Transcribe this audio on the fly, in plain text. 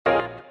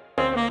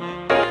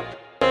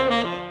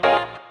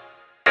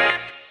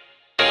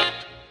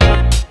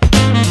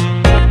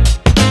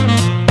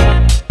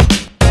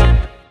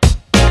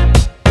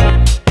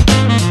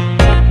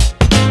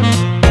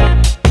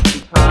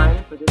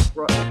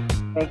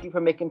Thank you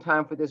for making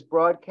time for this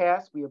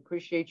broadcast. We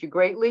appreciate you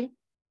greatly.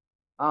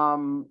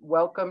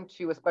 Welcome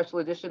to a special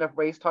edition of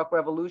Race Talk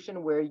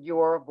Revolution, where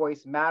your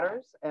voice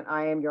matters. And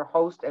I am your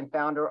host and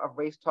founder of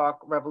Race Talk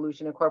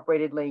Revolution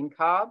Incorporated, Lane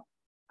Cobb.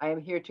 I am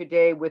here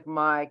today with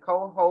my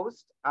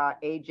co-host,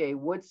 AJ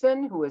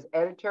Woodson, who is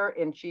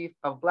editor-in-chief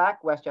of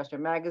Black Westchester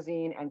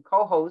Magazine and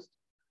co-host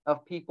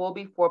of People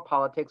Before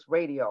Politics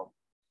Radio.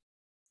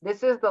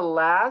 This is the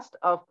last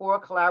of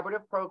 4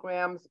 collaborative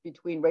programs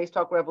between Race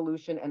Talk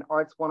Revolution and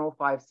Arts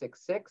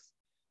 10566,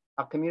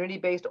 a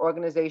community-based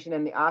organization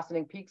in the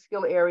Ossining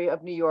Peekskill area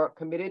of New York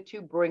committed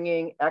to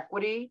bringing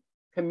equity,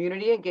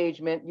 community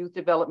engagement, youth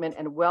development,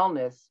 and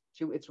wellness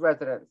to its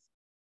residents.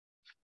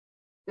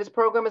 This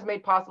program is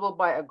made possible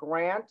by a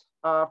grant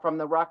from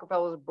the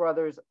Rockefeller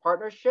Brothers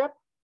Partnership,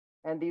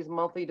 and these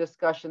monthly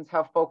discussions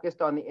have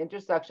focused on the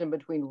intersection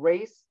between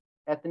race,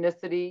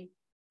 ethnicity,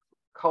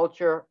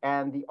 culture,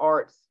 and the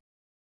arts.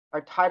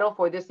 Our title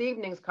for this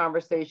evening's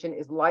conversation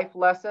is Life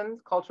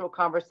Lessons, Cultural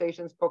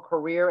Conversations for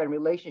Career and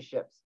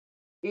Relationships.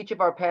 Each of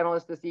our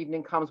panelists this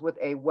evening comes with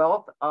a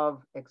wealth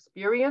of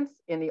experience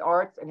in the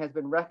arts and has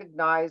been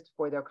recognized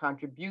for their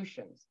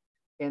contributions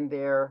in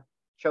their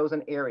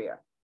chosen area.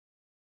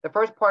 The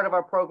first part of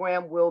our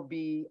program will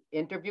be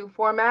interview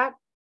format.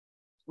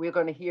 We're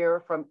going to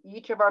hear from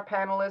each of our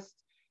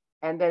panelists,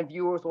 and then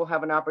viewers will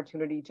have an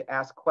opportunity to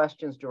ask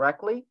questions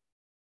directly.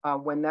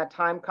 When that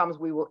time comes,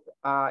 we will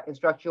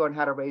instruct you on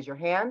how to raise your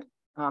hand.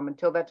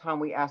 Until that time,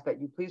 we ask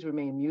that you please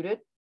remain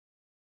muted.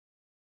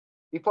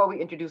 Before we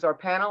introduce our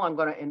panel, I'm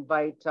going to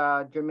invite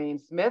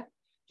Jermaine Smith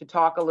to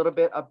talk a little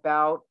bit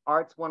about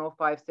Arts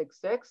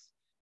 10566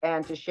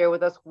 and to share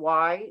with us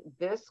why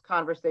this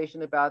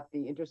conversation about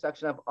the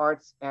intersection of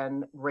arts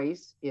and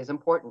race is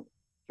important.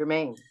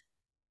 Jermaine.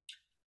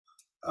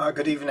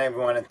 Good evening,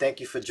 everyone, and thank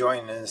you for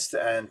joining us.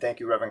 And thank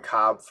you, Reverend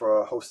Cobb,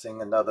 for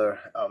hosting another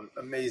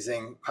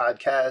amazing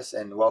podcast.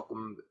 And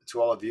welcome to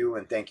all of you.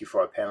 And thank you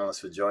for our panelists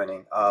for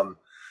joining.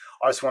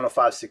 Arts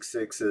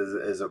 10566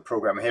 is a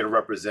program I'm here to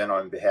represent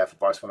on behalf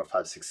of Arts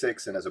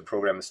 10566. And as a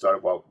program that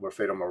started with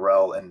Wilfredo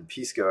Morel and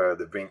Peekskill area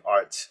to bring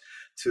arts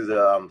to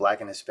the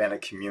Black and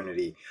Hispanic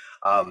community.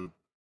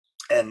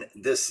 And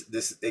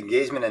this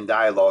engagement and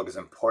dialogue is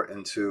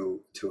important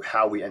to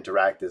how we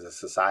interact as a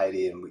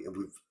society. And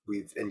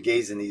we've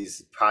engaged in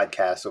these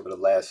podcasts over the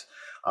last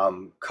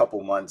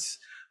couple months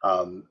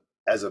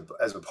as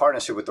a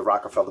partnership with the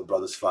Rockefeller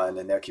Brothers Fund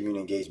and their community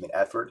engagement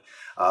effort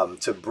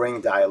to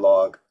bring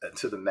dialogue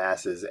to the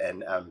masses.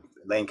 And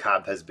Lane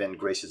Cobb has been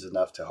gracious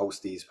enough to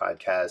host these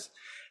podcasts.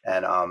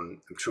 And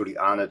I'm truly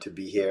honored to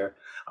be here.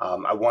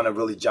 I want to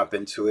really jump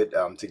into it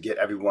to get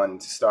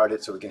everyone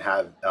started so we can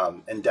have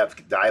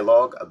in-depth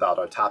dialogue about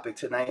our topic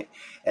tonight,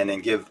 and then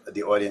give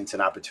the audience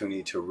an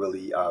opportunity to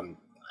really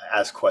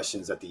ask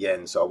questions at the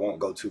end. So I won't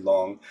go too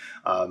long.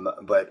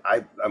 But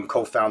I'm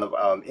co-founder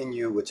of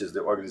INU, which is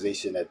the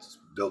organization that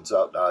builds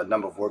up a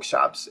number of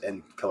workshops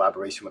in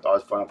collaboration with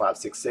Arts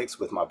 10566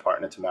 with my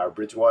partner, Tamara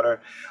Bridgewater.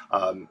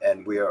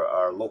 And we are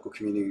our local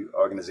community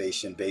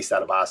organization based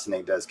out of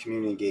Ossining, does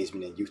community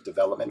engagement and youth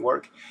development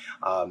work.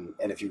 And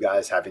if you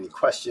guys have any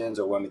questions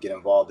or want to get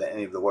involved in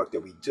any of the work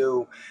that we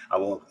do, I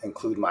will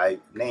include my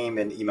name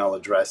and email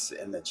address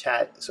in the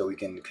chat so we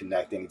can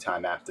connect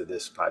anytime after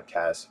this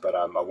podcast. But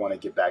I want to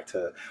get back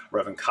to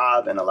Reverend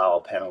Cobb and allow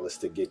our panelists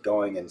to get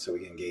going, and so we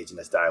can engage in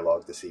this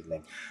dialogue this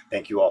evening.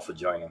 Thank you all for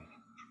joining.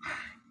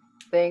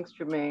 Thanks,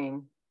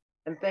 Jermaine.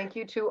 And thank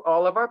you to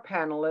all of our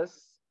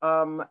panelists.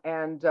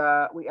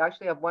 We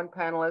actually have one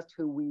panelist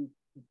who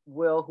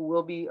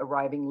will be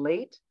arriving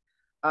late.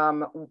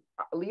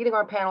 Leading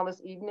our panel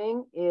this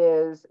evening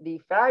is the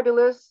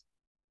fabulous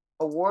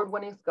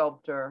award-winning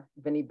sculptor,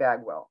 Vinnie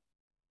Bagwell.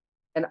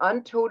 An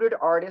untutored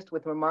artist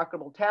with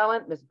remarkable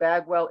talent, Ms.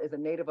 Bagwell is a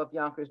native of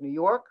Yonkers, New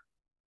York.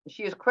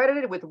 She is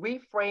credited with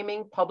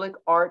reframing public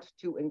art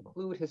to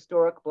include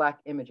historic Black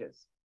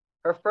images.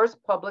 Her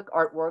first public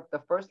artwork,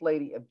 The First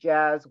Lady of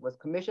Jazz, was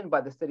commissioned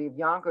by the city of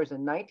Yonkers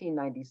in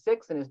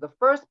 1996 and is the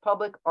first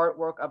public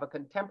artwork of a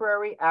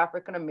contemporary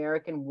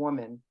African-American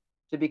woman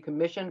to be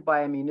commissioned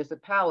by a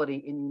municipality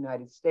in the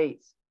United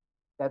States.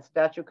 That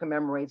statue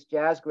commemorates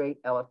jazz great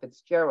Ella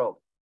Fitzgerald.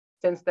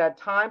 Since that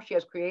time, she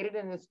has created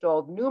and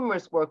installed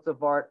numerous works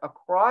of art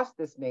across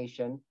this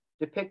nation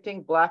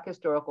depicting Black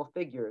historical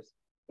figures,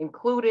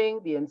 including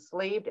the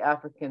enslaved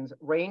Africans'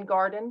 Rain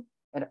Garden,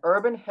 an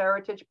urban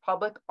heritage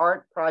public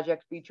art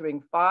project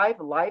featuring 5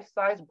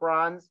 life-size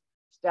bronze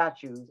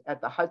statues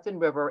at the Hudson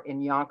River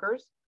in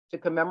Yonkers to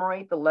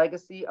commemorate the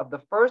legacy of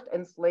the first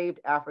enslaved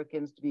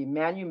Africans to be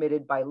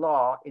manumitted by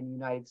law in the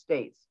United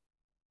States.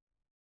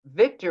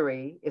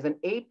 Victory is an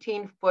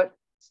 18-foot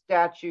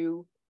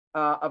statue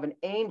of an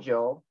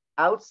angel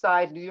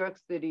outside New York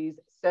City's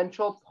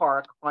Central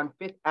Park on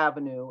 5th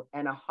Avenue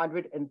and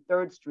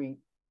 103rd Street,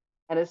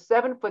 and a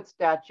 7-foot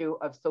statue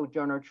of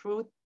Sojourner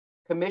Truth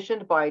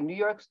commissioned by New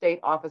York State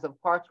Office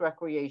of Parks,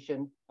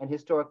 Recreation, and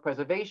Historic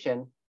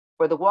Preservation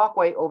for the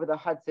walkway over the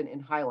Hudson in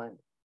Highland.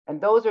 And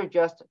those are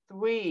just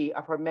 3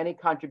 of her many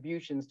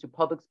contributions to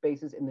public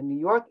spaces in the New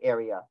York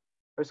area.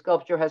 Her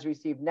sculpture has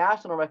received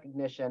national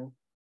recognition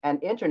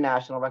and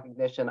international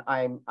recognition,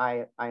 I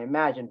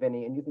imagine,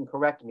 Vinnie, and you can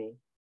correct me,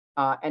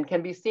 and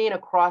can be seen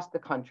across the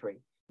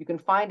country. You can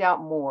find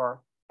out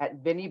more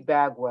at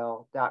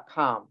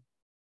VinnieBagwell.com.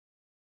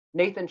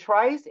 Nathan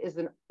Trice is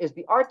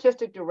the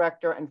artistic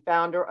director and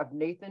founder of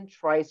Nathan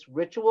Trice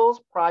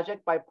Rituals,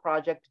 project by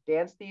project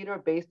dance theater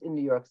based in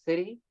New York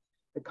City.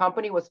 The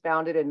company was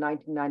founded in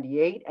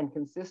 1998 and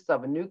consists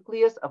of a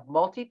nucleus of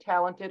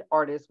multi-talented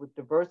artists with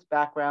diverse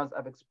backgrounds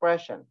of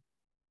expression.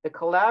 The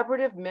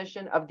collaborative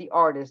mission of the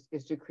artist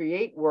is to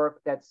create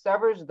work that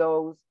severs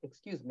those,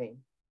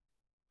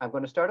 I'm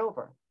going to start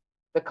over.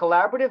 The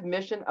collaborative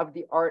mission of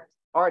the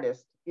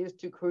artist is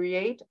to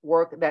create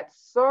work that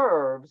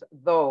serves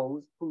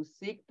those who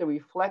seek the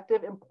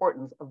reflective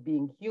importance of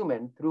being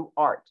human through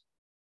art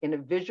in a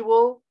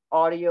visual,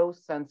 audio,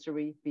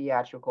 sensory,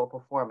 theatrical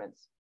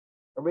performance.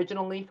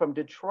 Originally from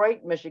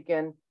Detroit,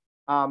 Michigan,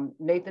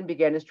 Nathan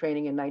began his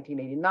training in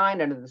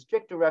 1989 under the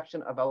strict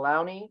direction of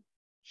Alauni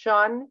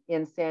Chun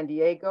in San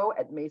Diego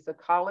at Mesa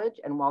College,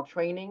 and while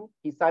training,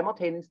 he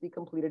simultaneously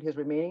completed his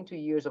remaining 2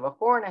 years of a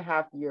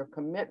 4.5-year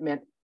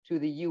commitment to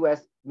the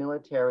U.S.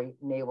 military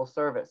naval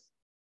service.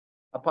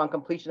 Upon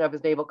completion of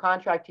his naval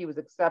contract, he was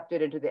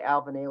accepted into the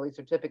Alvin Ailey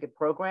Certificate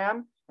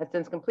Program, and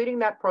since completing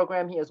that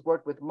program, he has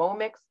worked with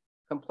Momix,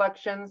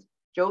 Complexions,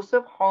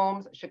 Joseph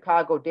Holmes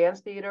Chicago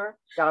Dance Theater,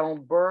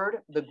 Donald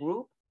Byrd, The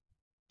Group,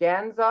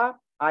 Danza,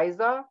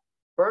 Isa,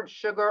 Burnt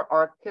Sugar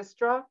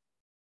Orchestra,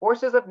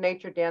 Forces of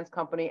Nature Dance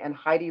Company, and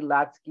Heidi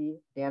Latsky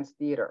Dance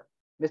Theater.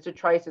 Mr.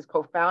 Trice is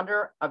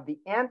co-founder of the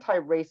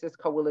Anti-Racist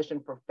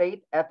Coalition for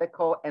Faith,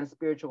 Ethical, and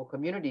Spiritual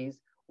Communities,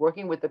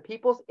 working with the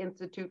People's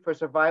Institute for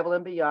Survival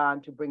and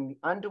Beyond to bring the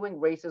Undoing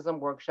Racism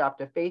workshop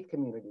to faith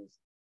communities.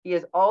 He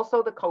is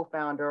also the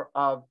co-founder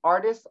of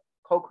Artists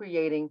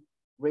Co-Creating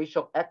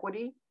Racial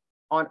Equity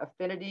on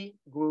Affinity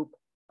Group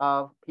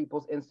of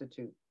People's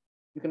Institute.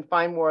 You can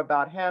find more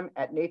about him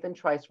at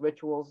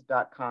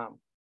nathantricerituals.com.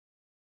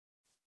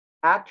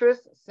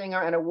 Actress,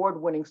 singer, and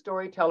award-winning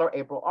storyteller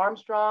April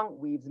Armstrong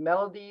weaves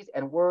melodies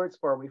and words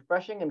for a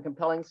refreshing and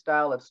compelling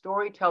style of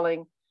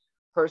storytelling.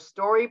 Her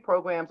story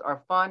programs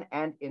are fun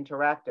and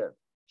interactive.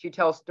 She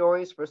tells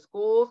stories for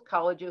schools,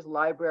 colleges,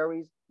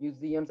 libraries,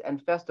 museums,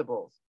 and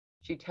festivals.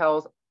 She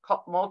tells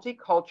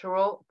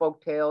multicultural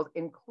folktales,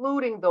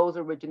 including those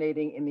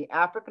originating in the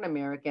African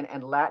American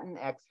and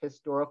Latinx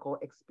historical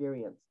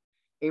experience.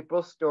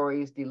 April's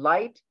stories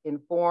delight,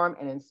 inform,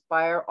 and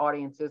inspire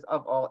audiences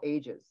of all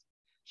ages.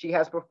 She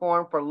has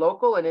performed for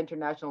local and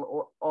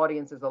international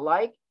audiences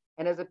alike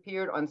and has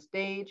appeared on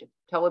stage,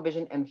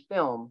 television, and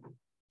film,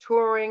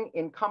 touring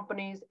in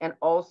companies and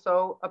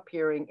also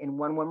appearing in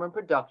one-woman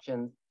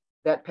productions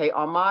that pay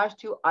homage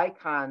to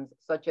icons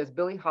such as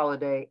Billie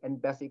Holiday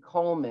and Bessie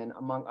Coleman,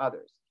 among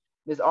others.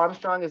 Ms.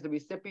 Armstrong is the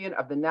recipient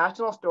of the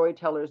National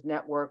Storytellers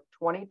Network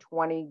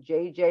 2020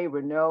 J.J.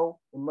 Renault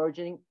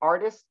Emerging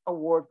Artists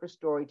Award for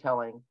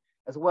Storytelling,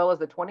 as well as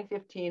the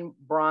 2015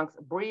 Bronx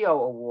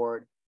Brio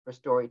Award for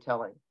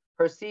Storytelling.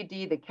 Her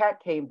CD, The Cat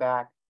Came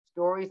Back,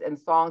 Stories and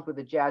Songs with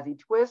a Jazzy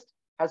Twist,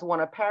 has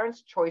won a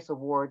Parents' Choice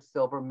Award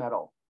Silver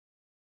Medal.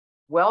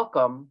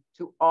 Welcome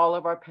to all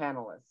of our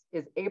panelists.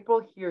 Is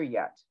April here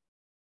yet?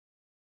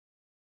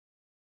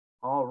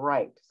 All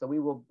right, so we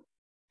will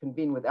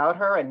convene without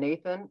her. And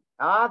Nathan,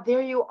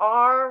 there you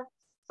are.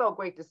 So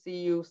great to see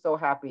you, so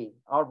happy.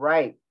 All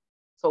right,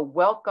 so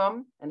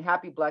welcome and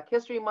happy Black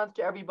History Month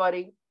to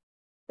everybody.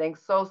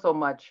 Thanks so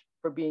much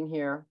for being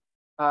here.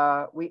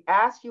 We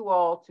asked you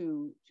all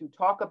to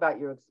talk about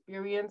your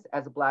experience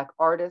as Black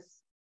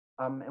artists,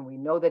 and we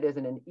know that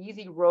isn't an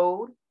easy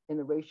road in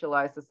the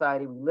racialized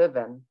society we live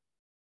in.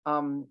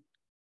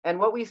 And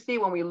what we see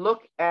when we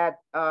look at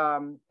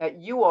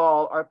you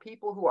all are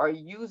people who are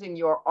using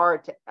your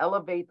art to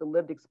elevate the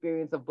lived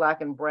experience of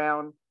Black and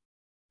Brown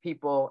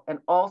people, and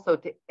also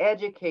to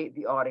educate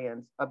the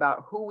audience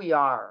about who we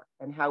are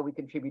and how we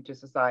contribute to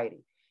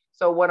society.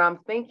 So what I'm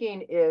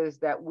thinking is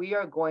that we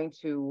are going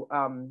to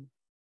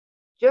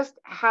just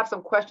have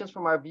some questions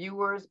from our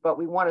viewers, but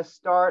we want to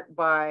start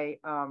by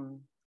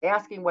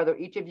asking whether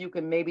each of you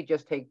can maybe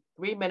just take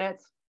 3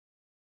 minutes.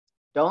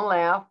 Don't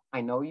laugh. I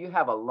know you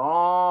have a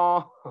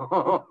long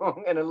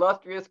and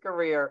illustrious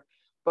career,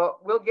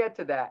 but we'll get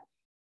to that.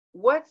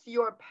 What's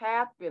your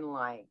path been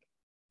like?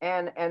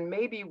 And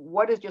maybe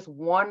what is just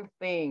one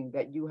thing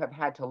that you have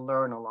had to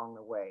learn along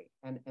the way?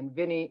 And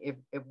Vinnie,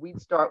 if we'd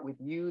start with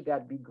you,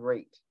 that'd be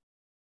great.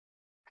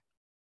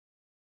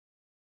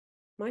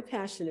 My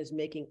passion is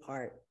making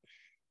art.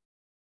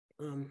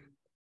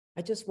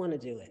 I just want to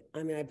do it.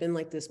 I mean, I've been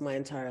like this my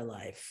entire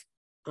life.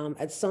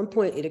 At some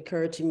point, it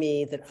occurred to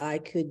me that I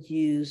could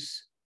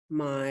use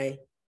my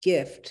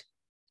gift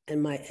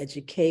and my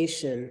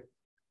education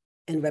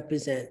and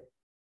represent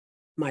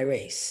my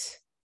race.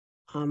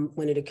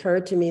 When it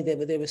occurred to me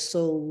that there was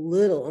so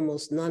little,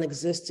 almost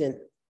non-existent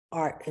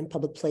art in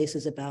public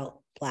places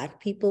about Black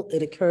people,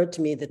 it occurred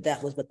to me that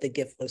that was what the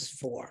gift was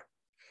for.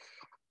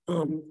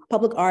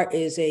 Public art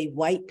is a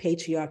white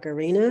patriarch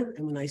arena.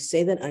 And when I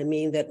say that, I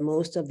mean that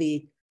most of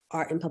the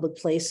art in public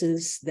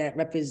places that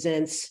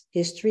represents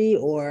history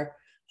or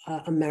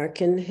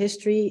American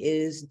history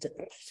is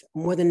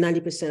more than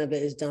 90% of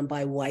it is done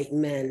by white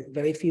men,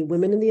 very few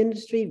women in the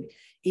industry,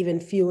 even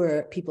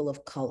fewer people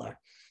of color.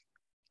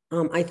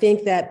 I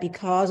think that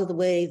because of the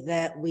way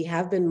that we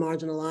have been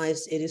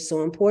marginalized, it is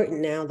so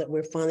important now that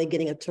we're finally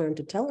getting a turn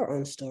to tell our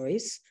own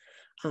stories.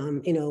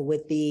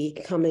 With the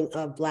coming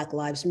of Black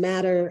Lives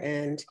Matter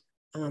and,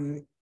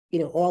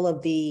 all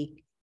of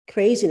the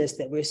craziness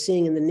that we're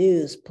seeing in the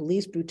news,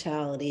 police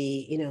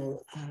brutality,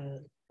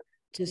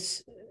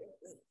 just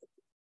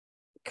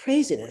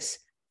craziness.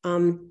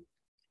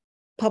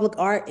 Public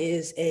art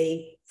is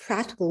a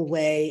practical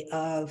way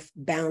of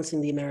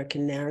balancing the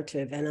American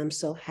narrative. And I'm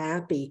so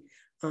happy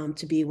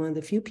to be one of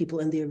the few people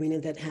in the arena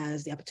that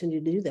has the opportunity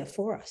to do that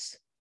for us.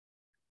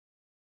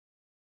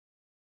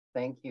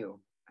 Thank you.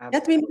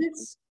 That's 3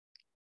 minutes.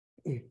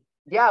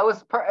 Yeah, it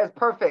was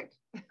perfect.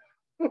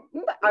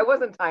 I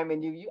wasn't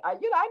timing you. I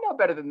know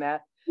better than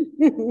that.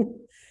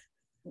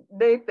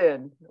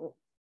 Nathan,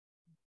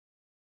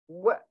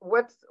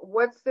 what's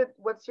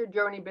your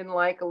journey been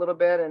like a little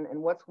bit,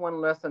 and what's one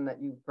lesson that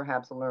you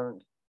perhaps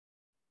learned?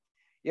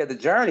 Yeah, the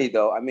journey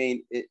though. I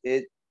mean,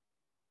 at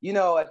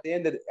the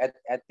end of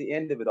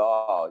it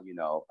all,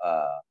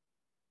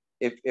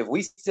 if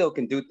we still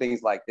can do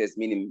things like this,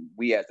 meaning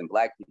we as in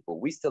Black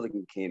people, we still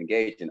can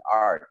engage in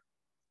art.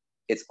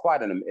 It's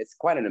quite an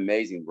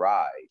amazing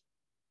ride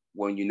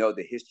when you know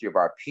the history of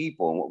our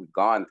people and what we've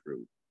gone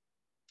through,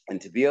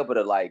 and to be able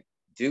to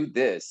do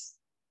this,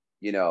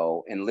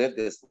 and live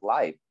this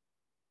life.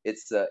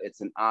 It's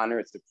an honor.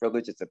 It's a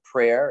privilege. It's a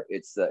prayer.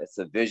 It's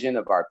a vision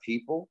of our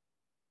people.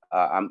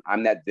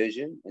 I'm that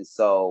vision, and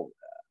so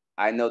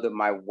I know that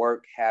my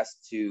work has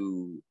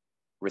to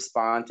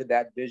respond to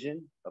that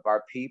vision of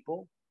our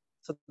people.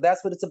 So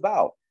that's what it's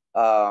about.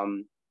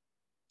 One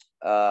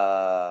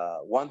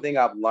thing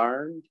I've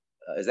learned,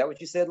 is that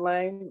what you said,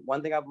 Lane?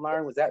 One thing I've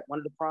learned, was that one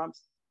of the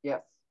prompts?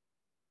 Yes.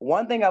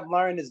 One thing I've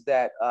learned is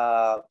that,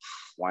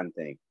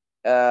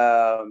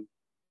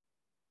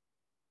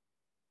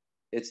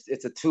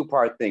 it's a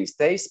two-part thing.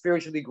 Stay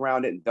spiritually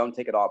grounded and don't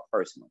take it all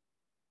personal.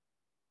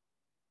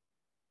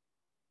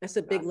 That's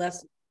a big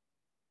lesson.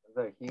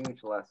 Those are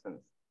huge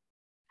lessons.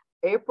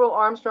 April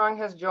Armstrong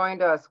has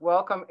joined us.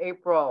 Welcome,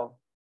 April.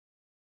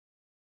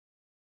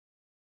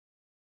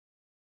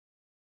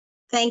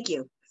 Thank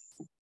you.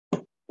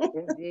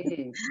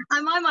 Indeed.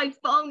 I'm on my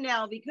phone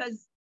now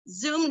because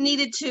Zoom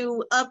needed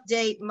to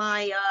update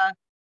my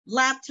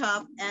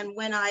laptop, and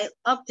when I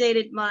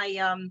updated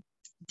my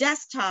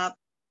desktop,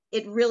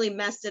 it really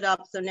messed it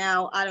up. So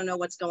now I don't know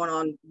what's going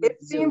on with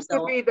It Zoom. seems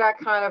to be that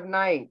kind of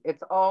night.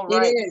 It's all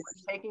right. It is.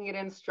 We're taking it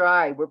in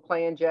stride. We're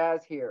playing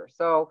jazz here.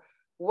 So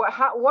what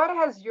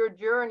has your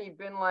journey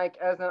been like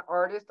as an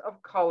artist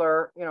of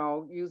color,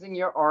 using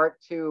your art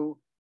to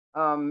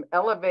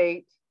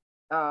elevate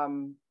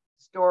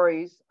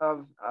stories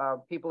of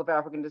people of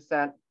African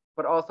descent,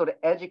 but also to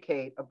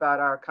educate about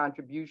our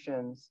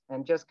contributions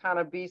and just kind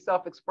of be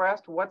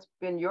self-expressed? What's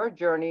been your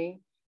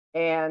journey?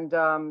 And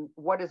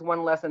what is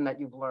one lesson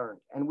that you've learned?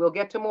 And we'll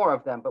get to more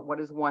of them, but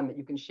what is one that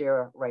you can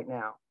share right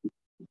now?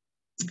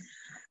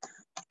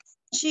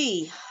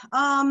 Gee,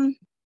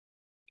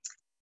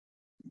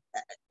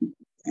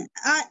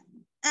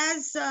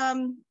 as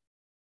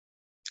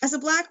a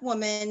Black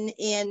woman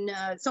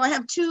so I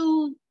have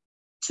two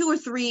or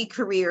three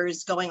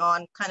careers going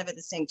on kind of at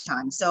the same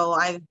time. So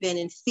I've been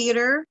in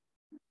theater,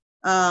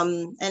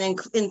 and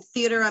in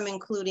theater, I'm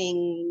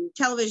including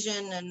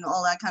television and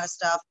all that kind of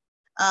stuff.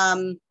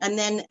 And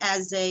then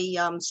as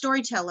a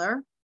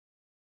storyteller,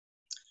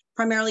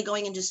 primarily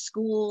going into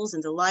schools,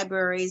 into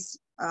libraries,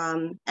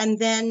 and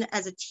then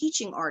as a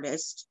teaching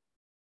artist,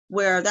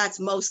 where that's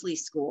mostly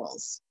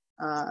schools,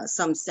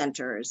 some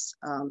centers,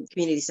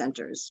 community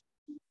centers.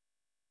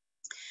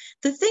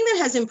 The thing that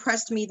has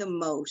impressed me the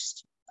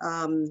most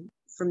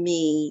for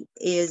me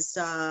is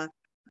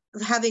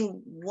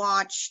having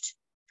watched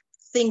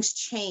things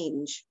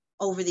change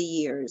over the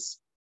years.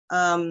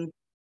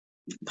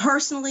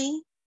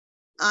 Personally,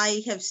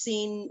 I have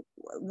seen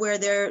where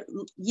there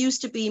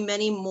used to be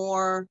many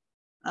more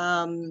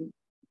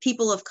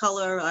people of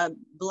color,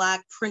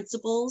 Black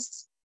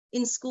principals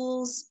in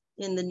schools,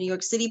 in the New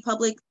York City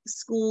public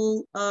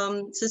school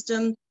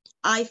system.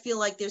 I feel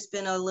like there's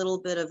been a little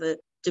bit of a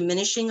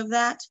diminishing of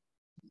that.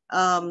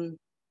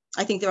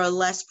 I think there are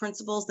less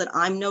principals that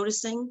I'm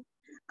noticing.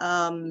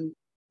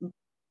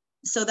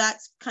 So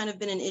that's kind of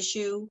been an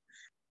issue.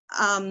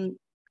 I'm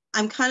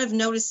kind of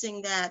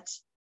noticing that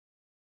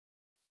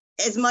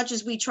as much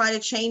as we try to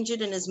change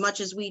it and as much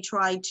as we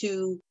try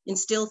to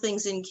instill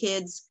things in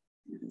kids,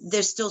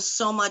 there's still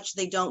so much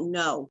they don't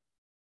know.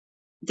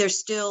 There's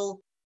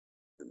still,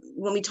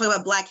 when we talk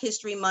about Black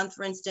History Month,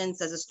 for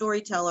instance, as a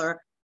storyteller,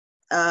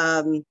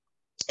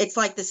 it's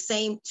like the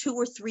same 2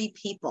 or 3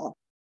 people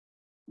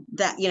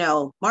that,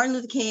 Martin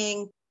Luther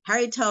King,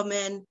 Harriet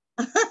Tubman,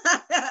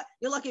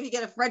 you're lucky if you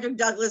get a Frederick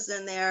Douglass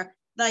in there,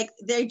 like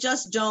they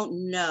just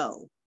don't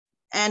know.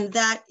 And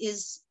that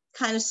is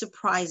kind of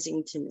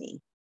surprising to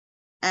me,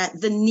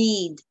 the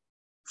need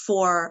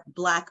for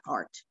Black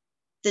art.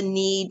 the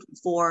need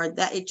for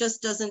that. It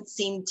just doesn't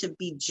seem to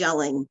be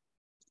gelling,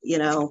 you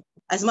know,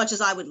 as much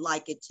as I would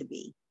like it to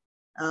be.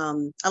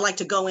 I like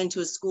to go into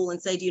a school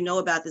and say, do you know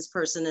about this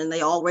person? And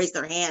they all raise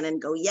their hand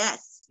and go,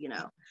 yes, you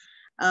know.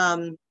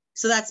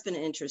 So that's been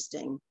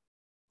interesting.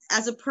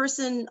 As a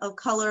person of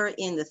color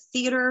in the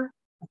theater,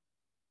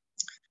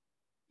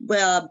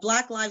 well,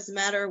 Black Lives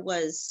Matter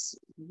was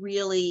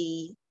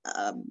really,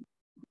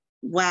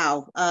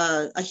 wow,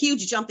 a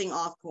huge jumping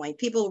off point.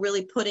 People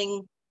really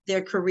putting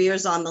their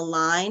careers on the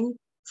line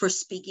for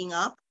speaking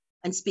up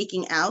and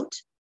speaking out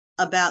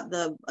about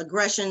the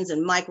aggressions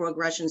and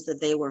microaggressions that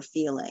they were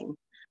feeling.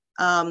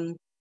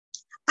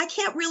 I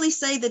can't really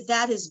say that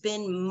that has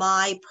been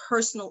my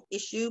personal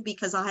issue,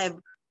 because I have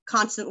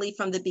constantly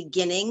from the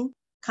beginning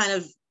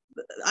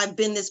I've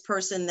been this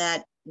person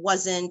that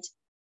wasn't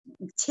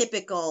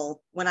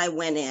typical when I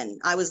went in.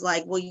 I was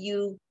like, well,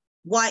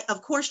 why?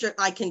 Of course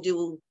I can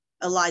do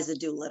Eliza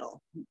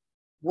Doolittle.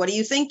 What are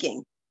you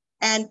thinking?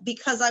 And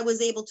because I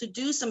was able to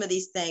do some of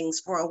these things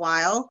for a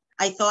while,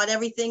 I thought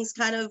everything's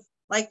kind of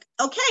like,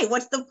 okay,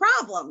 what's the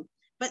problem?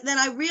 But then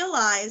I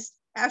realized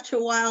after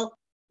a while,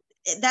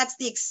 that's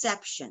the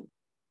exception.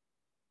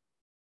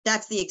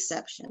 That's the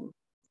exception.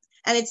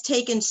 And it's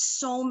taken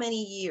so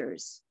many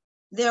years.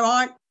 There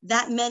aren't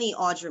that many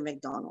Audra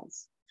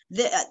McDonalds.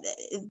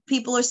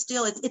 People are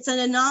still, it's an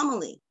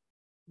anomaly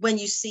when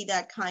you see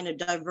that kind of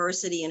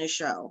diversity in a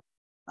show.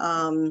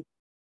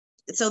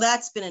 So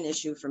that's been an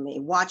issue for me,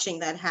 watching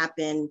that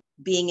happen,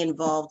 being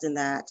involved in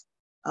that.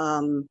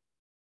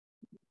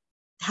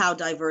 How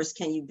diverse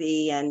can you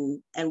be,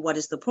 and what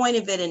is the point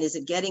of it, and is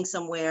it getting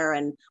somewhere,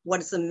 and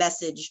what is the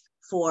message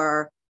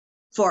for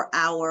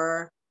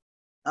our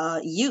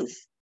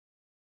youth?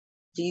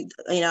 You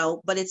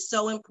know, but it's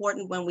so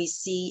important when we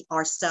see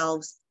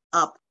ourselves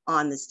up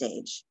on the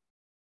stage.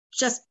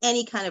 Just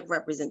any kind of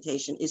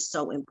representation is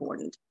so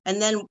important.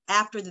 And then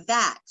after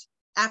that,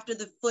 after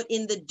the foot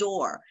in the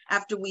door,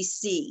 after we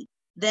see,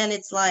 then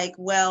it's like,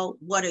 well,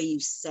 what are you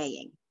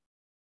saying?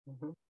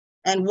 Mm-hmm.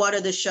 And what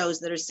are the shows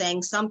that are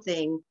saying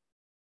something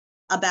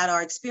about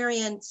our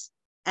experience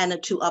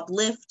and to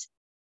uplift?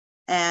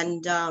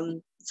 And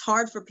it's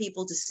hard for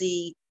people to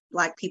see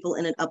Black people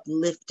in an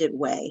uplifted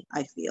way,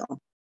 I feel.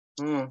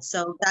 Mm.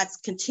 So that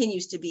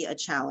continues to be a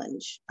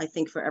challenge, I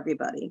think, for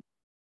everybody.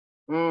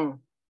 Mm.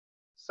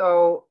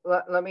 So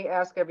let me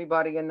ask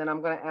everybody, and then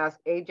I'm going to ask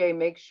AJ,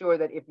 make sure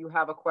that if you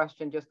have a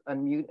question, just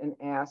unmute and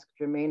ask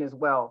Jermaine as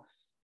well.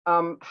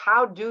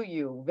 How do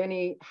you,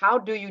 Vinnie, how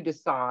do you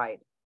decide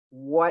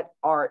what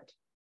art,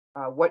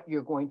 what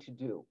you're going to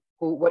do,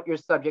 what your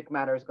subject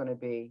matter is going to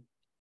be,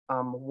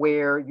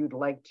 where you'd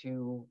like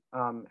to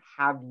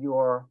have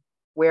your,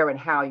 where and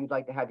how you'd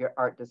like to have your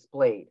art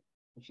displayed?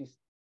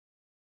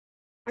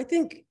 I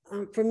think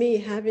for me,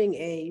 having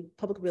a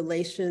public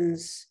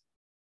relations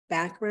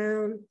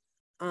background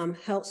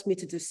helps me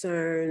to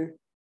discern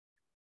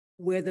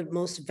where the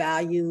most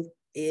value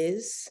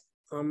is.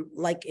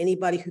 Like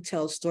anybody who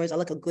tells stories, I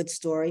like a good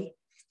story.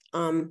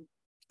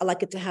 I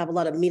like it to have a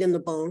lot of meat on the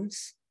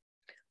bones.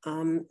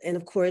 And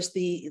of course,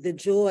 the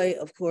joy,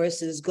 of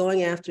course, is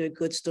going after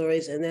good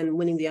stories and then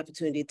winning the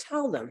opportunity to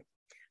tell them.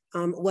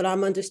 What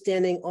I'm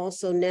understanding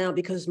also now,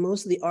 because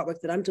most of the artwork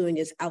that I'm doing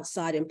is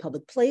outside in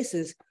public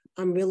places,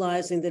 I'm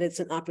realizing that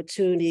it's an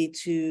opportunity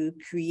to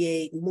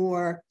create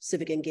more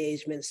civic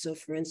engagement. So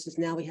for instance,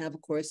 now we have,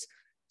 of course,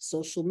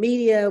 social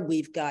media,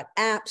 we've got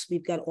apps,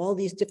 we've got all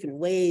these different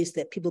ways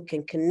that people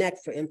can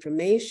connect for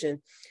information.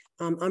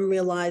 I'm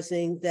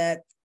realizing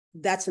that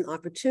that's an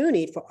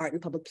opportunity for art in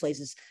public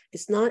places.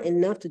 It's not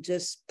enough to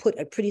just put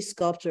a pretty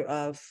sculpture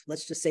of,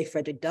 let's just say,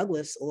 Frederick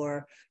Douglass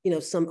or,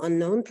 some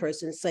unknown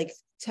person. It's like,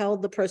 tell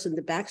the person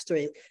the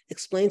backstory,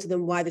 explain to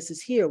them why this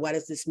is here, why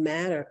does this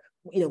matter?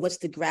 What's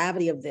the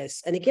gravity of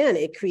this? And again,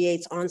 it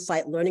creates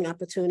on-site learning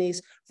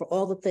opportunities for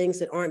all the things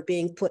that aren't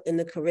being put in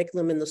the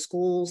curriculum in the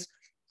schools,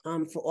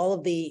 for all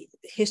of the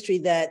history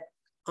that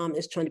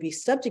is trying to be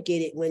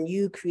subjugated. When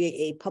you create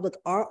a public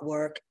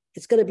artwork,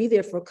 it's going to be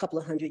there for a couple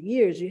of 100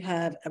 years. You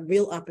have a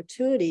real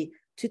opportunity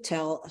to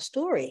tell a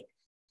story.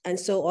 And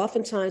so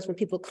oftentimes when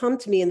people come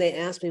to me and they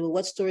ask me, well,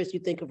 what stories do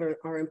you think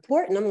are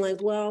important? I'm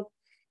like, well,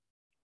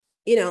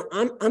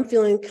 I'm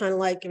feeling kind of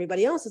like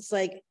everybody else. It's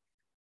like,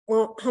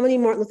 well, how many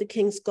Martin Luther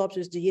King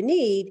sculptures do you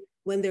need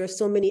when there are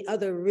so many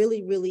other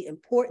really, really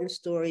important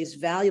stories,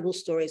 valuable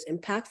stories,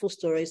 impactful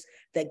stories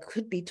that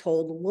could be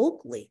told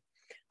locally?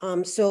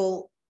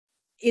 So,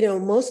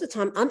 most of the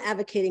time I'm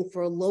advocating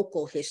for a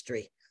local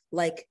history.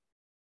 Like,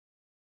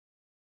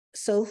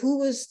 so who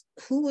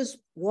was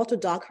Walter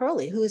Doc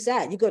Hurley? Who is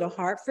that? You go to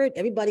Hartford,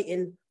 everybody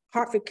in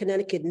Hartford,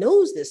 Connecticut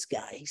knows this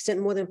guy. He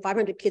sent more than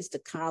 500 kids to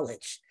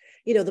college.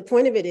 The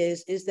point of it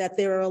is that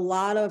there are a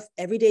lot of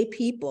everyday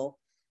people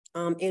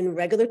in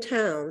regular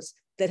towns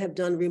that have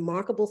done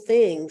remarkable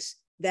things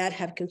that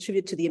have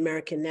contributed to the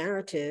American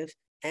narrative.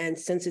 And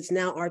since it's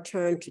now our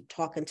turn to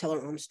talk and tell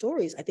our own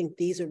stories, I think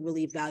these are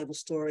really valuable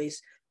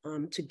stories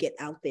to get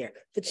out there.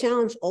 The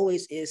challenge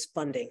always is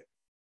funding.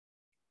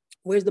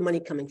 Where's the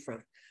money coming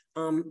from?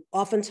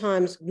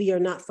 Oftentimes we are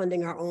not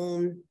funding our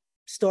own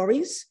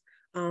stories.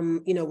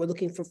 You know, we're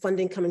looking for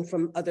funding coming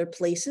from other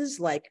places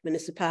like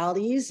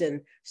municipalities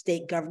and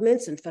state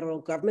governments and federal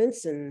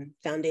governments and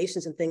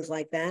foundations and things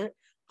like that.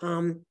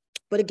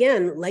 But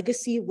again,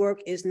 legacy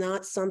work is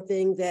not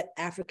something that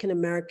African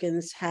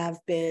Americans have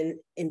been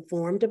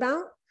informed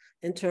about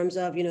in terms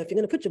of, you know, if you're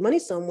going to put your money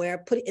somewhere,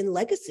 put it in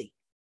legacy.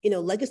 You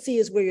know, legacy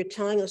is where you're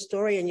telling a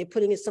story and you're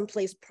putting it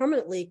someplace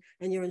permanently,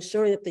 and you're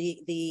ensuring that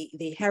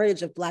the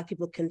heritage of Black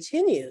people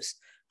continues.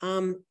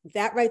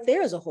 That right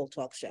there is a whole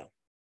talk show.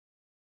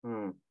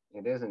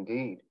 It is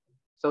indeed.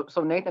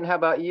 So Nathan, how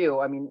about you?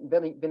 I mean,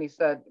 Vinnie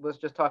was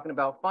just talking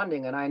about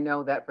funding, and I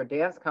know that for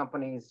dance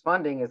companies,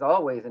 funding is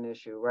always an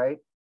issue, right?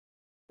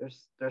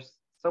 There's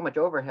so much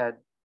overhead.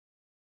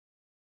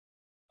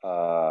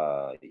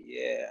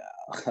 Yeah.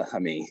 I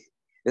mean,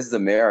 this is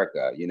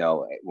America, you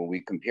know, when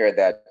we compare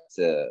that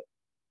to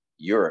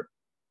Europe,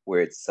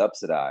 where it's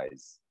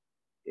subsidized,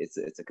 it's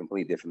a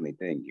completely different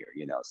thing here,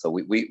 you know. So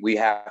we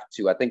have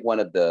to, I think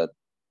one of the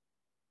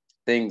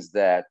things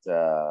that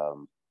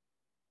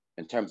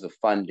in terms of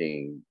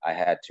funding, I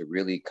had to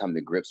really come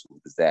to grips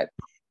with is that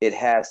it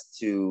has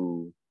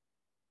to,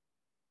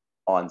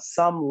 on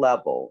some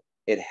level,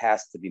 it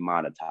has to be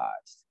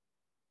monetized.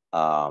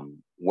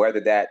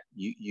 Whether that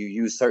you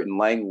use certain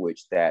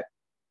language that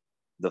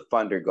the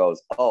funder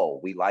goes, oh,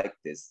 we like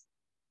this,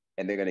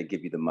 and they're going to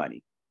give you the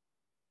money.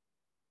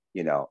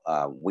 You know,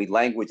 we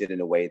language it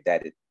in a way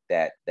that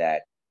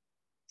that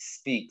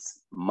speaks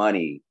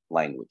money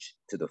language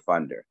to the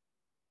funder.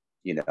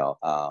 You know,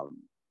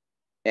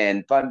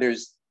 and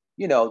funders,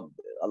 you know,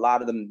 a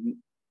lot of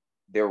them,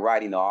 they're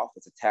writing off.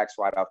 It's a tax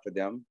write-off for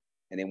them.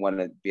 And they want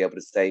to be able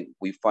to say,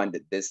 we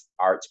funded this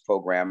arts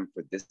program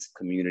for this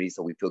community,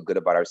 so we feel good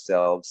about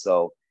ourselves.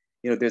 So,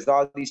 you know, there's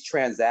all these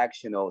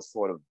transactional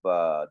sort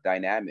of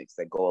dynamics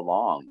that go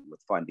along with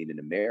funding in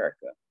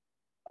America.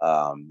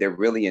 They're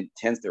really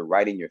intense. They're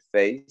right in your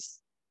face.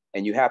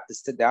 And you have to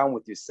sit down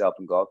with yourself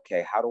and go,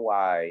 okay, how do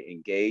I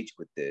engage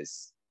with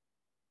this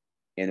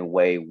in a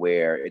way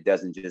where it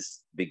doesn't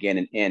just begin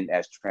and end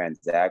as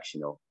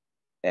transactional?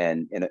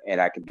 And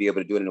I can be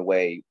able to do it in a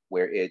way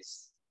where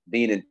it's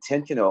being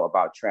intentional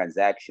about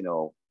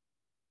transactional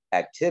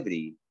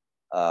activity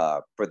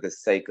for the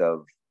sake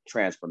of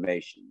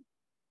transformation.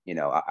 You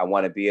know, I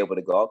want to be able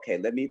to go, okay,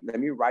 let me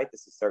write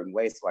this a certain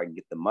way so I can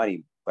get the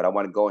money, but I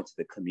want to go into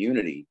the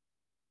community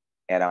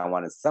and I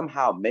want to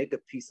somehow make a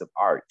piece of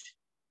art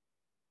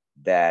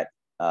that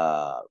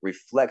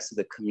reflects to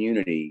the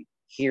community.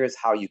 Here's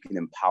how you can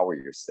empower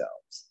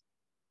yourselves.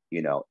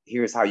 You know,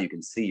 here's how you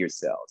can see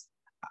yourselves.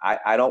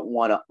 I don't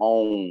want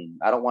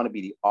to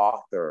be the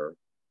author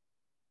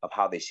of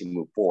how they should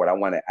move forward. I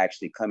want to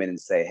actually come in and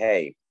say,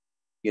 hey,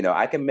 you know,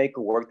 I can make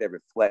a work that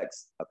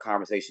reflects a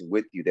conversation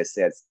with you that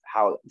says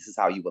this is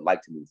how you would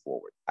like to move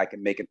forward. I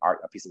can make a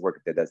piece of work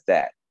that does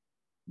that,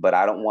 but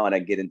I don't want to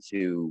get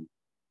into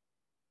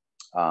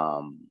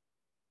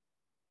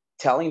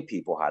telling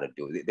people how to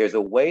do it. There's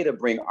a way to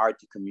bring art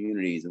to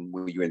communities and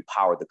where you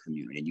empower the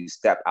community and you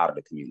step out of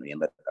the community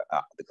and let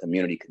the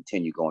community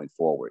continue going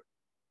forward.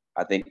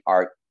 I think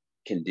art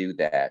can do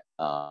that.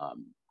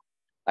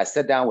 I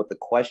sat down with the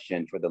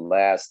question for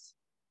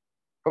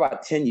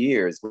about 10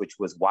 years, which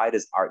was, why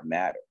does art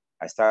matter?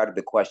 I started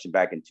the question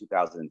back in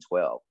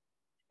 2012.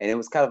 And it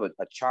was kind of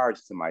a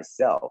charge to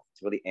myself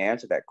to really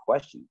answer that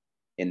question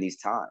in these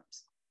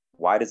times.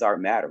 Why does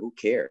art matter? Who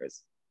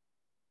cares?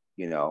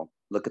 You know,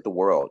 look at the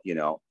world, you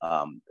know,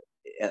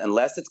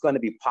 unless it's going to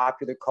be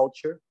popular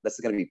culture, unless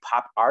it's going to be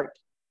pop art,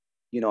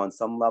 you know, on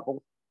some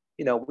level,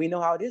 you know, we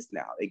know how it is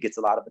now. It gets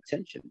a lot of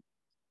attention.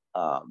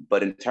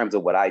 But in terms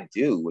of what I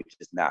do, which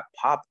is not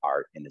pop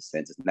art in a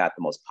sense, it's not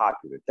the most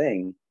popular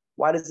thing.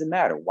 Why does it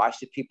matter? Why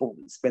should people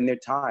spend their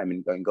time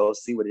and go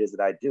see what it is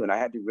that I do? And I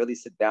had to really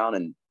sit down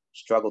and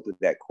struggle through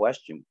that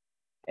question.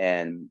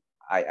 And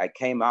I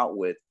came out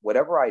with,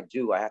 whatever I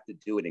do, I have to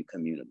do it in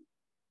community.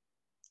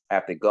 I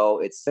have to go,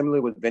 it's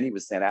similar with Vinnie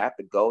was saying, I have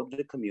to go to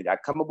the community. I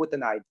come up with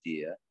an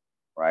idea,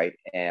 right?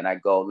 And I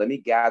go, let me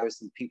gather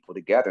some people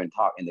together and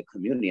talk in the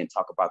community and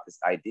talk about this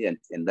idea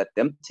and let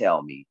them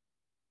tell me,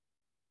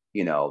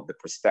 you know, the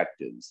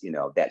perspectives, you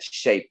know, that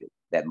shape it,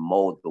 that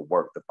mold the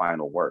work, the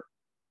final work.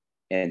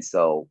 And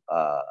so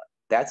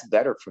that's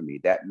better for me.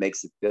 That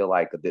makes it feel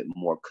like a bit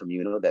more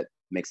communal. That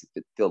makes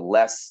it feel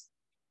less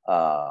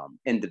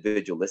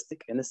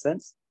individualistic in a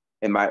sense.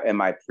 In my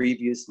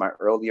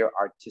earlier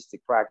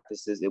artistic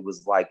practices, it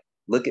was like,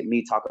 look at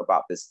me talk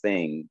about this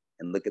thing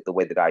and look at the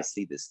way that I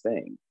see this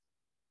thing.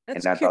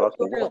 That's and I thought,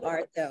 curatorial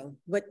art, though.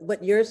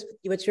 What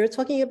you're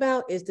talking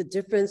about is the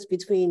difference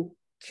between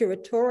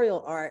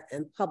curatorial art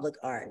and public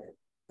art.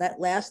 That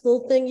last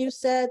little thing you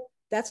said,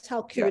 that's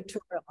how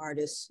curatorial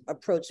artists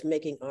approach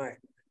making art.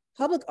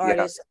 Public art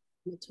is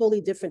a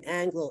totally different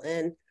angle.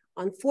 And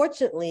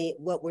unfortunately,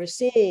 what we're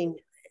seeing,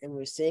 and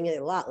we're seeing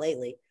it a lot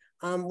lately,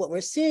 what we're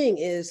seeing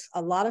is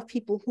a lot of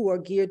people who are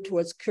geared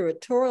towards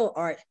curatorial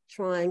art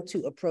trying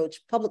to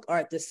approach public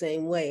art the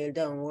same way. It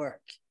don't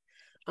work.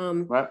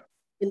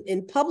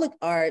 In public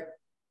art,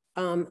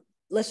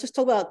 let's just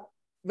talk about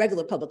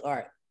regular public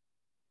art,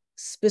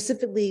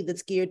 specifically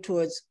that's geared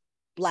towards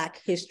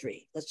Black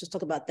history. Let's just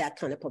talk about that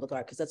kind of public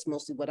art, because that's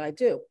mostly what I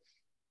do.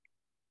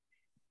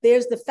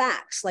 There's the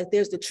facts, like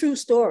there's the true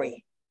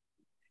story.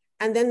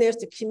 And then there's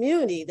the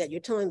community that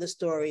you're telling the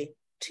story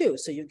to.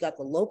 So you've got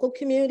the local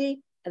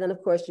community, and then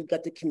of course you've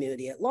got the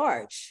community at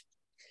large.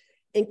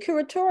 In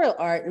curatorial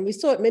art, and we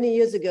saw it many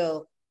years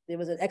ago, there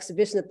was an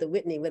exhibition at the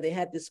Whitney where they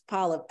had this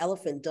pile of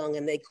elephant dung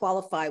and they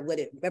qualified what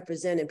it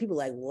represented. And people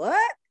were like,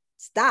 what?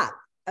 Stop.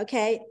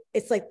 Okay.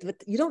 It's like,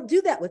 you don't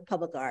do that with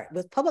public art.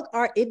 With public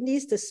art, it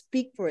needs to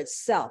speak for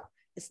itself.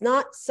 It's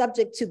not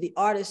subject to the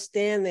artist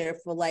stand there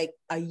for like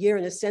a year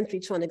and a century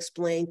trying to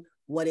explain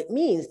what it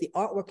means. The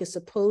artwork is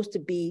supposed to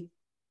be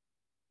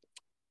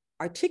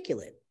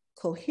articulate,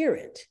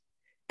 coherent.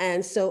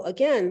 And so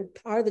again,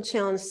 part of the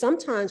challenge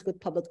sometimes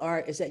with public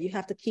art is that you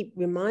have to keep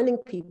reminding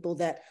people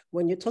that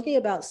when you're talking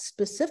about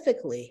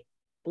specifically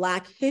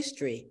Black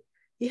history,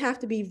 you have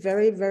to be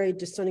very, very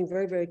discerning,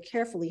 very, very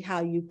carefully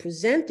how you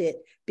present it,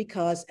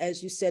 because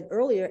as you said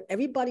earlier,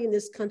 everybody in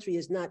this country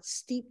is not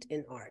steeped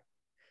in art.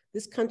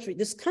 This country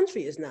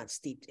is not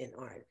steeped in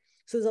art.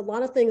 So there's a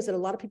lot of things that a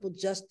lot of people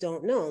just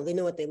don't know. They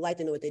know what they like,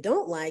 they know what they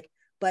don't like,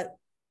 but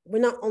we're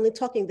not only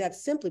talking that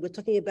simply, we're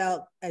talking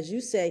about, as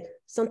you say,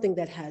 something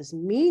that has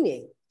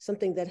meaning,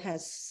 something that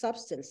has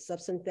substance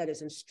that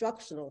is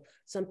instructional,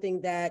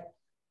 something that,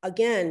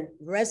 again,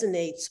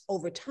 resonates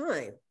over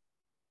time.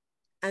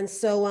 And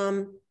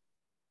so,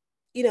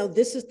 you know,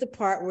 this is the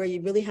part where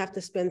you really have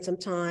to spend some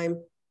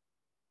time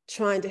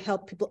trying to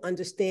help people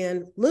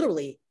understand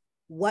literally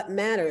what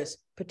matters,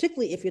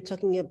 particularly if you're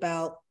talking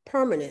about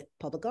permanent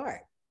public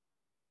art.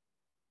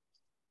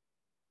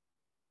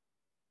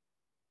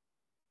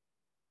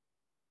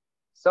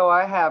 So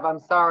I'm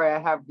sorry, I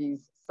have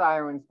these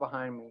sirens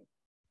behind me.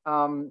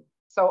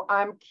 So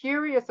I'm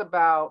curious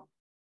about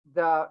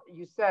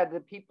you said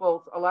that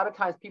a lot of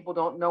times people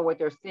don't know what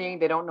they're seeing,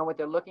 they don't know what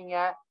they're looking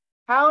at.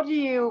 How do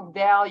you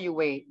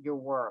evaluate your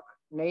work?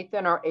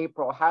 Nathan or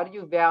April, how do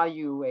you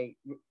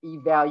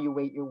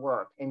evaluate your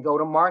work and go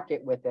to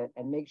market with it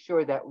and make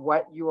sure that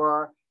what you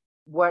are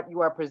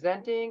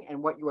presenting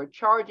and what you are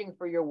charging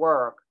for your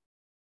work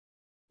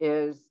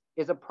is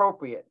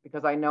appropriate?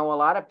 Because I know a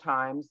lot of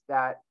times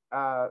that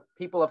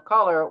people of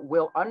color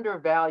will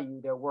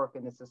undervalue their work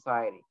in the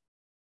society.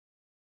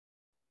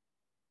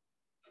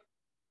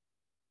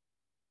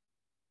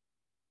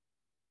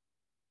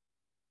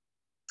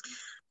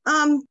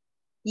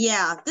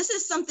 Yeah, this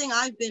is something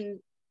I've been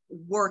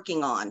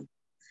working on.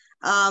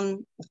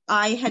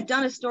 I had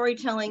done a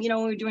storytelling, when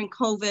we were doing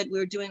COVID, we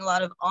were doing a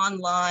lot of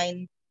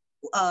online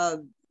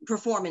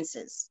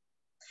performances.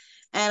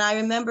 And I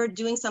remember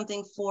doing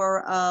something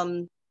for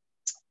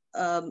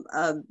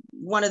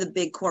one of the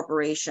big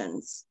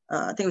corporations.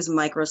 I think it was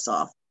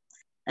Microsoft.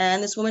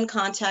 And this woman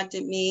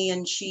contacted me,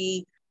 and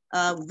she,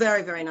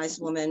 very, very nice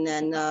woman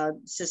and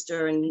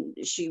sister. And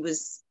she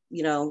was,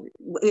 we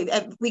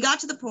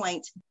got to the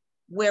point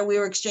where we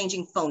were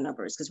exchanging phone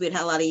numbers because we had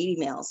had a lot of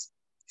emails.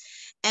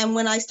 And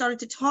when I started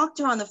to talk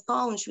to her on the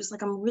phone, she was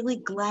like, I'm really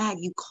glad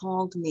you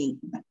called me,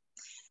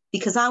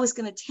 because I was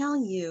going to tell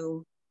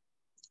you,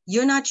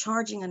 you're not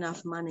charging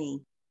enough money.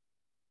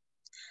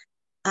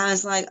 I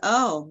was like,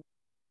 oh,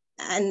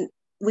 and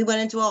we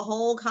went into a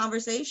whole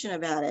conversation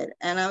about it.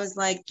 And I was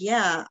like,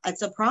 yeah,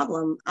 it's a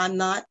problem. I'm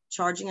not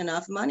charging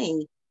enough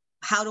money.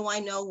 How do I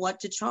know what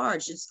to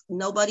charge? This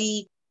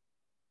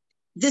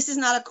is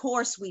not a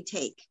course we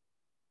take.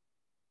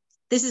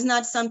 This is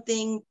not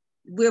something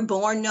we're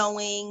born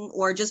knowing,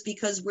 or just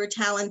because we're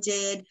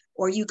talented,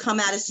 or you come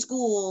out of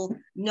school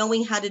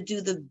knowing how to do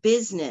the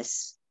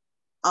business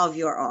of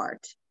your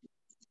art.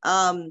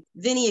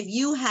 Vinnie, if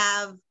you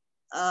have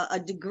a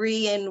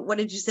degree in, what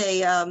did you say?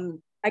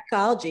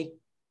 Psychology.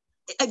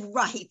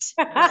 Right.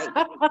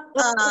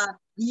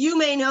 You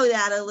may know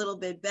that a little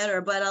bit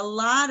better, but a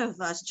lot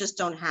of us just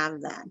don't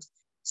have that.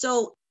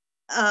 So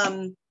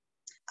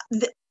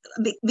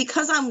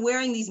because I'm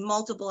wearing these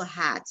multiple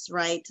hats,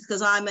 right?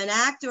 Because I'm an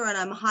actor and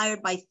I'm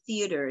hired by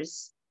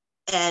theaters,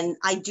 and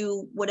I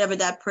do whatever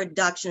that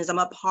production is, I'm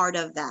a part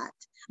of that.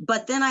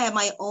 But then I have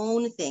my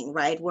own thing,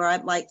 right? Where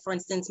I'm like, for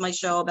instance, my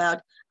show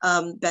about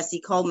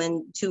Bessie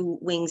Coleman, Two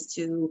Wings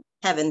to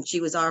Heaven.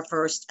 She was our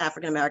first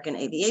African-American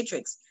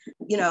aviatrix.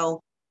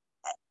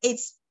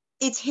 It's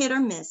hit or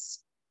miss.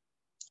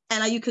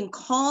 And you can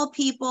call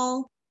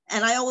people.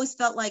 And I always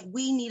felt like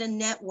we need a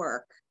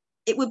network.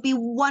 It would be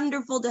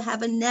wonderful to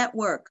have a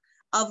network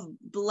of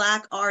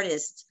Black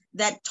artists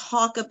that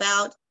talk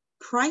about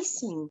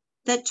pricing,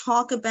 that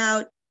talk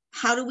about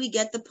how do we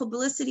get the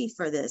publicity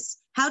for this?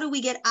 How do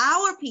we get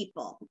our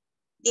people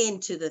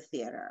into the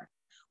theater?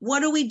 What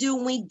do we do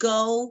when we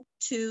go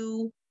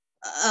to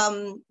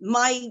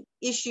my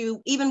issue,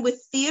 even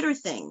with theater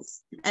things?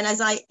 And as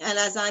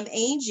I'm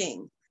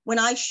aging, when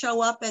I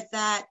show up at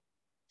that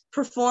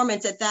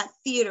performance, at that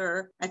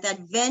theater, at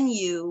that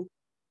venue,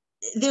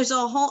 there's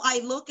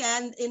I look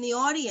at in the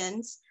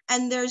audience,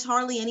 and there's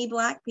hardly any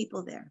Black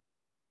people there.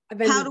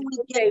 How do we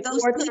get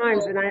those people?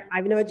 Times, and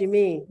I know what you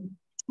mean.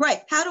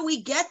 Right. How do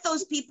we get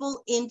those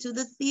people into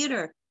the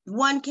theater?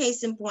 One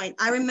case in point,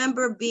 I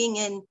remember being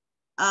in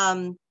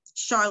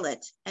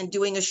Charlotte and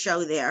doing a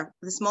show there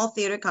with a small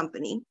theater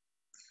company.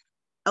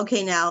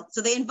 Okay, now,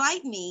 so they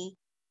invite me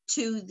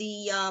to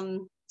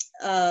the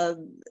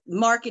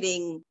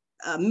marketing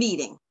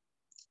meeting.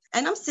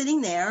 And I'm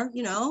sitting there,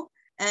 you know,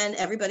 and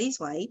everybody's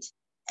white.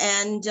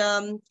 And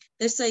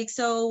they're saying,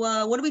 so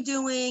what are we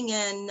doing?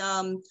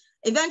 And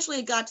eventually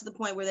it got to the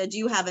point where they, do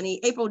you have any,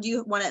 April, do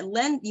you want to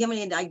lend, do you have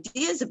any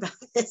ideas about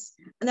this?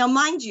 Now,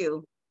 mind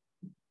you,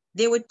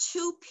 there were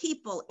two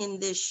people in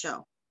this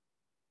show,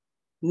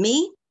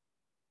 me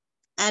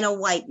and a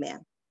white man,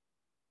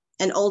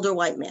 an older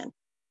white man.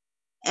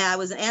 And I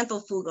was an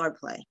Athol Fugard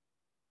play.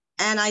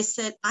 And I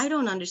said, I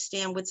don't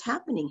understand what's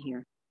happening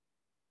here.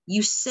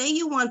 You say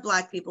you want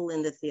Black people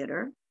in the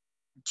theater.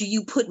 Do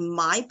you put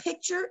my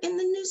picture in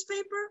the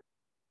newspaper?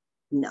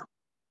 No.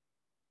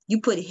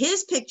 You put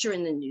his picture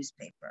in the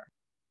newspaper.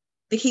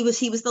 But he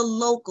was the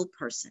local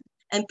person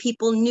and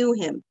people knew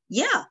him.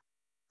 Yeah,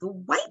 the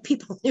white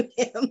people knew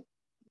him.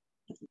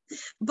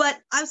 But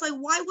I was like,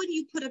 why wouldn't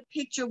you put a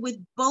picture with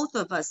both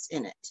of us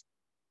in it?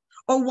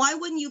 Or why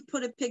wouldn't you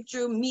put a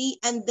picture of me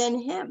and then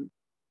him?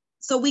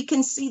 So we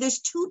can see there's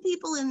two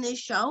people in this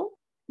show.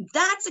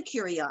 That's a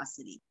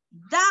curiosity.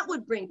 That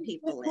would bring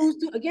people in.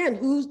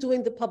 Who's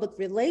doing the public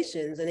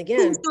relations? And again,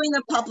 who's doing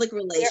the public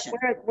relations?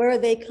 Where are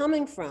they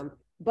coming from?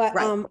 But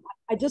right.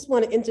 I just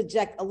want to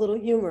interject a little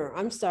humor.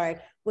 I'm sorry.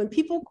 When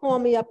people call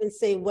me up and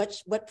say,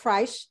 what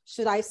price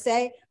should I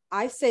say?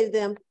 I say to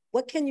them,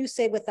 what can you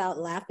say without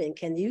laughing?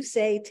 Can you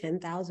say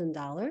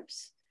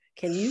 $10,000?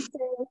 Can you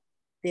say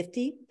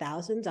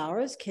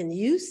 $50,000? Can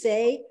you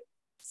say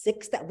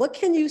 $6,000? What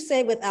can you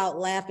say without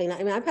laughing? I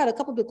mean, I've had a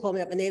couple people call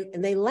me up and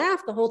they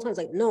laugh the whole time. It's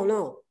like,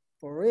 no,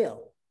 for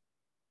real.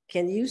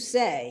 Can you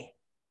say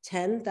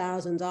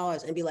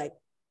 $10,000 and be like,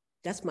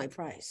 that's my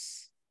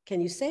price?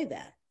 Can you say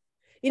that?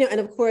 You know, and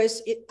of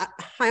course,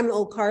 I'm an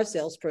old car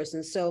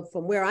salesperson. So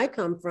from where I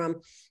come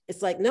from,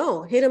 it's like,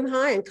 no, hit them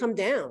high and come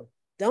down.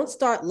 Don't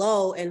start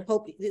low and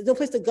hope. There's no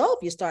place to go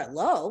if you start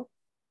low.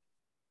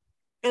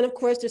 And of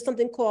course, there's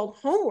something called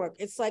homework.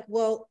 It's like,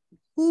 well,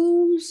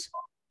 whose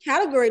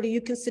category do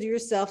you consider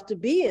yourself to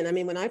be in? I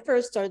mean, when I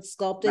first started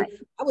sculpting, right.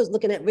 I was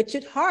looking at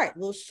Richard Hart.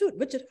 Well, shoot,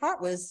 Richard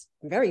Hart was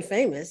very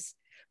famous,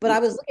 but I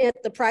was looking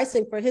at the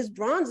pricing for his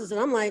bronzes and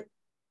I'm like,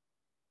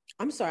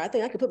 I'm sorry, I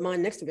think I could put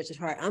mine next to Richard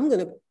Hart. I'm going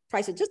to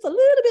price it just a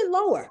little bit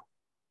lower.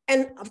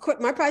 And of course,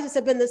 my prices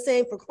have been the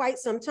same for quite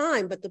some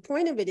time. But the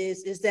point of it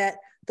is that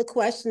the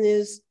question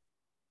is,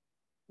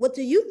 what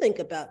do you think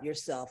about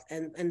yourself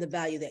and the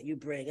value that you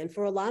bring? And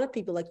for a lot of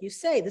people, like you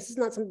say, this is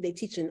not something they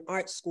teach in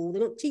art school. They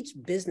don't teach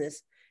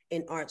business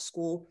in art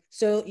school.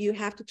 So you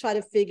have to try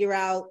to figure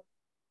out,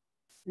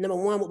 number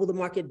one, what will the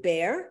market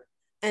bear?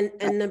 And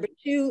number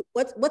two,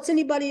 what's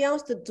anybody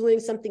else that's doing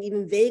something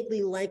even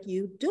vaguely like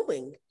you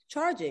doing?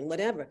 Charging,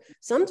 whatever.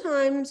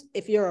 Sometimes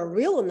if you're a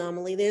real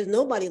anomaly, there's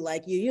nobody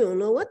like you, you don't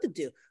know what to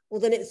do.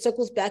 Well, then it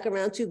circles back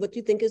around to what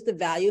you think is the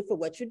value for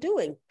what you're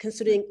doing,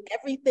 considering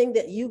everything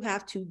that you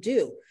have to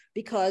do,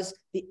 because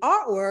the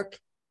artwork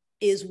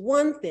is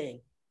one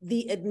thing.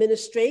 The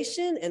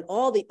administration and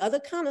all the other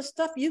kind of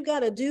stuff you got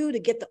to do to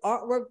get the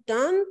artwork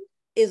done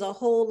is a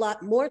whole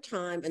lot more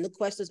time. And the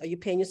question is, are you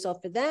paying yourself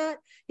for that?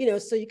 You know,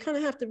 so you kind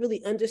of have to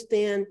really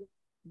understand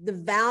the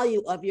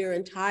value of your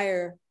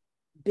entire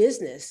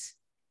business,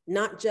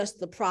 not just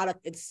the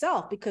product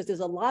itself, because there's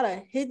a lot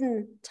of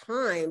hidden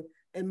time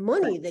and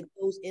money that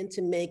goes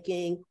into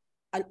making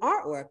an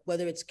artwork,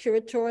 whether it's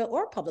curatorial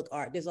or public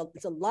art. There's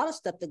a lot of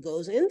stuff that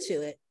goes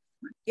into it.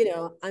 You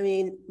know, I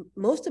mean,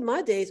 most of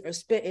my days are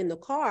spent in the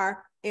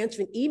car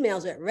answering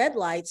emails at red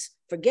lights,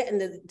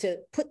 forgetting to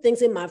put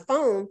things in my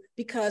phone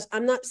because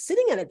I'm not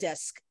sitting at a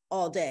desk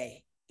all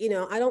day. You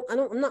know,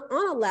 I'm not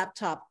on a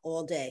laptop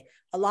all day.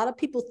 A lot of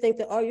people think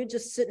that, oh, you're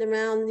just sitting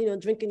around, you know,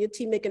 drinking your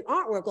tea, making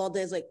artwork all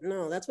day. It's like,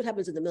 no, that's what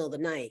happens in the middle of the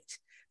night,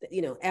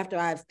 you know, after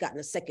I've gotten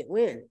a second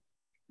wind.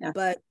 Yeah.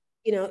 But,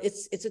 you know,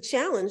 it's a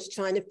challenge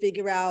trying to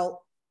figure out,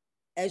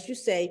 as you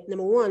say,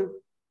 number one,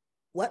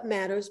 what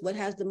matters, what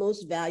has the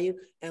most value,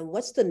 and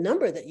what's the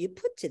number that you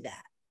put to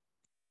that?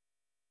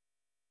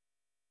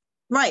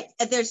 Right.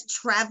 And there's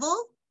travel.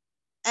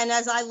 And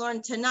as I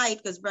learned tonight,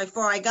 because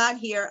before I got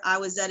here, I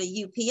was at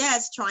a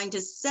UPS trying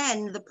to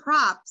send the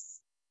props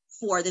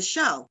for the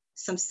show,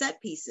 some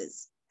set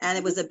pieces. And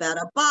it was about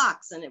a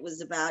box and it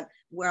was about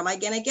where am I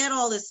going to get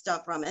all this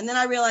stuff from? And then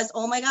I realized,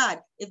 oh my God,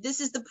 if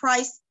this is the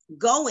price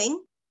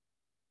going,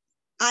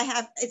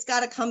 it's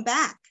got to come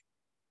back.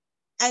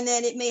 And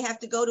then it may have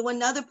to go to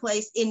another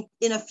place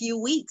in a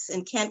few weeks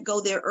and can't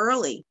go there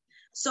early.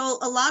 So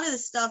a lot of the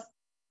stuff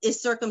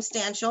is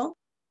circumstantial.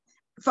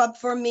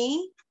 For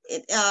me,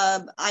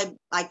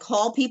 I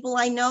call people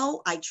I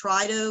know. I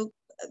try to,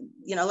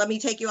 you know, let me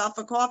take you out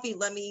for coffee.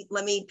 Let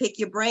me pick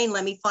your brain.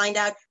 Let me find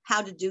out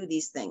how to do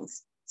these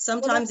things.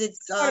 Sometimes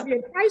it's part of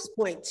your price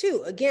point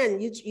too. Again,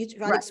 you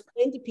try to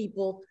explain to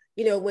people,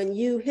 you know, when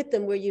you hit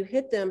them where you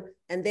hit them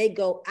and they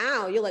go,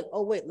 ow, you're like,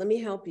 oh, wait, let me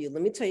help you.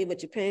 Let me tell you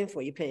what you're paying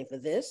for. You're paying for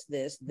this,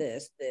 this,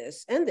 this,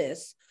 this, and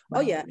this. Oh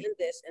yeah, and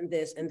this, and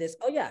this, and this.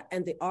 Oh yeah,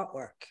 and the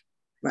artwork.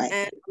 Right.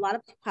 And a lot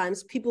of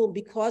times people,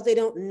 because they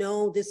don't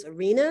know this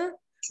arena,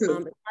 it's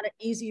not an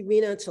easy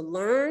arena to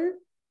learn.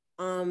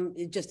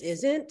 It just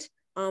isn't.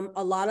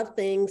 A lot of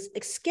things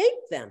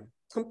escape them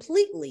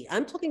completely.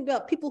 I'm talking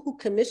about people who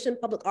commission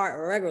public art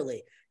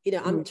regularly. You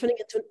know, I'm turning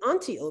into an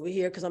auntie over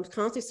here because I'm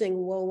constantly saying,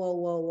 whoa, whoa,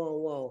 whoa, whoa,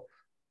 whoa.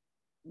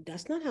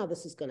 That's not how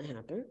this is going to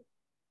happen.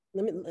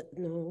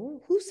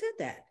 No, who said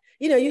that?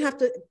 You know, you have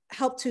to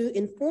help to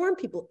inform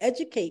people,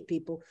 educate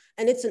people,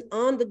 and it's an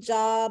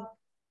on-the-job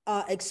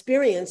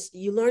experience.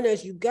 You learn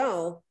as you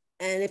go,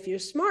 and if you're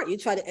smart, you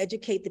try to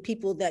educate the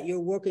people that you're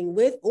working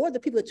with or the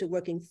people that you're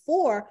working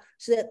for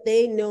so that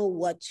they know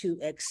what to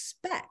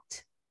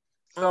expect.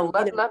 So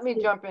let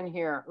me jump in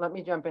here. Let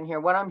me jump in here.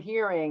 What I'm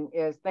hearing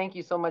is, thank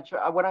you so much.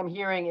 What I'm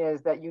hearing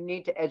is that you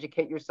need to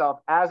educate yourself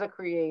as a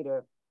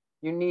creative.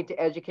 You need to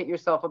educate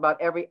yourself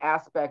about every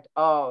aspect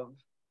of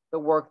the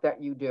work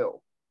that you do,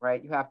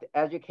 right? You have to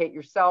educate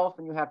yourself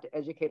and you have to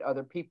educate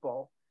other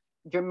people.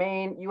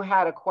 Jermaine, you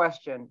had a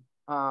question.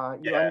 You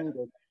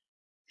unmuted.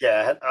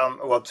 Yeah,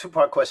 well,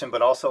 two-part question,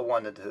 but also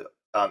wanted to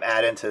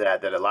add into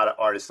that a lot of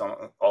artists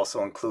don't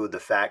also include the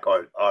fact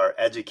or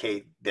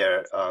educate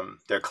their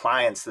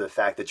clients to the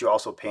fact that you're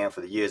also paying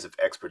for the years of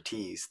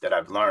expertise that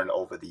I've learned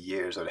over the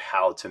years of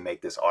how to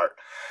make this art.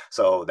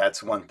 So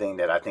that's one thing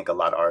that I think a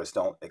lot of artists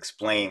don't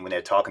explain when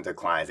they're talking to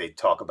clients. They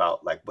talk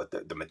about like what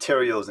the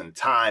materials and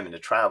time and the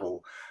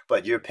travel,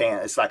 but you're paying,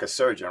 it's like a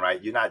surgeon,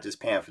 right? You're not just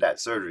paying for that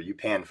surgery, you're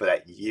paying for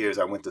that years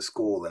I went to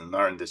school and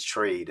learned this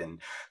trade. And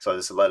so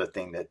there's a lot of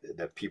things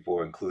that people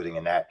are including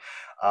in that.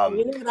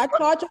 You know what I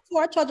charge it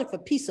for? I charge it for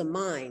peace of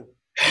mind.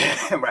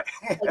 Right.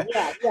 Like,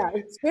 yeah.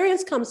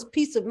 Experience comes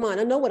peace of mind.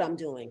 I know what I'm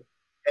doing.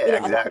 Yeah, you know,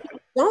 exactly.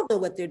 Don't know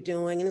what they're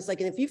doing. And it's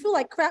like, and if you feel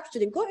like crap,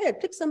 then go ahead,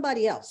 pick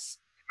somebody else.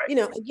 Right. You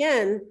know,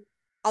 again,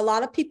 a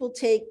lot of people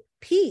take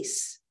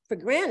peace for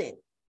granted.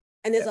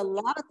 And there's a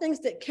lot of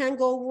things that can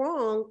go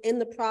wrong in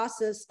the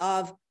process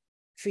of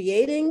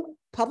creating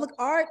public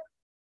art,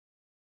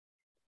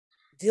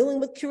 dealing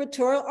with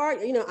curatorial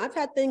art. You know, I've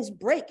had things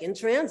break in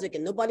transit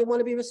and nobody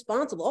want to be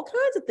responsible. All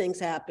kinds of things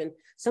happen.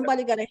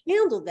 Somebody got to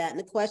handle that. And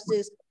the question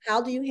is,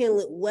 how do you handle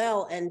it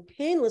well and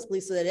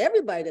painlessly so that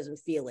everybody doesn't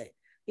feel it?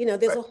 You know,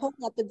 there's a whole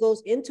lot that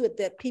goes into it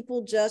that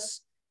people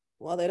just,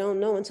 well, they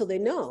don't know until they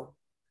know.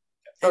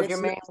 So and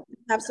it's nice to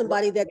have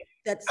somebody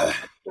that's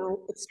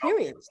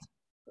experienced.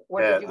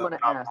 What did you want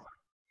to ask?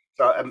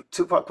 So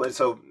two-part question.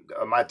 So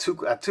I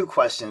have two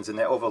questions, and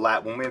they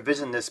overlap. When we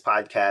envisioned this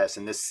podcast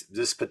and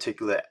this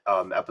particular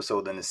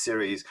episode in the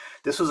series,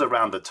 this was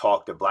around the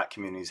talk that Black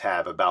communities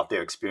have about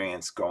their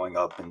experience growing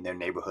up in their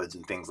neighborhoods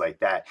and things like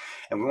that.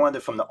 And we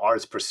wanted from the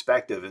artist's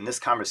perspective, and this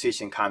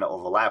conversation kind of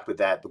overlapped with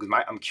that because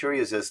I'm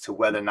curious as to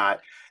whether or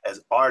not,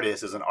 as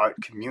artists, as an art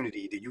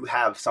community, do you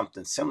have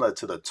something similar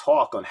to the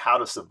talk on how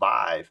to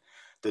survive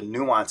the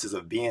nuances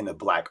of being a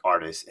Black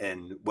artist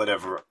in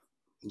whatever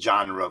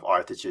genre of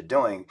art that you're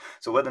doing?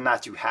 So whether or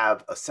not you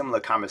have a similar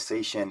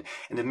conversation,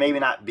 and it maybe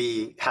not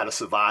be how to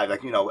survive,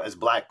 like, you know, as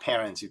Black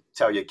parents, you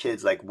tell your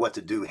kids like what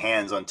to do,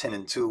 hands on 10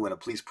 and 2 when the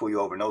police pull you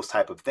over, and those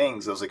type of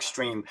things, those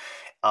extreme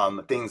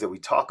things that we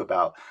talk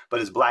about. But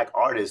as Black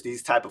artists,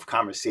 these type of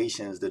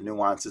conversations, the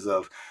nuances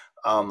of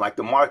like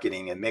the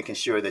marketing and making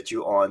sure that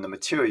you're on the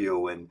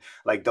material and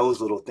like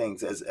those little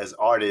things as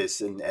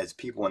artists and as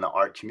people in the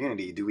art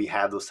community, do we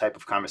have those type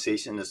of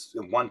conversations?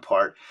 In one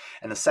part.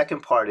 And the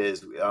second part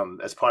is,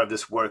 as part of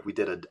this work, we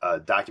did a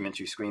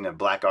documentary screening of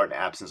Black art in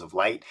the absence of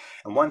light.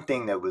 And one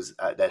thing that was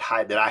that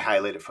I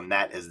highlighted from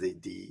that is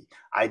the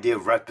idea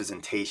of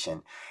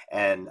representation.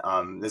 And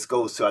this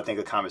goes to, I think,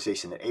 a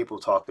conversation that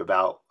April talked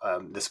about,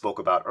 that spoke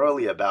about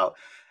earlier about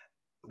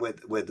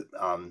with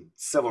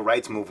civil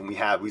rights movement.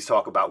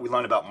 We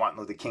learn about Martin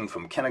Luther King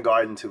from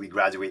kindergarten till we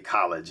graduate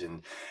college,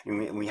 and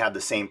we have the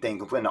same thing.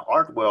 But in the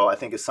art world, I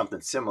think it's something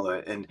similar.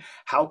 And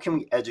how can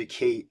we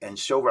educate and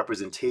show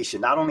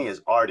representation, not only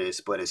as artists,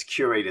 but as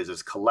curators,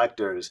 as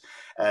collectors,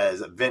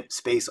 as event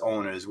space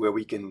owners, where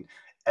we can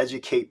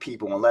educate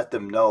people and let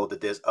them know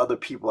that there's other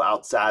people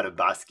outside of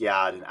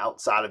Basquiat and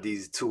outside of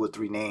these 2 or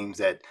 3 names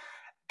that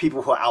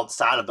people who are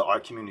outside of the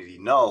art community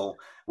know,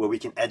 where we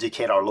can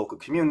educate our local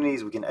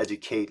communities, we can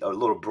educate a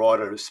little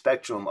broader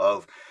spectrum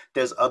of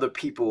there's other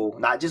people,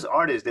 not just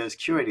artists, there's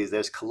curators,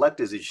 there's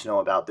collectors that you should know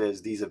about,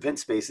 there's these event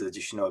spaces that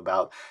you should know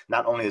about,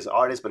 not only as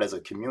artists, but as a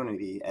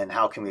community, and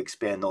how can we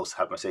expand those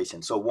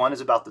conversations? So one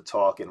is about the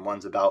talk and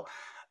one's about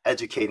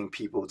educating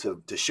people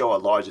to show a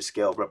larger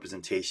scale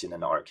representation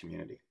in the art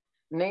community.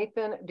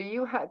 Nathan,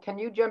 can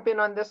you jump in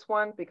on this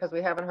one? Because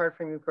we haven't heard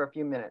from you for a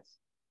few minutes.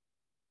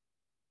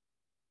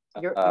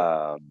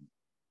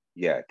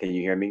 Yeah, can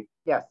you hear me?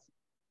 Yes.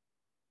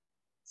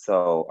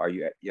 So are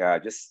you,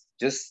 just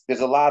there's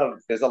a lot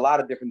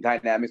of different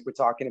dynamics we're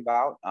talking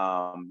about.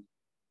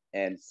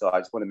 And so I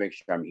just want to make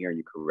sure I'm hearing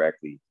you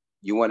correctly.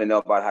 You want to know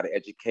about how to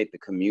educate the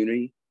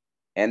community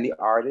and the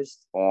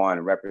artist on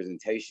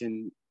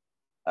representation.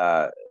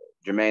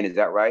 Jermaine, is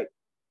that right?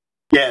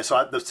 Yeah,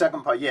 so the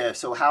second part, yeah.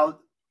 So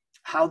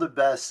how the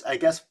best, I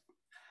guess,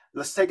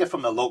 let's take it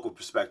from the local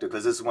perspective,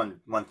 because this is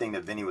one thing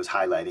that Vinnie was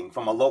highlighting.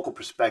 From a local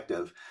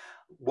perspective,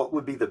 what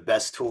would be the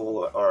best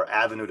tool or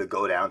avenue to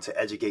go down to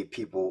educate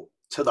people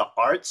to the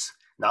arts,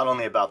 not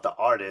only about the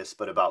artists,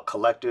 but about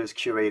collectors,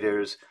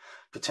 curators,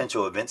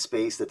 potential event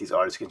space that these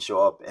artists can show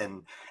up.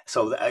 And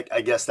so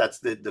I guess that's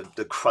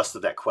the crust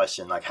of that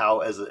question. Like, how,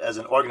 as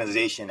an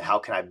organization, how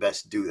can I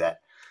best do that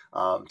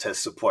to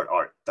support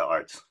the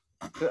arts?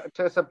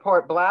 To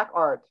support Black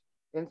art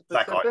in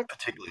Black art, specific?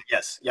 particularly.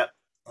 Yes. Yep.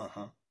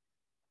 Uh-huh.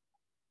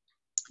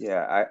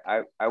 Yeah,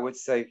 I would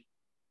say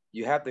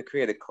you have to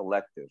create a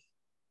collective.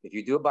 If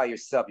you do it by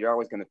yourself, you're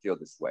always going to feel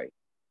this way.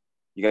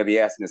 You're going to be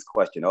asking this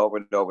question over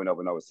and over and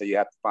over and over. So you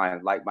have to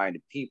find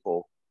like-minded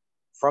people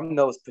from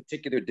those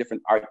particular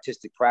different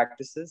artistic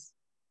practices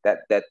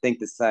that think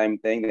the same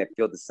thing, that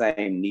feel the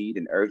same need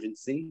and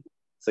urgency.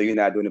 So you're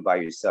not doing it by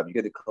yourself. You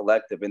get a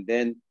collective. And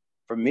then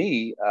for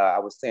me, I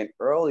was saying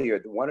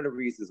earlier, one of the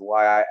reasons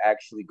why I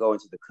actually go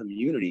into the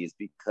community is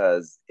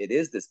because it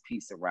is this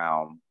piece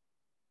around,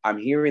 I'm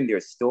hearing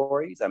their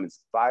stories. I'm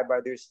inspired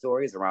by their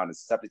stories around the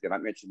subject that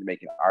I'm interested in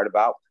making art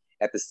about.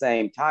 At the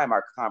same time,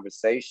 our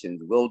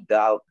conversations will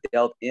delve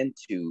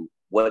into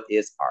what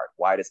is art,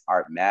 why does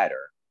art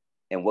matter,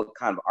 and what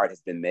kind of art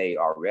has been made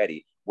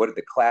already. What are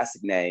the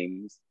classic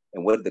names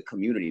and what are the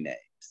community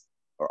names,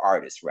 or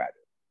artists rather.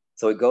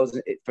 So it goes,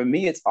 for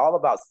me, it's all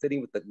about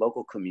sitting with the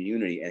local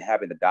community and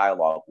having the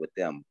dialogue with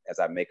them as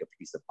I make a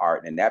piece of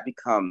art. And that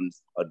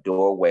becomes a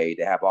doorway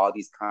to have all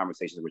these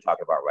conversations we're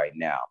talking about right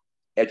now,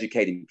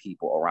 educating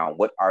people around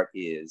what art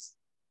is,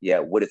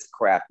 what its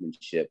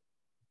craftsmanship,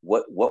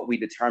 what we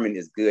determine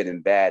is good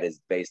and bad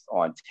is based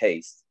on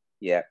taste,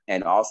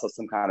 and also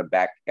some kind of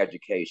back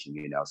education,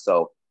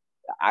 So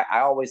I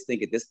always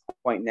think at this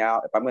point now,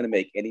 if I'm going to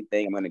make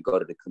anything, I'm going to go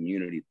to the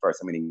community first.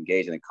 I'm going to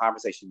engage in a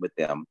conversation with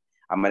them.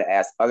 I'm going to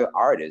ask other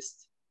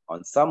artists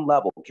on some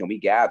level, can we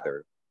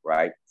gather,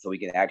 right? So we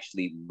can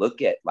actually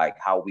look at like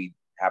how we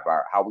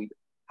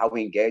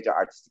engage our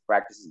artistic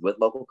practices with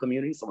local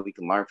communities so we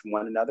can learn from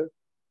one another.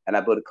 And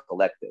I build a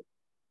collective.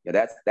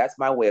 That's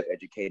my way of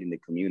educating the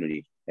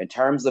community. In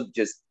terms of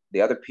just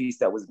the other piece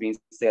that was being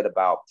said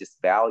about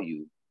just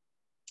value,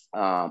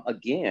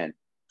 again,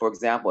 for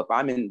example, if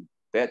I'm in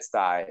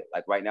Bed-Stuy,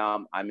 like right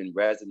now, I'm in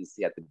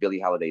residency at the Billie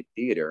Holiday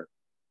Theater,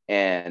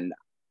 and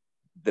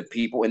the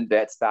people in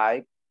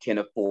Bed-Stuy can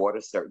afford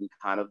a certain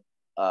kind of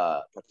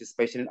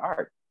participation in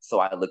art. So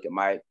I look at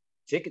my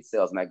ticket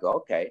sales and I go,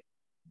 okay,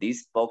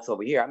 these folks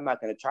over here, I'm not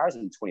going to charge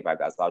them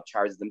 $25. I'll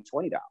charge them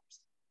 $20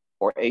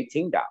 or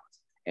 $18.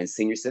 And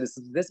senior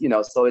citizens, this,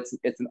 so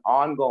it's an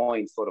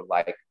ongoing sort of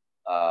like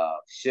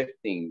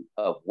shifting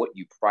of what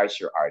you price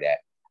your art at.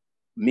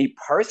 Me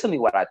personally,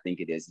 what I think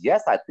it is,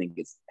 yes, I think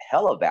it's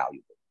hella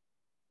valuable,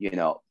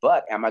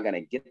 but am I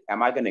going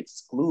to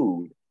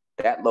exclude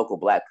that local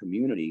Black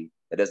community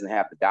that doesn't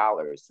have the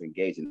dollars to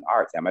engage in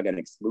arts? Am I going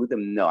to exclude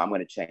them? No, I'm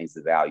going to change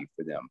the value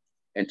for them.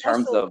 In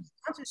terms also, of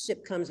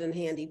sponsorship comes in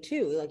handy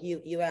too. Like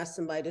you ask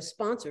somebody to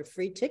sponsor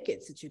free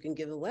tickets that you can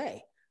give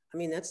away. I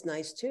mean, that's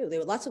nice too.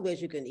 There are lots of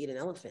ways you can eat an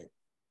elephant.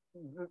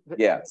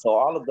 Yeah, so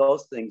all of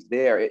those things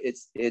there,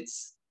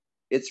 it's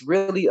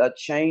really a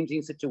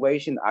changing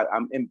situation.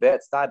 I'm in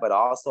Bed-Stuy, but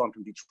also I'm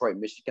from Detroit,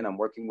 Michigan. I'm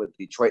working with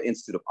the Detroit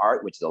Institute of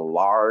Art, which is a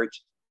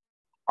large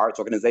arts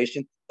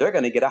organization. They're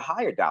going to get a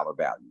higher dollar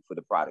value for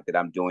the product that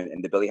I'm doing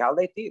in the Billie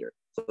Holiday Theater.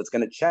 So it's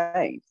going to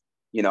change.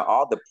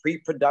 All the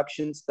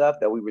pre-production stuff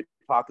that we were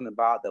talking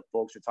about, that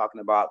folks were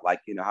talking about, like,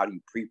 how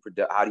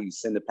do you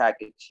send the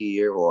package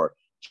here or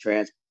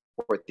transport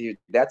theater?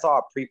 That's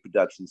all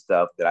pre-production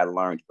stuff that I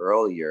learned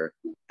earlier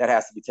that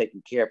has to be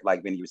taken care of,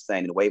 like Vinnie was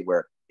saying, in a way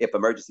where if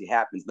emergency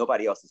happens,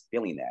 nobody else is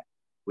feeling that.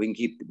 We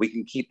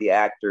can keep the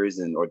actors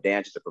or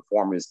dancers or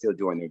performers still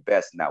doing their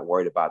best and not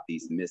worried about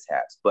these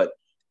mishaps. But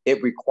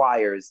it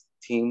requires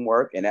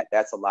teamwork, and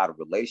that's a lot of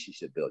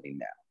relationship building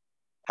now.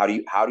 How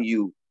do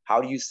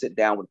you sit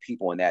down with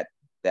people in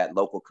that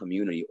local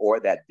community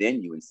or that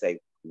venue and say,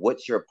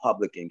 what's your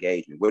public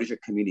engagement? What is your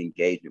community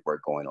engagement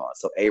work going on?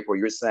 So April,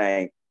 you're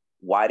saying,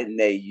 why didn't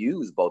they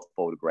use both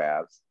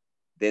photographs?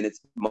 Then it's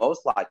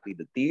most likely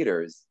the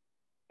theaters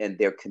and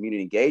their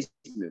community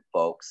engagement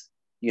folks,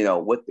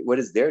 what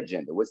is their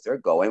agenda? What's their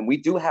goal? And we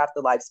do have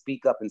to like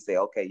speak up and say,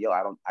 okay,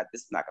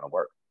 this is not going to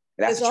work.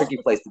 And that's a tricky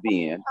place to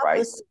be in,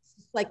 right?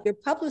 Like your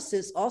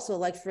publicist also,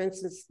 like for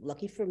instance,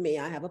 lucky for me,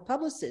 I have a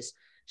publicist.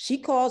 She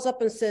calls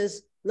up and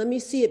says, let me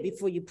see it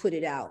before you put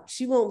it out.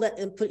 She won't let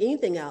them put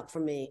anything out for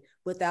me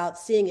without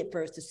seeing it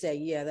first to say,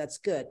 yeah, that's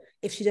good.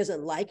 If she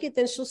doesn't like it,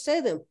 then she'll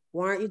say to them,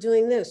 why aren't you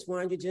doing this? Why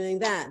aren't you doing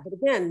that? But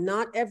again,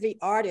 not every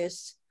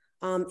artist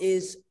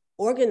is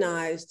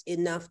organized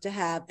enough to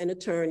have an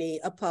attorney,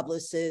 a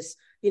publicist,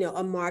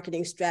 a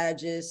marketing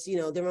strategist,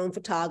 their own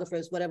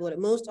photographers, whatever.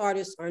 Most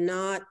artists are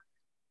not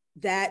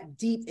that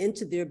deep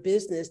into their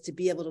business to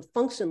be able to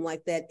function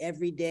like that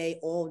every day,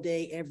 all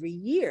day, every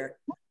year.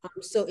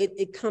 So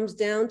it comes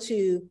down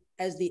to,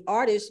 as the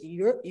artist,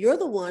 you're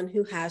the one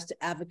who has to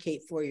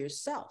advocate for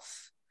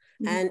yourself.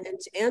 Mm-hmm. And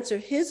to answer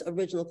his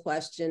original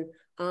question,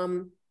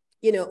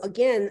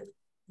 again,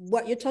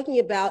 what you're talking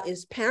about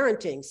is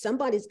parenting.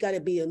 Somebody's got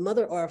to be a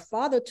mother or a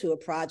father to a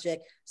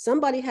project.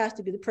 Somebody has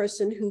to be the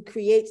person who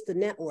creates the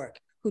network,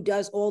 who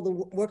does all the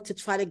work to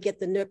try to get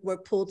the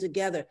network pulled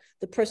together.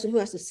 The person who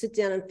has to sit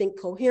down and think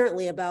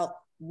coherently about,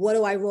 what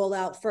do I roll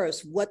out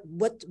first?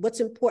 What's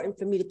important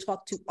for me to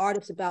talk to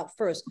artists about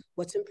first?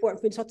 What's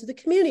important for me to talk to the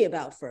community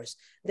about first?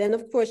 Then,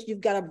 of course, you've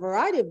got a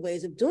variety of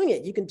ways of doing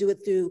it. You can do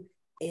it through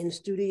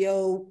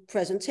in-studio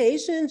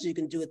presentations. You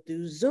can do it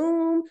through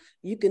Zoom.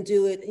 You can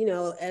do it,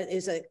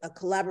 as a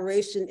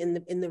collaboration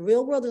in the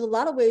real world. There's a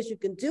lot of ways you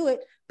can do it,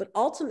 but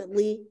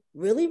ultimately,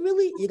 really,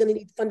 you're going to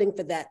need funding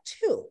for that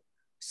too.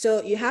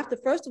 So you have to,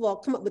 first of all,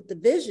 come up with the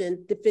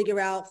vision to figure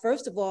out,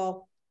 first of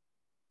all,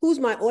 who's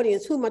my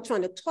audience? Who am I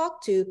trying to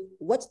talk to?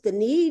 What's the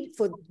need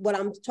for what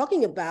I'm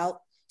talking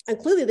about? And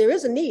clearly there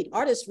is a need.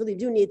 Artists really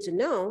do need to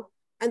know.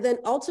 And then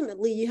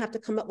ultimately you have to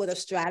come up with a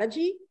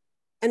strategy.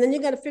 And then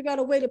you got to figure out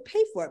a way to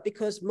pay for it,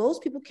 because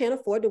most people can't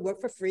afford to work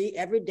for free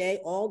every day,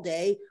 all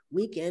day,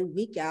 week in,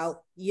 week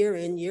out, year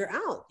in, year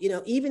out.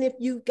 Even if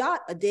you've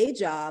got a day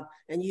job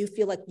and you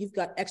feel like you've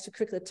got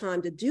extracurricular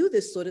time to do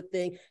this sort of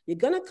thing, you're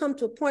going to come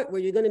to a point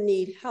where you're going to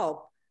need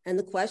help. And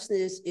the question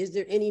is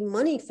there any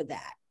money for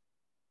that?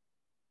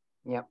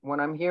 Yeah, what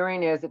I'm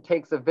hearing is it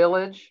takes a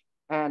village,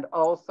 and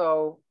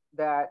also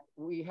that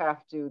we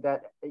have to,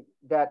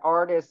 that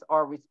artists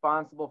are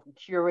responsible for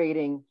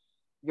curating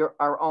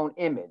our own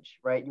image,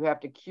 right? You have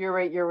to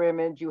curate your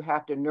image, you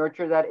have to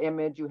nurture that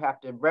image, you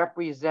have to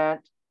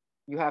represent,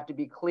 you have to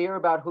be clear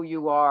about who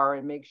you are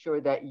and make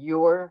sure that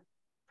your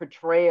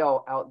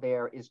portrayal out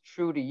there is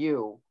true to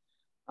you.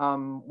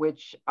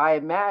 Which I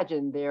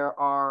imagine there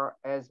are,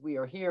 as we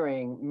are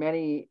hearing,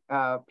 many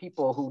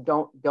people who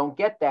don't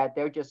get that.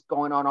 They're just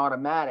going on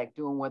automatic,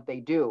 doing what they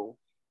do,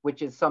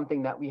 which is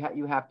something that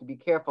you have to be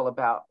careful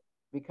about,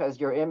 because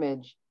your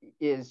image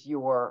is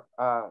your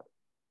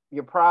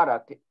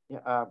product.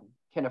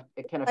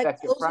 It can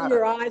affect your product. Closing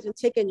your eyes and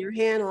taking your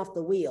hand off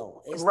the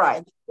wheel. It's right.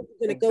 Like,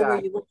 you're going to go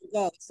where you want to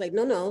go. It's like,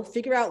 no,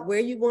 figure out where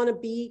you want to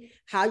be,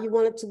 how you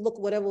want it to look,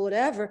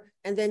 whatever.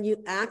 And then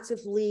you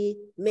actively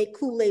make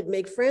Kool-Aid,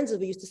 make friends, as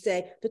we used to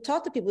say, to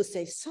talk to people, to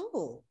say,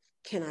 so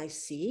can I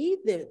see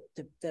the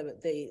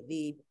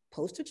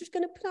poster you're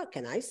going to put out?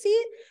 Can I see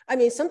it? I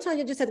mean, sometimes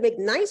you just have to make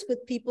nice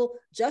with people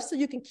just so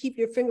you can keep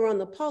your finger on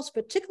the pulse,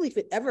 particularly if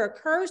it ever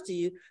occurs to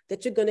you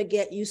that you're going to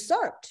get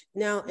usurped.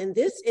 Now, in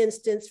this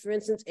instance, for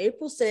instance,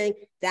 April saying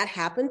that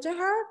happened to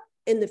her.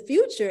 In the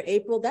future,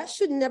 April, that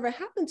should never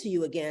happen to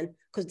you again,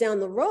 because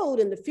down the road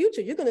in the future,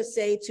 you're going to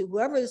say to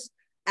whoever's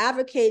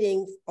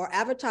advocating or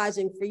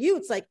advertising for you,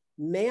 it's like,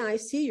 may I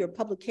see your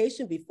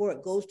publication before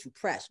it goes to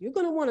press? You're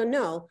going to want to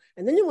know,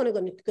 and then you're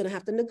going to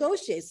have to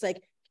negotiate. It's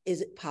like,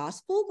 is it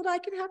possible that I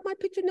can have my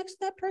picture next to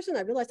that person?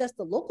 I realize that's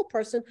the local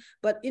person,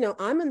 but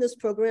I'm in this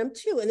program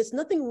too, and there's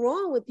nothing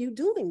wrong with you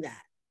doing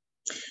that.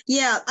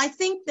 Yeah, I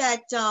think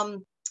that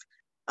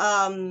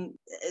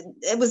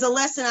it was a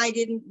lesson I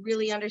didn't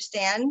really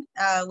understand.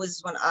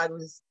 Was when I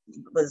was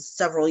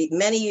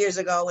many years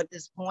ago at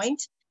this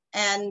point,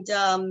 and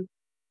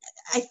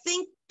I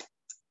think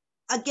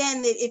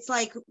again it's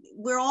like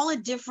we're all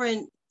at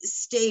different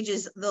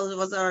stages. Those of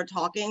us that are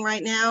talking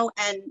right now,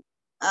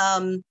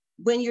 and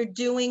when you're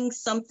doing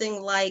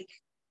something like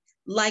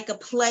a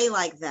play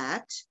like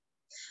that,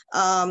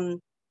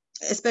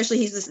 especially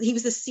he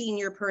was a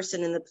senior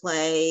person in the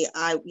play.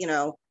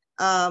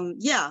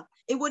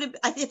 It would have,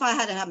 if I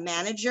had a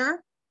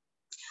manager,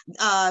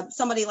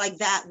 somebody like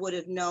that would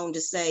have known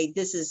to say,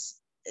 this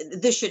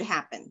should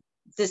happen.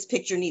 This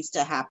picture needs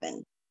to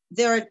happen.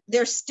 There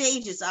are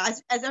stages.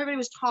 As everybody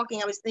was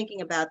talking, I was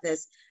thinking about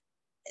this.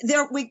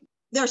 There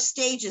are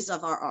stages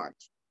of our art.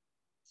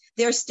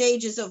 There are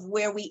stages of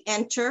where we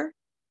enter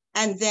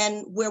and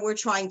then where we're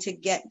trying to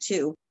get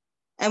to.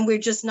 And we're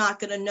just not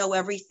going to know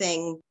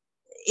everything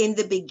in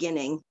the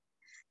beginning.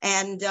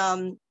 And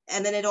then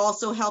it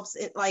also helps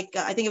it, like,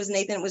 I think it was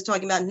Nathan that was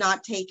talking about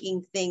not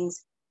taking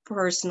things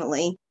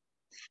personally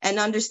and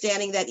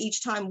understanding that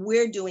each time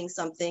we're doing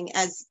something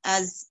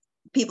as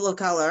people of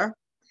color,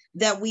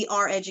 that we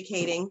are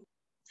educating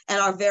and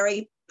our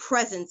very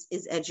presence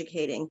is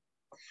educating.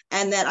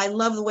 And that I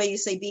love the way you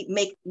say,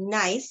 make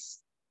nice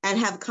and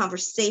have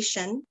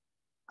conversation.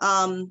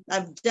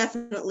 I've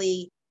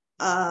definitely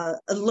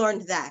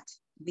learned that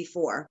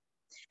before.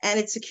 And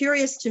it's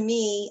curious to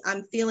me,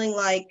 I'm feeling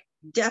like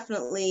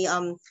definitely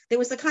there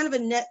was a kind of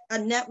a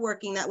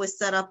networking that was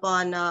set up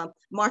on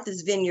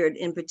Martha's Vineyard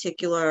in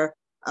particular.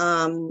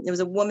 There was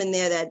a woman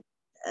there that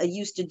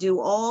used to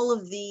do all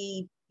of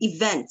the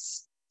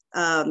events.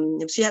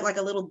 She had like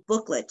a little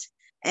booklet,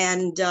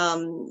 and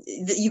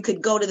you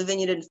could go to the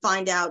vineyard and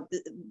find out,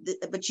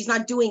 but she's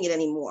not doing it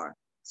anymore.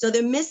 So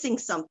they're missing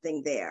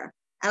something there.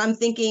 And I'm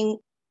thinking,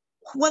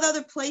 what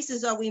other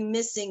places are we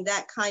missing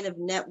that kind of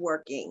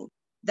networking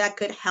that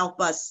could help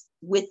us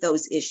with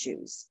those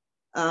issues?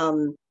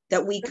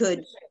 That we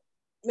could,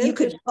 you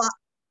could,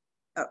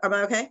 am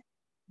I okay?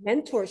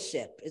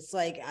 Mentorship. It's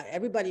like,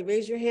 everybody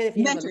raise your hand if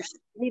you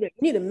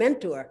need a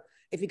mentor.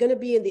 if you're going to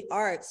be in the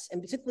arts,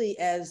 and particularly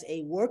as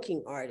a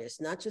working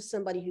artist, not just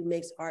somebody who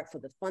makes art for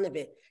the fun of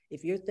it,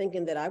 if you're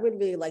thinking that I would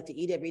really like to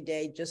eat every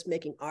day just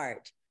making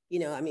art, you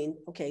know, I mean,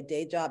 okay,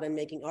 day job and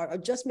making art, or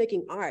just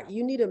making art,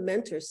 you need a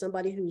mentor,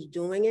 somebody who's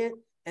doing it,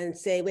 and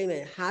say, wait a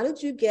minute, how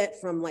did you get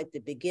from like the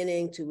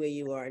beginning to where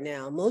you are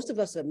now? Most of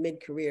us are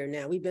mid-career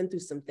now. We've been through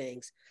some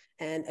things.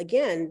 And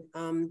again,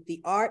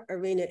 the art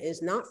arena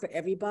is not for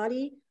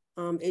everybody.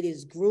 It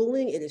is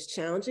grueling, it is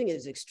challenging, it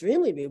is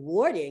extremely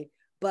rewarding.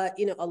 But,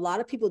 you know, a lot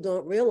of people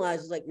don't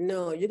realize, like,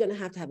 no, you're going to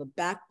have a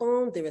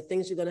backbone. There are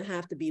things you're going to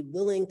have to be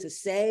willing to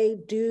say,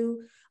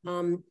 do.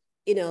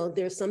 You know,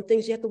 there's some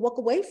things you have to walk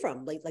away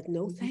from, like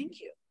no, thank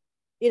you.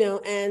 You know,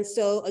 and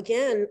so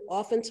again,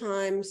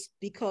 oftentimes,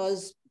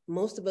 because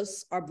most of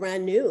us are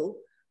brand new,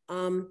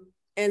 and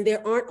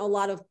there aren't a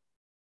lot of,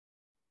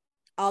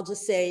 I'll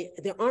just say,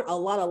 there aren't a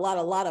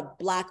lot of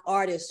Black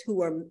artists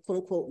who are, quote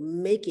unquote,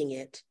 making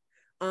it.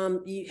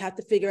 You have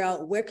to figure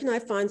out, where can I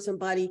find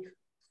somebody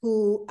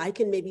who I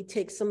can maybe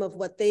take some of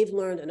what they've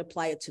learned and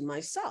apply it to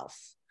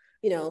myself.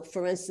 You know,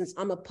 for instance,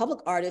 I'm a public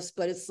artist,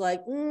 but it's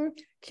like,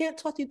 can't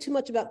talk to you too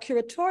much about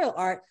curatorial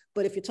art.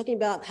 But if you're talking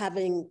about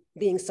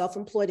being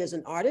self-employed as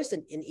an artist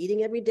and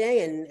eating every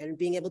day and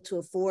being able to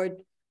afford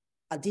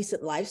a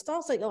decent lifestyle,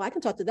 it's like, oh, I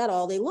can talk to that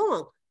all day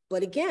long.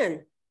 But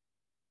again,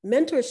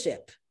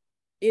 mentorship.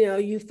 You know,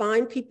 you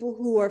find people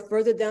who are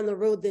further down the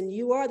road than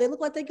you are. They look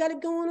like they got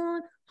it going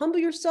on. Humble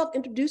yourself,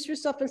 introduce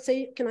yourself and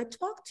say, can I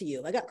talk to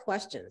you? I got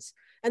questions.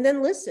 And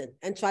then listen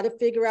and try to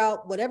figure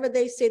out whatever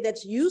they say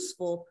that's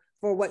useful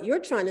for what you're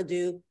trying to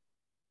do.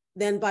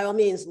 Then by all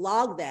means,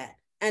 log that.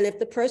 And if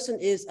the person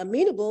is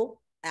amenable,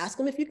 ask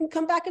them if you can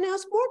come back and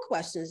ask more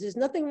questions. There's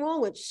nothing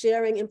wrong with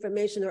sharing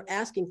information or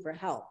asking for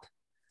help.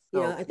 You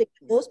know, I think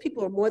most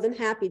people are more than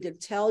happy to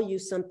tell you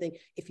something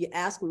if you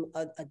ask them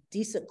a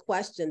decent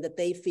question that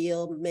they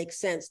feel makes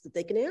sense that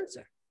they can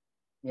answer.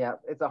 Yeah,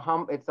 it's a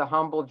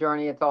humble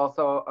journey. It's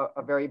also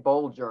a very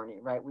bold journey,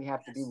 right? We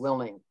have to be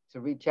willing to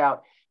reach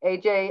out.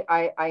 AJ,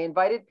 I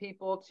invited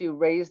people to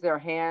raise their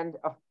hand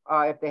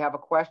if they have a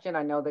question.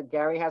 I know that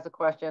Gary has a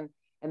question,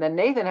 and then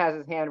Nathan has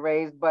his hand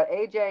raised. But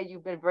AJ,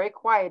 you've been very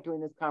quiet during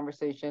this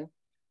conversation,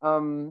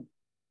 and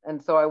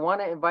so I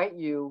want to invite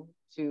you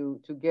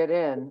to get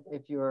in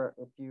if you're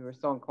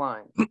so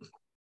inclined.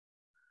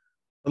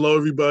 Hello,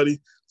 everybody.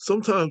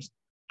 Sometimes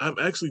I'm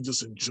actually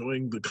just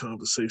enjoying the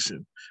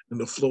conversation and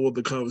the flow of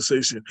the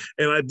conversation.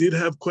 And I did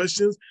have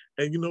questions.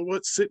 And you know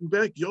what? Sitting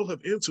back, y'all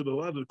have answered a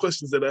lot of the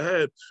questions that I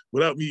had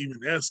without me even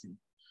asking.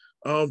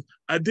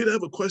 I did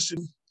have a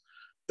question.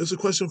 It's a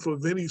question for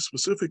Vinnie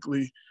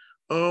specifically.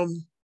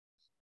 In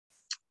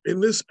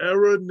this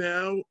era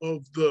now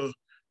of the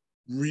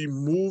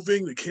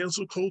removing the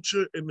cancel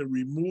culture and the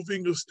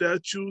removing of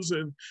statues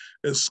and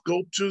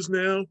sculptures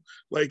now,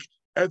 like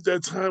at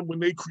that time when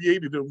they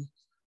created them,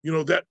 you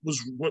know, that was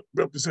what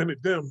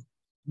represented them.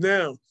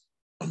 Now,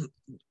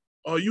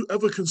 are you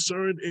ever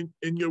concerned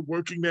in your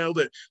working now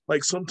that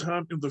like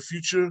sometime in the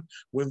future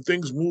when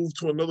things move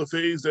to another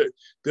phase that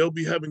they'll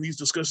be having these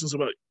discussions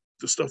about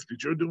the stuff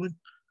that you're doing?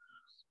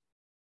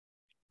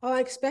 Oh, I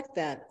expect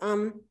that.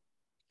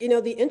 You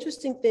know, the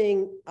interesting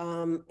thing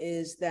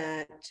is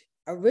that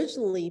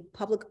originally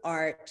public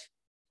art,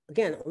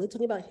 again, only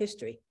talking about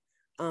history,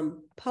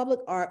 public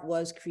art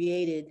was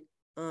created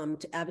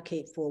to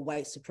advocate for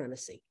white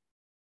supremacy.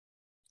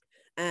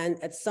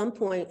 And at some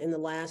point in the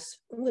last,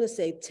 I'm going to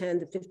say 10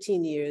 to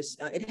 15 years,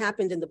 it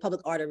happened in the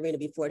public art arena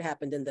before it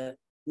happened in the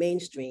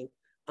mainstream.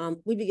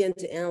 We began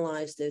to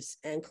analyze this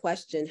and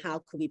question how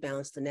could we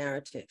balance the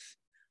narrative.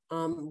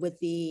 With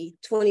the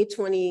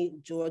 2020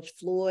 George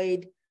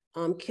Floyd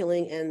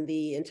killing and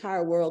the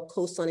entire world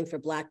co-signing for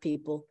Black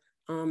people,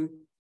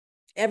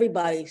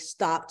 everybody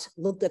stopped,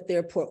 looked at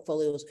their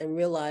portfolios and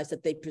realized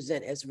that they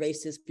present as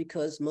racist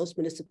because most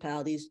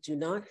municipalities do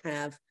not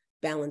have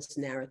balanced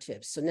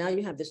narratives. So now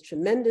you have this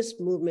tremendous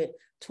movement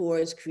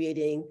towards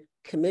creating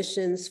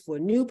commissions for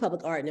new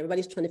public art, and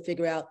everybody's trying to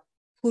figure out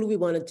who do we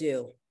want to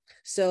do.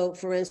 So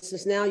for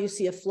instance, now you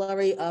see a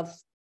flurry of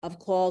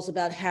calls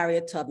about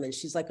Harriet Tubman.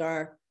 She's like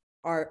our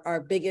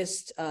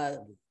biggest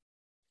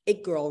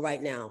it girl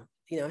right now.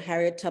 You know,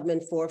 Harriet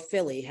Tubman for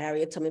Philly,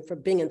 Harriet Tubman for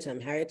Binghamton,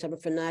 Harriet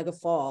Tubman for Niagara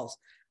Falls.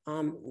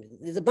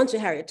 There's a bunch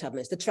of Harriet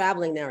Tubmans, the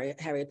traveling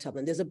Harriet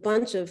Tubman. There's a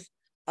bunch of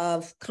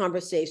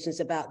conversations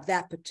about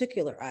that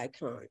particular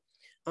icon.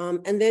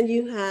 And then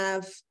you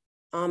have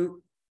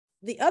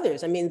the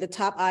others. I mean, the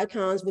top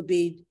icons would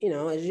be, you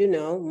know, as you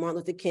know, Martin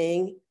Luther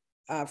King,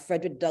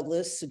 Frederick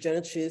Douglass,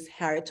 Sojourner Truth,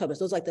 Harriet Tubman.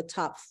 Those are like the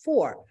top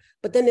four.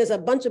 But then there's a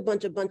bunch of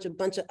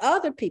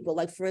other people.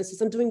 Like for instance,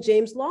 I'm doing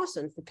James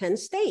Lawson for Penn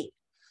State.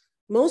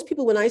 Most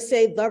people, when I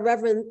say the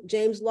Reverend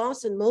James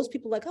Lawson, most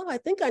people are like, oh, I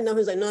think I know him.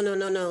 He's like,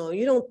 no.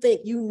 You don't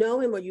think you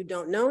know him or you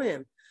don't know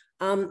him.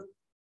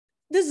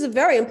 This is a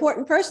very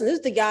important person. This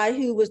is the guy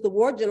who was the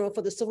war general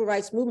for the civil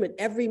rights movement.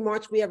 Every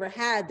march we ever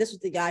had, this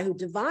was the guy who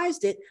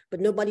devised it, but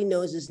nobody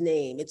knows his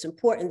name. It's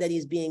important that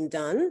he's being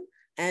done.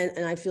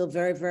 And I feel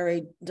very,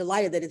 very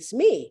delighted that it's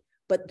me.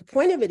 But the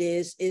point of it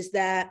is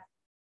that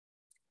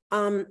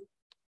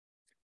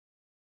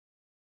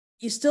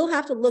you still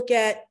have to look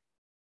at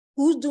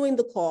who's doing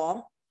the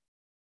call,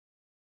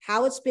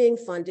 how it's being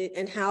funded,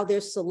 and how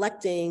they're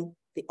selecting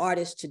the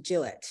artists to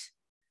do it.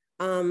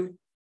 I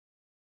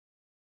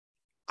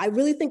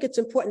really think it's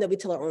important that we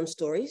tell our own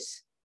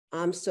stories.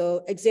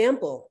 So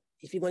example,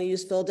 if you want to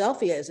use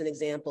Philadelphia as an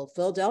example,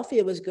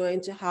 Philadelphia was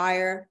going to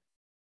hire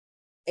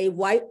a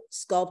white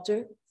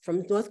sculptor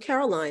from North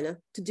Carolina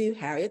to do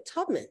Harriet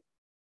Tubman.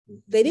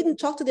 They didn't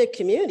talk to their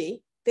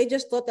community. They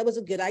just thought that was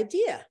a good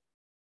idea.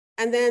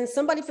 And then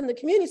somebody from the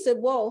community said,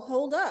 whoa,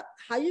 hold up.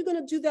 How are you going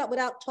to do that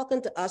without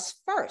talking to us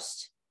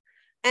first?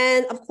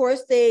 And of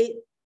course, they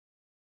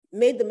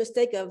made the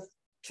mistake of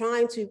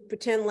trying to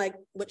pretend like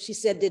what she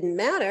said didn't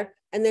matter.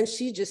 And then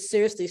she just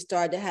seriously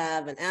started to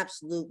have an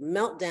absolute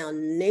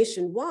meltdown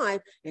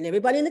nationwide. And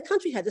everybody in the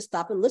country had to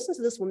stop and listen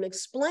to this woman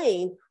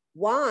explain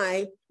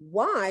why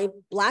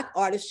Black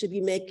artists should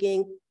be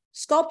making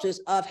sculptures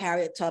of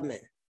Harriet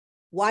Tubman,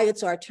 why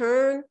it's our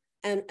turn,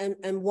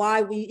 and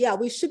why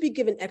we should be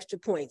given extra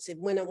points.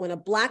 When a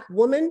Black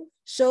woman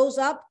shows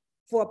up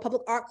for a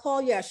public art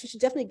call, yeah, she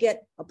should definitely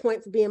get a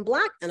point for being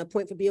Black and a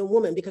point for being a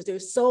woman, because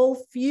there's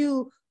so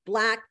few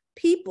Black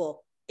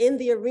people in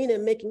the arena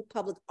making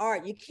public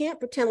art. You can't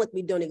pretend like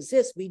we don't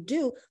exist. We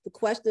do. The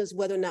question is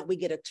whether or not we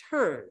get a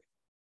turn.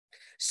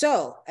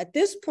 So at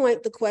this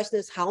point, the question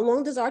is, how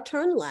long does our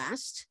turn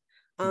last?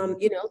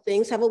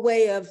 Things have a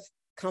way of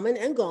coming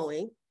and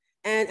going.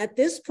 And at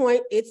this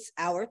point, it's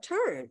our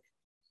turn.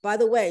 By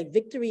the way,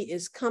 Victory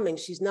is coming.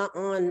 She's not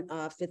on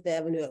Fifth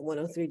Avenue at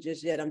 103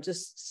 just yet. I'm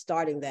just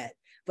starting that.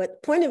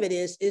 But point of it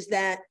is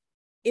that,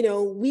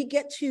 we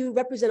get to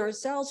represent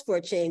ourselves for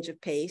a change of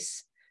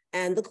pace.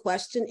 And the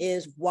question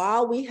is,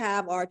 while we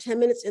have our 10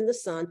 minutes in the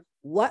sun,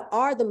 what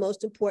are the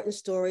most important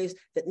stories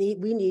that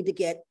we need to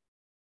get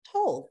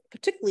told?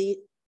 Particularly,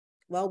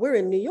 well, we're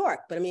in New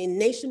York, but I mean,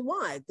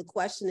 nationwide. The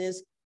question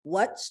is,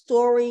 what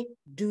story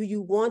do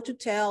you want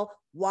to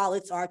while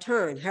it's our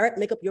turn? Harriet,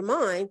 make up your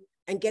mind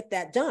and get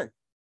that done.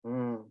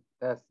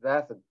 That's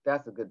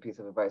a good piece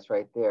of advice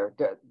right there.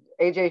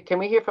 AJ, can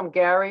we hear from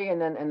Gary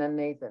and then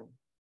Nathan?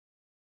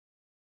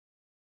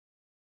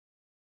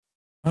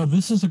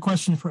 This is a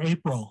question for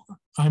April.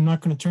 I'm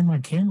not going to turn my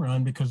camera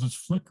on because it's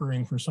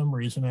flickering for some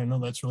reason. I know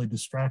that's really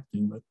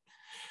distracting,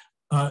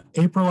 but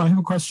April, I have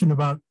a question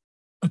about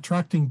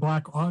attracting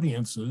Black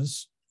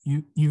audiences.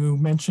 You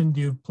mentioned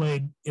you've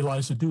played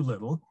Eliza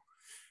Doolittle.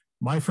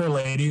 My Fair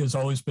Lady has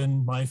always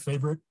been my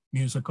favorite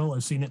musical.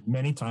 I've seen it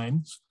many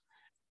times.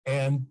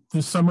 And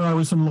this summer I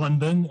was in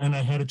London and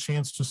I had a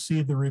chance to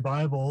see the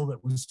revival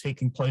that was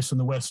taking place in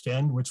the West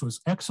End, which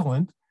was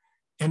excellent.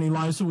 And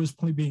Eliza was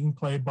being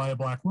played by a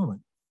Black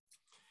woman.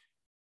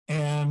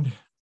 And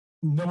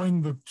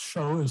knowing the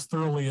show as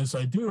thoroughly as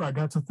I do, I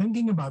got to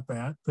thinking about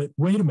that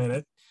wait a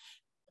minute,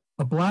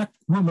 a Black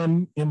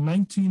woman in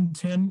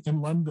 1910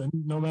 in London,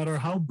 no matter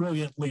how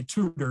brilliantly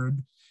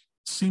tutored,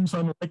 seems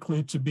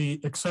unlikely to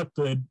be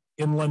accepted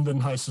in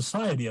London high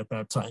society at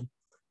that time.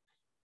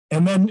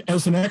 And then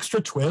as an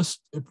extra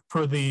twist,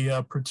 for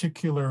the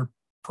particular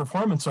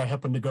performance I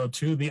happened to go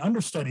to, the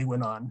understudy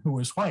went on, who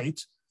was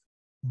white,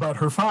 but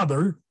her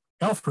father,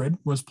 Alfred,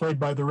 was played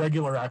by the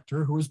regular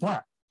actor who was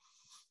Black.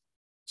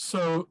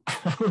 So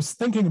I was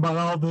thinking about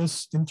all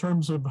this in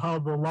terms of how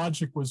the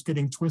logic was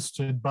getting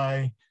twisted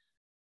by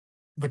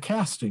the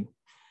casting.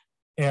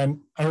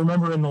 And I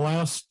remember in the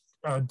last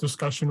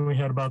discussion we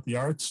had about the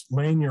arts,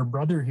 Lane, your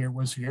brother here,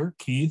 was here,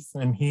 Keith,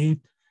 and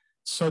he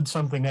said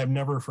something I've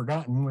never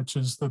forgotten, which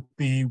is that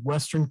the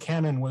Western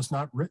canon was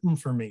not written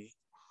for me.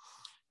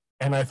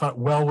 And I thought,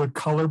 well, would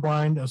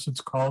colorblind, as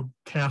it's called,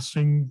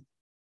 casting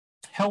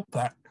help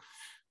that?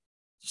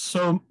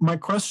 So my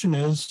question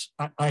is,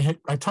 I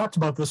talked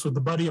about this with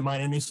a buddy of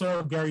mine, and he said,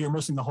 oh, Gary, you're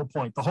missing the whole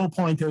point. The whole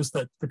point is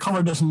that the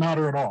color doesn't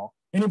matter at all.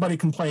 Anybody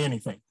can play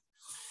anything.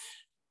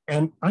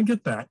 And I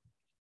get that.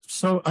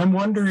 So I'm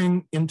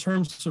wondering, in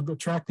terms of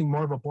attracting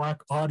more of a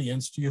Black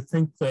audience, do you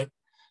think that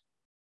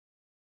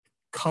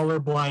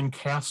colorblind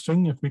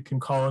casting, if we can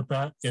call it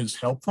that, is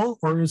helpful,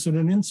 or is it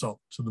an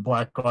insult to the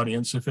Black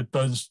audience if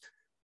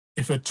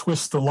it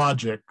twists the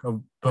logic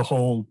of the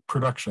whole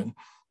production?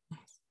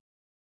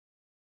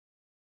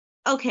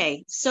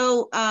 Okay,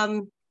 so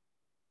I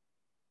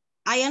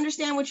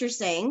understand what you're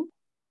saying.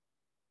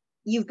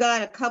 You've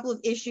got a couple of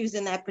issues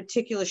in that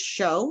particular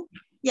show.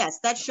 Yes,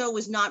 that show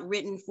was not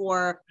written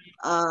for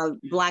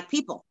Black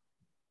people.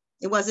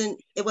 It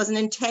wasn't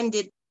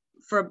intended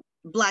for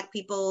Black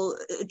people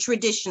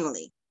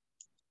traditionally.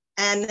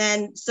 And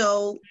then,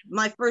 so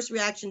my first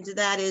reaction to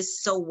that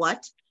is, so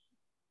what,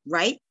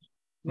 right?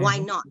 Mm-hmm. Why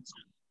not?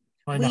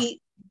 Why not?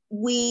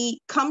 We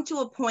come to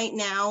a point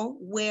now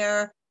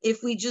where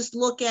if we just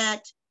look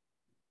at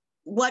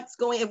what's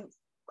going,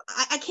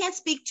 I can't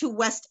speak to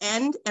West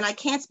End and I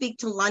can't speak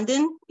to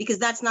London because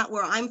that's not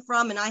where I'm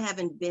from and I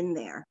haven't been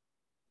there.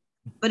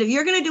 But if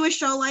you're going to do a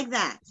show like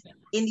that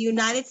in the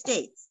United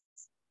States,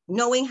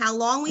 knowing how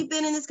long we've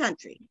been in this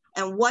country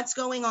and what's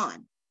going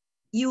on,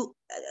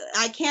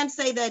 I can't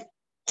say that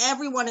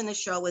everyone in the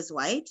show is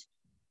white.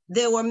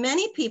 There were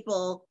many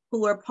people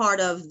who were part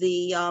of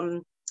the,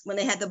 when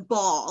they had the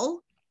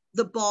ball,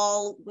 the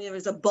ball, there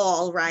was a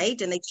ball, right?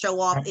 And they show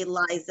off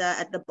Eliza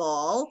at the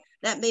ball.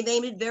 That they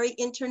made it very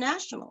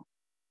international.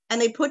 And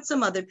they put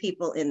some other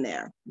people in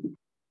there.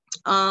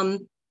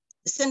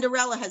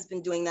 Cinderella has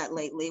been doing that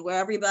lately, where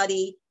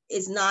everybody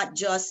is not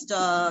just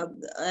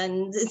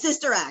and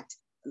Sister Act.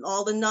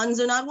 All the nuns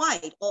are not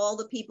white. All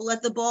the people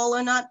at the ball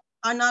are not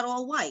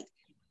all white.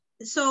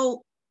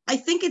 So I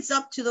think it's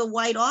up to the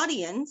white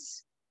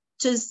audience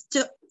to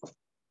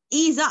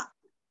ease up,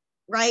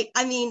 right?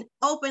 I mean,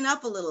 open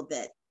up a little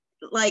bit,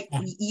 like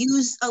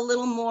use a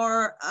little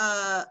more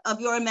of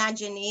your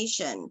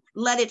imagination.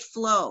 Let it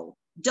flow.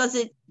 Does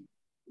it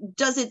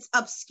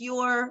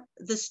obscure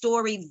the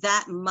story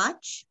that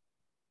much?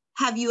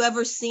 Have you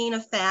ever seen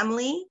a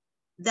family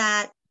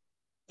that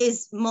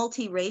is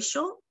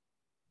multiracial?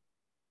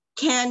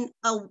 Can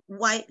a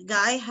white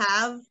guy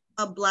have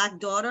a Black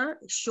daughter?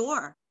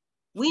 Sure.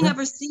 We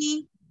never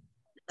see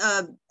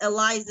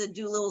Eliza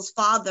Doolittle's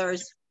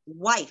father's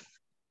wife.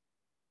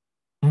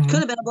 Could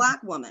have been a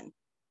Black woman.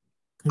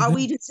 Are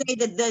we to say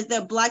that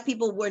the Black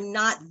people were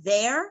not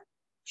there?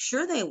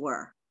 Sure they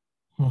were.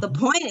 The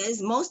point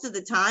is, most of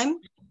the time,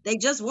 they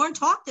just weren't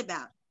talked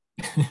about.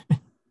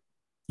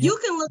 You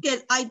can look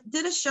at, I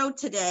did a show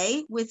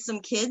today with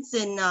some kids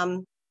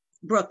in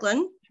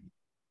Brooklyn,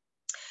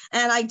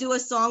 and I do a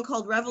song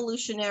called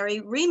Revolutionary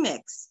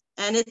Remix,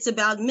 and it's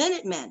about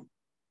Minutemen,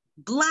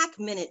 Black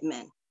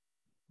Minutemen,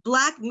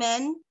 Black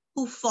men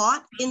who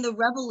fought in the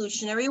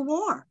Revolutionary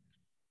War.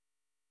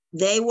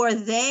 They were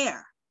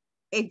there.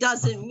 It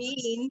doesn't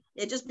mean,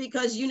 just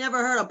because you never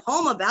heard a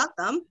poem about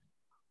them,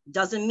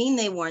 doesn't mean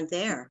they weren't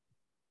there.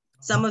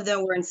 Some of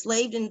them were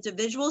enslaved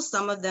individuals.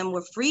 Some of them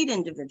were freed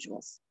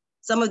individuals.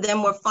 Some of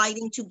them were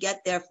fighting to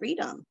get their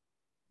freedom.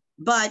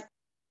 But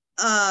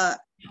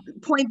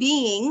point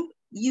being,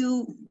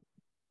 you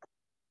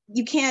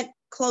can't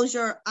close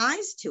your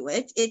eyes to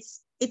it.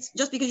 It's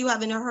just because you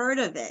haven't heard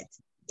of it.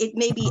 It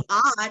may be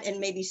odd and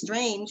maybe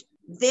strange.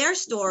 Their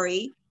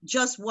story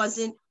just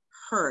wasn't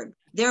heard.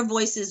 Their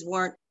voices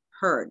weren't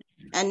heard.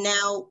 And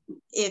now,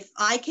 if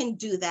I can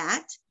do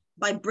that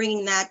by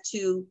bringing that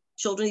to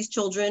children, these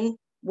children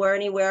were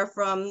anywhere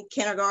from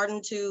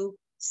kindergarten to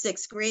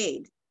 6th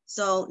grade.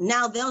 So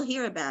now they'll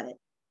hear about it.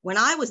 When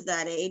I was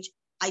that age,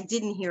 I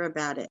didn't hear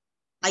about it.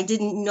 I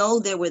didn't know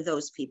there were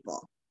those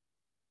people,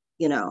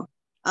 you know.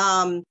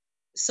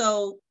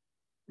 So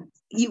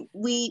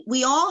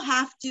we all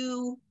have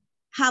to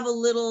have a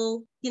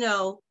little, you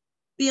know,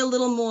 be a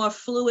little more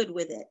fluid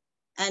with it.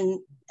 And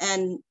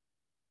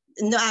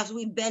as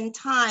we bend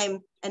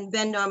time and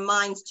bend our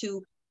minds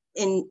to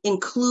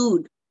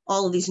include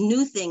all of these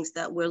new things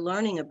that we're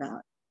learning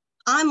about.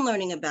 I'm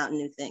learning about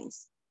new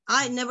things.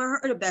 I had never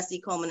heard of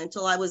Bessie Coleman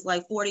until I was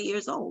like 40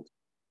 years old.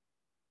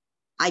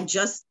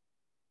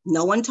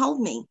 No one told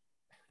me.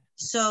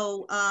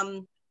 So,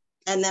 and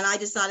then I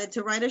decided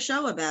to write a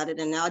show about it,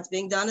 and now it's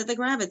being done at the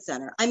Gravett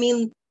Center. I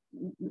mean,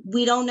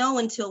 we don't know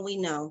until we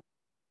know.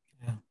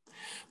 Yeah.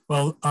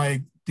 Well,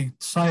 I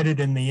decided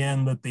in the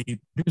end that the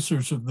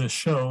producers of this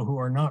show, who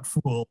are not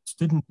fools,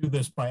 didn't do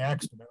this by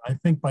accident. I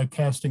think by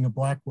casting a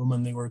Black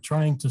woman, they were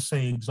trying to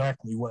say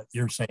exactly what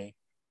you're saying,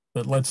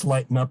 that let's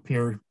lighten up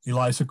here.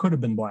 Eliza could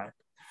have been Black.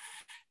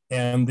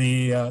 And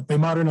they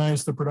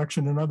modernized the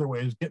production in other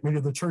ways. Get Me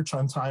to the Church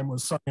on Time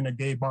was sung in a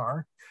gay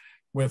bar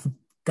with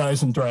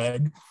guys in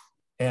drag.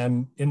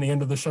 And in the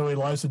end of the show,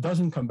 Eliza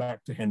doesn't come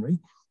back to Henry,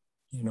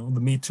 you know, the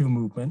Me Too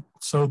movement.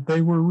 So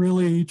they were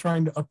really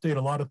trying to update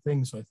a lot of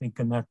things, I think,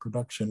 in that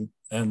production.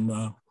 And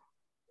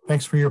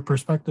thanks for your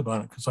perspective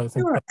on it, because I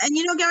think— Sure. And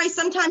you know, Gary,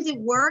 sometimes it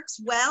works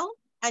well,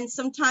 and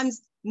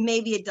sometimes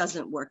maybe it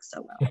doesn't work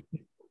so well.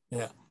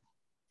 Yeah.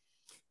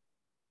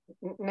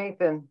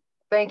 Nathan,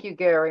 thank you,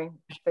 Gary.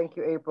 Thank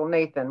you, April.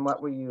 Nathan,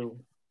 what were you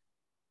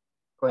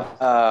going to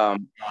say?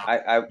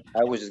 I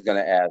was just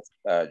going to ask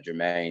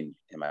Jermaine,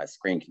 and my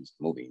screen keeps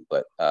moving,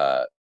 but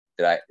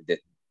did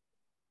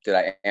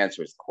I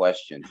answer his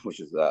question, which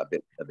was a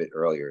bit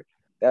earlier?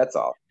 That's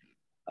all.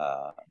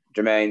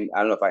 Jermaine, I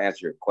don't know if I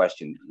answered your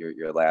question,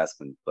 your last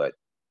one, but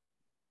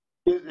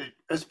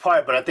it's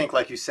part. But I think,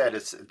 like you said,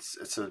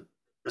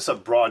 it's a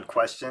broad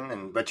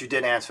question, but you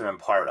did answer in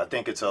part. I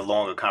think it's a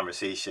longer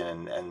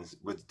conversation, and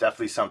with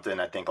definitely something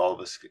I think all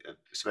of us,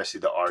 especially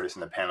the artists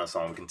and the panelists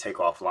on, we can take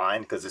offline,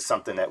 because it's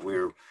something that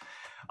we're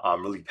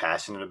really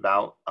passionate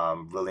about,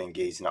 really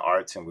engaged in the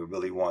arts, and we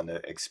really want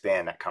to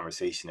expand that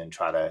conversation and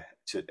try to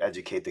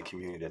educate the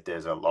community that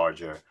there's a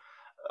larger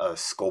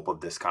scope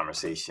of this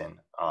conversation.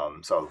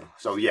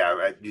 So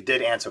yeah, you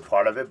did answer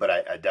part of it, but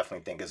I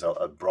definitely think it's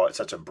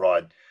such a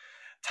broad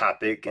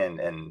topic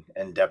and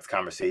in-depth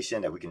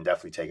conversation that we can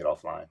definitely take it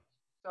offline.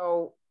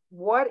 So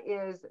what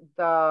is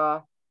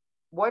the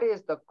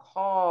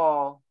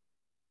call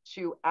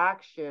to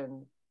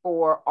action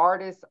for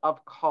artists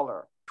of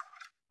color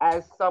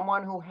as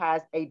someone who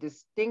has a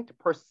distinct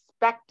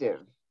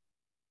perspective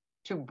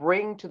to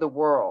bring to the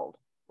world,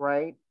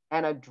 right?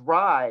 And a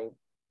drive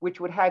which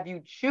would have you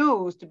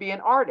choose to be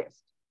an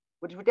artist,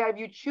 which would have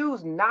you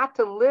choose not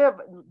to live,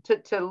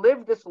 to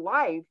live this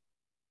life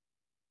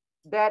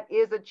that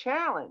is a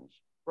challenge,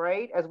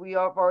 right? As we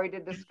have already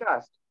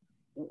discussed.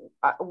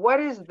 What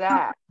is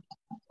that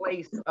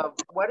place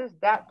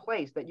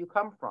that you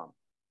come from?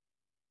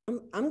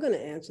 I'm going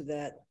to answer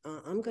that.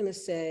 I'm going to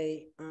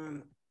say,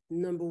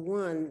 number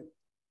one,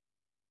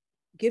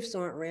 gifts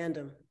aren't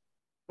random.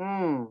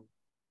 Mm.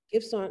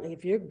 Gifts aren't,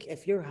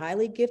 if you're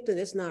highly gifted,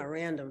 it's not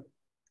random.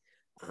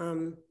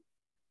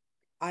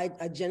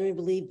 I genuinely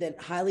believe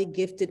that highly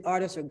gifted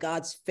artists are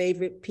God's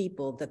favorite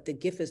people, that the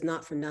gift is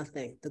not for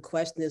nothing. The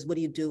question is, what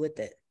do you do with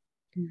it?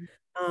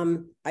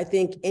 I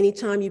think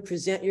anytime you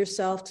present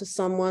yourself to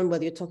someone,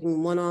 whether you're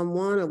talking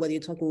one-on-one or whether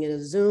you're talking in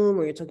a Zoom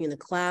or you're talking in a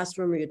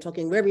classroom or you're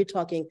talking wherever you're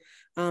talking,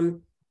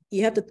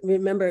 you have to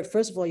remember,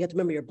 first of all, you have to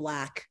remember you're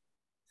Black.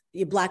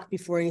 You're Black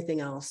before anything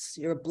else.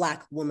 You're a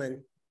Black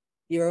woman.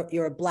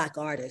 You're a Black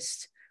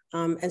artist.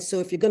 And so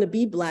if you're going to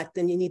be Black,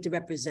 then you need to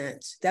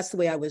represent. That's the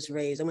way I was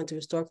raised. I went to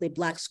historically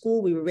Black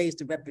school. We were raised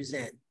to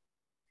represent.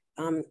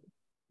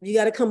 You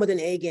got to come with an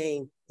A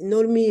game.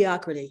 No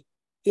mediocrity.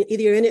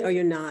 Either you're in it or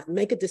you're not.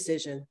 Make a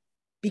decision.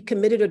 Be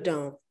committed or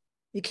don't.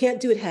 You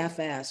can't do it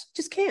half-assed.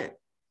 Just can't.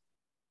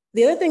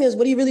 The other thing is,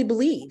 what do you really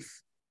believe?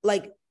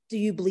 Like, do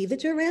you believe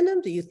that you're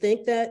random? Do you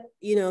think that,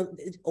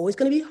 it's always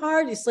going to be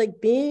hard? It's like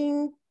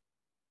being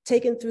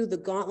taken through the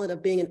gauntlet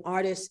of being an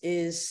artist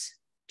is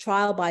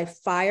trial by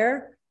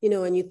fire,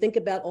 and you think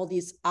about all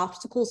these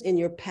obstacles in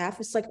your path.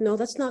 It's like, no,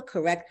 that's not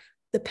correct.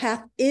 The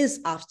path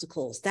is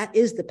obstacles. That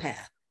is the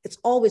path. It's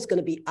always going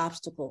to be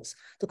obstacles.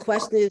 The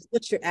question is,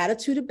 what's your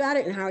attitude about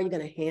it and how are you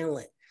going to handle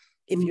it?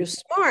 If you're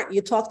smart,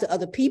 you talk to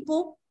other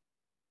people,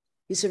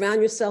 you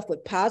surround yourself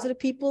with positive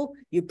people,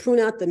 you prune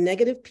out the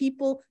negative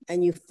people,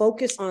 and you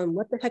focus on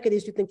what the heck it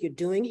is you think you're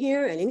doing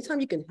here. And anytime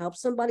you can help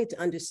somebody to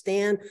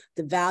understand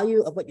the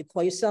value of what you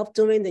call yourself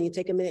doing, then you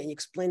take a minute and you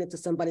explain it to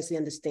somebody so they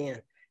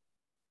understand.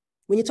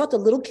 When you talk to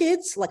little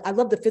kids, like I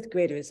love the fifth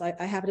graders. I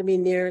happen to be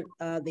near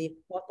the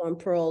Hawthorne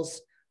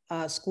Pearls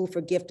School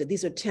for Gifted.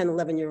 These are 10,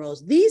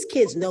 11-year-olds. These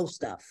kids know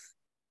stuff.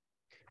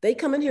 They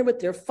come in here with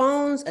their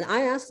phones and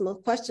I ask them a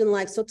question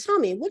like, so tell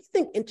me, what do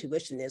you think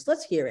intuition is?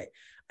 Let's hear it.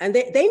 And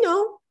they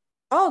know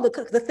all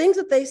the things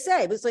that they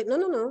say, but it's like,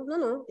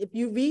 no. If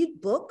you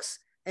read books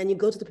and you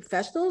go to the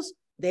professionals,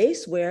 they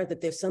swear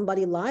that there's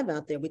somebody live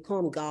out there. We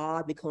call them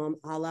God, we call them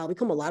Allah, we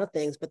call them a lot of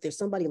things, but there's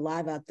somebody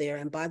live out there.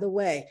 And by the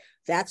way,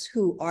 that's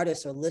who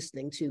artists are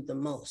listening to the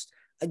most.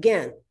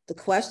 Again, the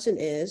question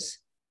is,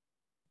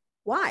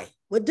 why?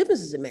 What difference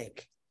does it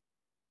make?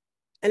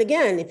 And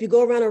again, if you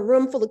go around a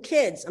room full of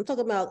kids, I'm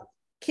talking about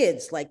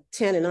kids like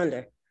 10 and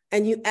under,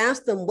 and you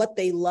ask them what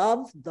they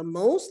love the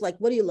most, like,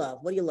 what do you love?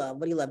 What do you love?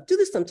 What do you love? Do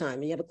this sometime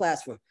when you have a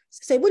classroom.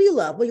 Say, what do you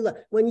love? What do you love?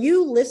 When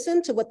you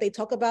listen to what they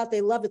talk about,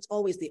 they love, it's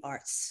always the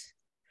arts.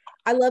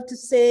 I love to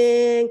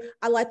sing.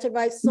 I like to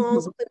write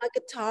songs, play my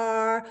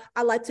guitar.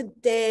 I like to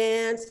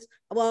dance.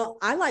 Well,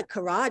 I like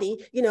karate.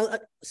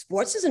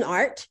 Sports is an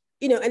art.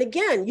 And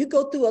again, you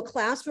go through a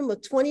classroom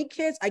of 20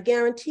 kids, I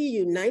guarantee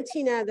you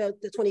 19 out of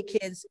the 20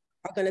 kids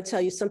are going to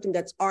tell you something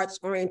that's arts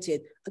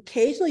oriented.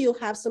 Occasionally, you'll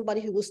have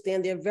somebody who will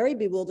stand there very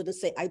bewildered and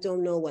say, I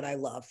don't know what I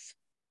love.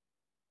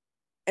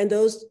 And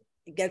those,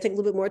 you got to take a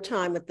little bit more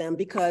time with them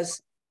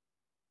because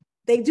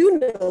they do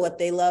know what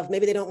they love.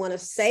 Maybe they don't want to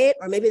say it,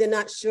 or maybe they're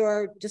not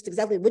sure just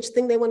exactly which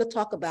thing they want to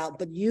talk about,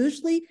 but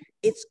usually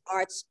it's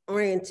arts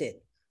oriented.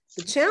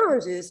 The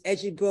challenge is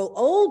as you grow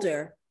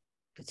older,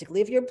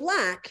 particularly if you're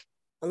Black,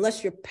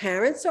 unless your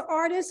parents are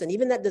artists, and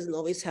even that doesn't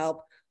always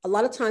help, a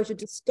lot of times you're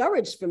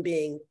discouraged from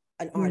being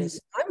an artist.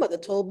 My mother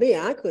told me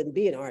I couldn't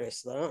be an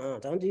artist.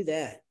 Don't do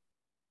that.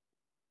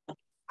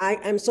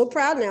 I'm so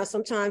proud now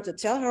sometimes to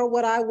tell her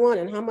what I want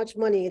and how much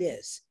money it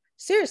is.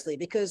 Seriously,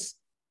 because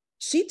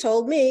she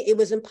told me it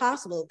was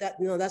impossible.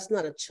 That's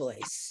not a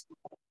choice.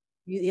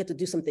 You have to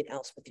do something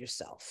else with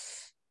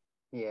yourself.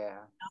 Yeah.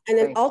 And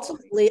then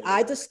ultimately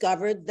I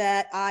discovered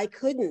that I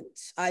couldn't.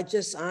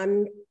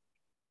 I'm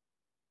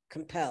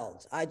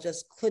compelled. I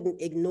just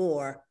couldn't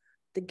ignore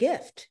the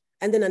gift.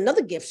 And then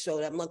another gift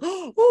showed up. I'm like,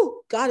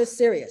 oh, God is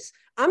serious.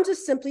 I'm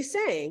just simply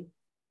saying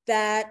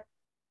that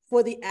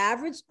for the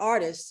average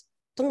artist,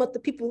 talking about the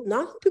people,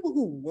 not people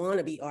who want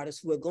to be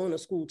artists, who are going to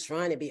school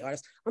trying to be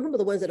artists. I'm talking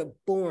about the ones that are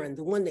born,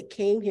 the one that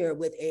came here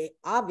with a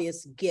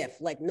obvious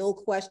gift, like no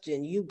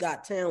question, you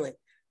got talent,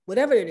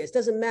 whatever it is,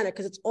 doesn't matter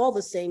because it's all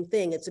the same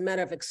thing. It's a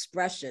matter of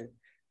expression.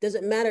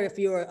 Doesn't matter if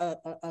you're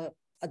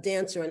a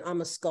dancer and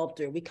I'm a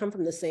sculptor. We come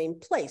from the same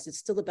place. It's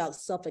still about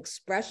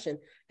self-expression.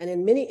 And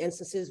in many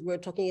instances, we're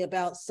talking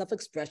about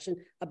self-expression,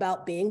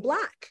 about being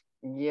Black.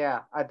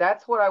 Yeah,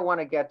 that's what I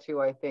want to get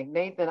to, I think.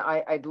 Nathan,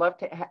 I'd love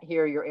to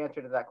hear your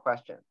answer to that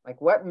question.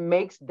 Like, what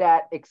makes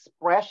that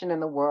expression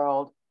in the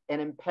world an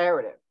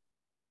imperative?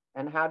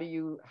 And how do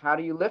you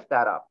lift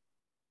that up?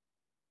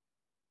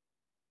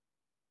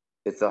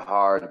 It's a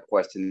hard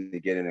question to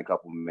get in a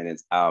couple of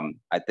minutes.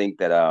 I think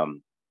that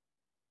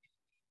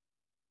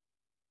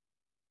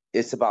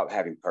it's about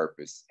having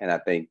purpose. And I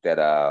think that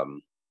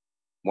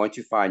once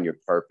you find your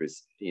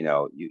purpose, you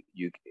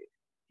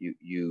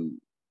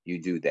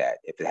do that.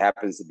 If it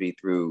happens to be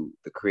through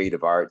the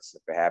creative arts,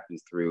 if it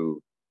happens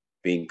through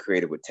being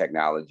creative with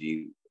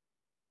technology,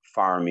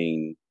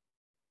 farming,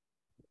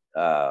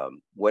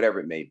 whatever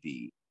it may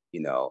be.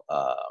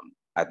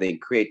 I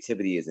think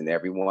creativity is in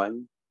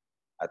everyone.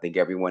 I think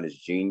everyone is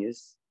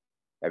genius.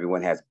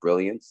 Everyone has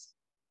brilliance.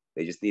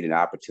 They just need an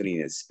opportunity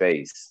and a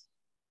space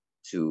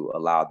to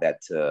allow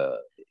that to,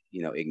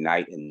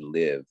 ignite and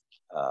live.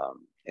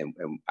 And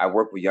I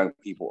work with young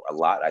people a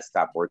lot. I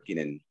stopped working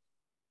in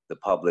the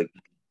public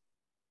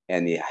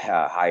and the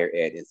higher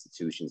ed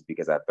institutions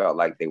because I felt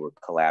like they were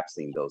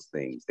collapsing those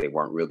things. They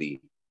weren't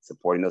really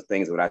supporting those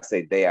things. When I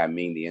say they, I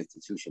mean the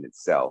institution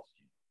itself.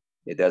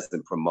 It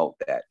doesn't promote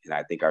that. And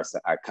I think our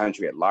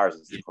country at large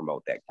doesn't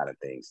promote that kind of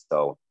thing.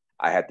 So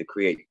I had to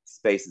create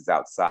spaces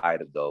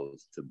outside of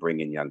those to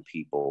bring in young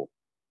people,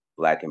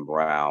 Black and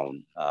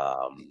brown,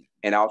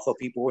 and also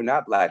people who are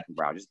not Black and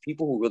brown, just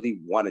people who really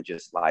want to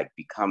just like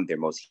become their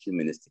most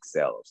humanistic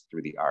selves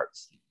through the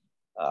arts.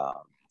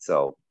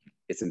 So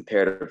it's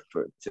imperative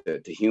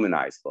to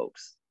humanize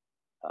folks.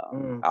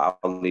 I'll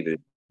leave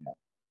it.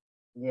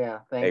 Yeah,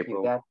 thank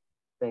April. you.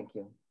 Thank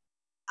you.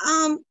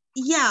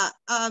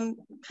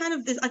 Kind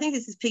of this, I think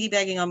this is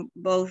piggybacking on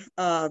both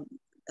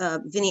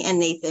Vinnie and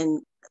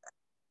Nathan.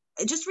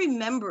 Just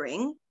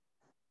remembering,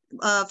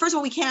 first of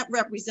all, we can't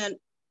represent,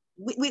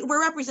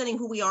 we're representing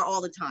who we are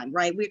all the time,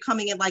 right? We're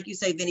coming in, like you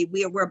say, Vinnie,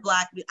 we're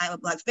Black, I have a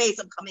Black face,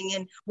 I'm coming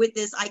in with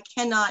this, I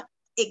cannot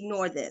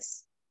ignore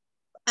this.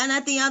 And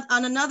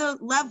on another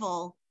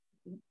level,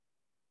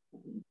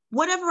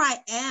 whatever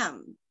I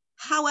am,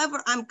 however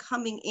I'm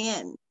coming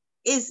in,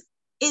 is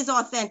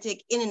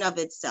authentic in and of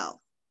itself,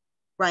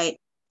 right?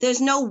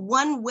 There's no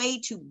one way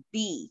to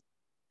be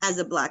as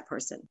a Black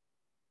person.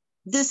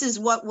 This is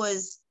what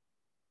was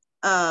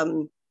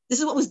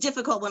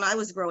difficult when I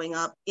was growing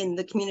up in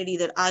the community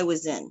that I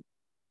was in.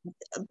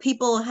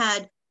 People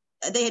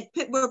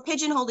were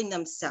pigeonholing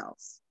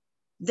themselves.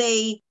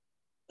 They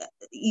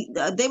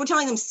were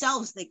telling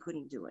themselves they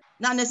couldn't do it.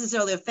 Not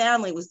necessarily their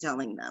family was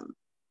telling them.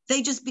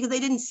 Because they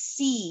didn't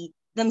see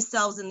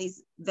themselves in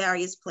these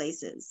various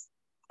places.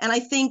 And I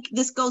think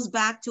this goes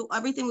back to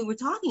everything we were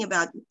talking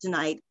about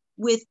tonight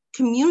with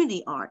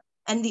community art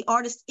and the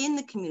artists in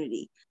the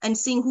community and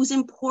seeing who's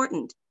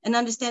important and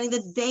understanding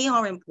that they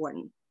are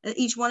important, that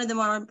each one of them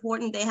are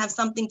important, they have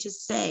something to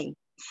say.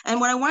 And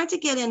what I wanted to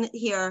get in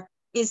here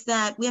is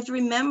that we have to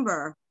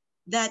remember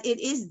that it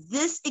is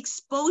this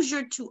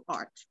exposure to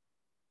art.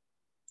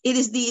 It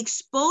is the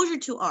exposure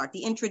to art,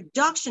 the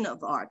introduction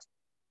of art.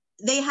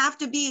 They have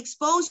to be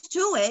exposed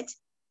to it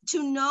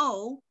to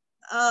know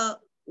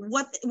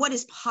what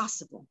is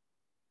possible.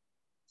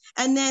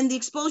 And then the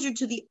exposure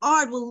to the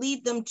art will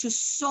lead them to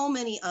so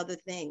many other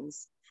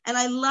things. And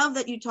I love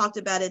that you talked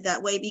about it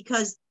that way,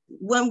 because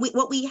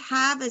what we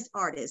have as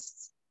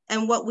artists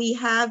and what we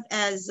have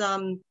as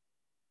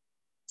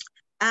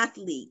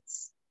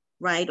athletes,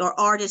 right? Or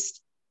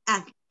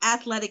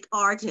athletic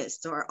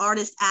artists or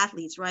artist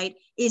athletes, right?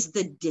 Is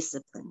the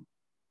discipline.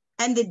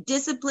 And the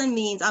discipline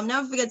means, I'll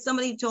never forget,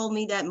 somebody told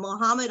me that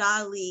Muhammad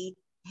Ali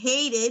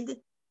hated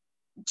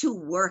to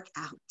work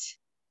out.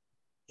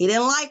 He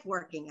didn't like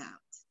working out.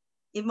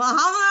 If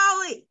Muhammad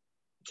Ali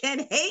can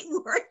hate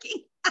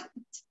working out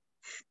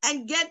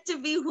and get to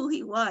be who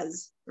he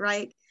was,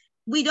 right?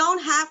 We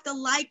don't have to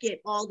like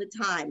it all the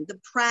time, the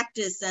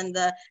practice and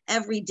the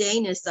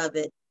everydayness of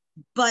it,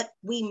 but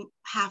we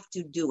have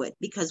to do it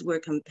because we're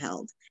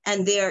compelled.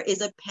 And there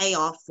is a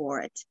payoff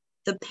for it.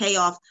 The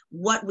payoff,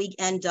 what we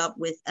end up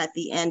with at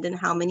the end and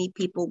how many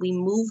people we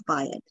move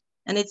by it.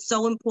 And it's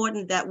so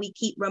important that we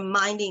keep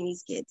reminding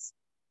these kids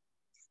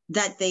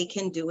that they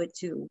can do it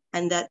too.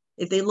 And that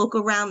if they look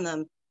around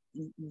them,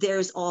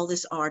 there's all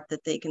this art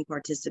that they can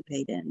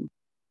participate in.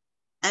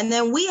 And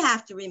then we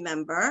have to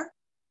remember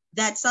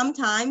that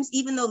sometimes,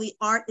 even though the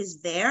art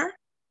is there,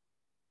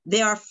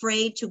 they're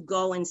afraid to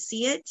go and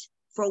see it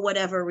for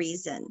whatever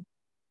reason.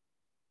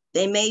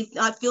 They may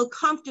not feel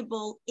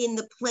comfortable in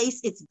the place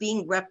it's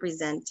being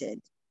represented.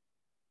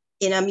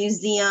 In a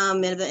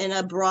museum, in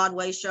a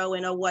Broadway show,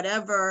 in a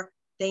whatever,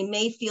 they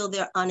may feel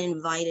they're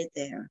uninvited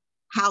there.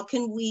 How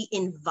can we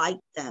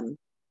invite them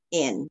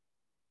in?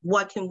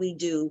 What can we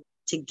do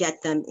to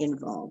get them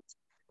involved?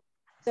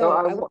 So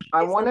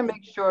I want to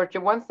make sure,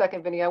 just 1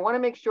 second, Vinnie, I want to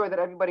make sure that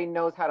everybody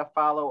knows how to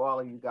follow all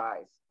of you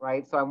guys,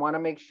 right? So I want to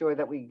make sure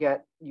that we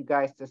get you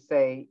guys to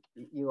say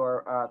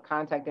your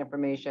contact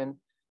information,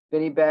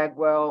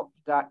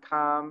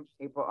 VinnieBagwell.com,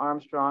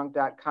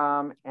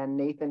 AprilArmstrong.com, and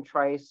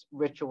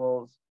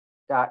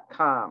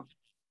NathanTriceRituals.com,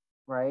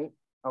 right?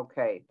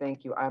 Okay,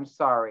 thank you. I'm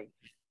sorry.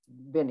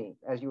 Vinnie,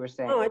 as you were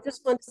saying. Oh, I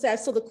just want to say,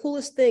 so the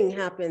coolest thing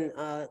happened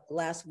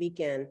last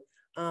weekend.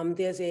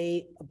 There's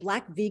a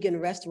Black vegan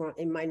restaurant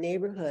in my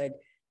neighborhood,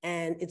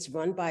 and it's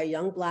run by a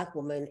young Black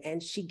woman,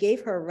 and she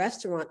gave her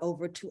restaurant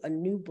over to a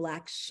new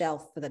Black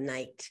chef for the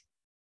night.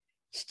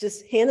 She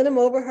just handed him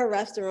over her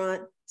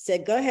restaurant,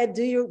 said, go ahead,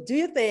 do your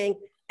thing.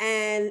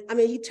 And I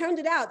mean, he turned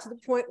it out to the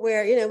point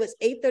where, it was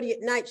 8:30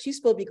 at night. She's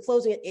supposed to be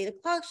closing at 8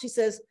 o'clock. She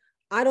says,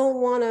 I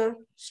don't want to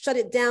shut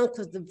it down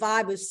because the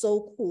vibe is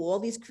so cool. All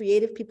these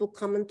creative people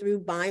coming through,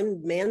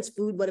 buying man's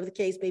food, whatever the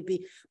case may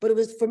be. But it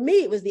was, for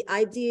me, it was the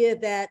idea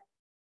that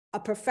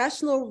a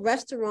professional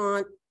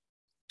restaurant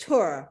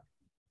tour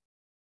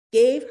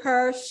gave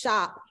her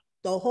shop,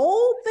 the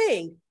whole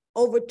thing,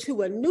 over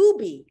to a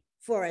newbie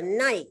for a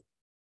night,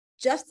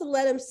 just to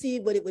let him see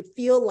what it would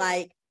feel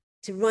like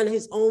to run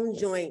his own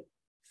joint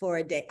for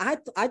a day. I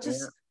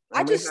just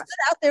stood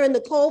out there in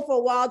the cold for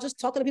a while, just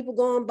talking to people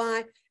going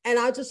by, and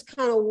I just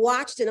kind of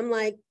watched it. I'm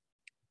like,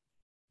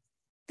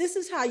 this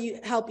is how you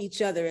help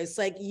each other. It's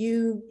like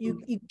you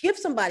give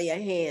somebody a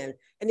hand,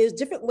 and there's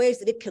different ways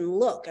that it can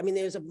look. I mean,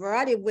 there's a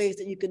variety of ways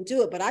that you can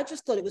do it, but I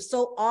just thought it was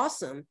so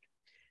awesome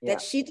that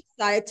she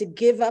decided to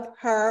give up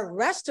her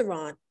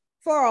restaurant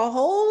for a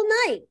whole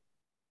night.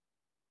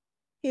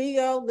 Here you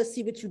go. Let's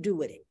see what you do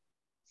with it.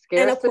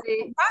 Scarcity. And of course,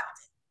 he rocked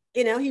it.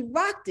 You know, he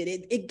rocked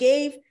it. It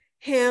gave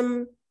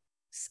him,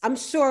 I'm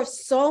sure,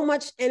 so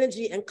much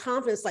energy and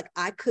confidence. Like,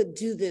 I could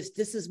do this.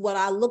 This is what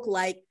I look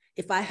like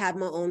if I had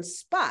my own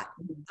spot.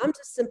 I'm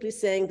just simply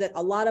saying that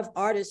a lot of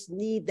artists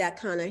need that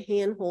kind of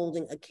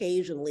hand-holding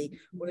occasionally,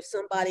 where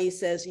somebody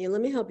says, you know,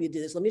 let me help you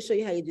do this. Let me show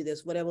you how you do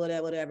this,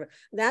 whatever.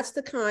 That's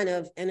the kind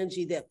of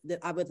energy that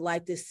I would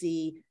like to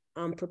see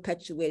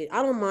perpetuated.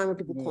 I don't mind when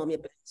people call me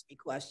up and ask me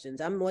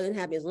questions. I'm more than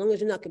happy. As long as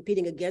you're not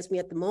competing against me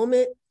at the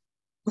moment,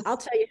 I'll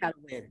tell you how to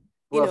win.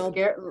 Well,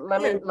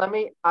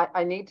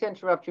 I need to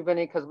interrupt you,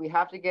 Vinnie, because we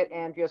have to get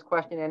Andrea's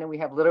question in, and we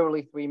have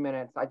literally 3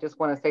 minutes. I just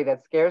want to say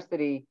that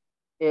scarcity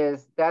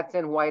that's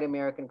in white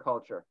American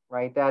culture,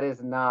 right? That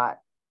is not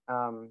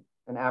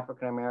an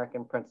African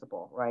American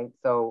principle, right?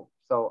 So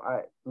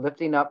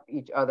lifting up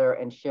each other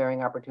and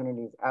sharing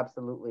opportunities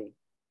absolutely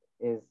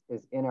is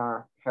in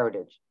our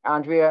heritage.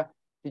 Andrea,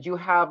 did you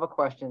have a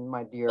question,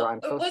 my dear? Well,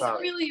 I'm so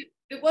sorry.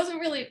 It wasn't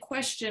really a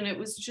question. It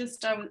was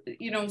just,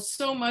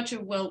 so much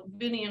of,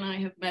 Vinnie and I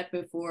have met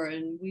before,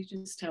 and we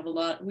just have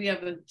we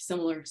have a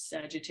similar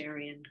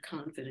Sagittarian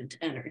confident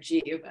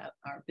energy about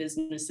our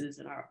businesses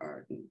and our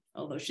art, and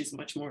although she's a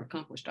much more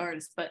accomplished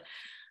artist. But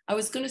I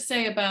was going to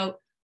say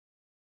about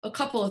a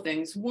couple of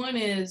things. One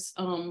is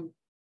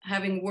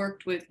having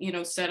worked with,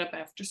 set up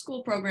after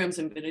school programs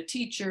and been a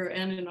teacher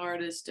and an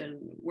artist and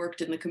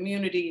worked in the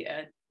community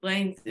at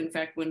length. In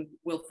fact, when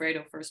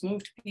Wilfredo first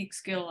moved to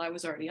Peekskill, I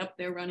was already up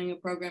there running a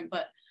program,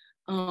 but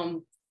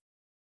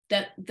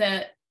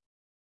that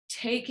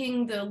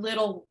taking the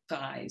little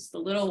guys, the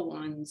little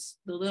ones,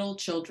 the little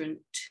children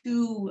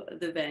to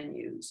the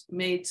venues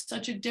made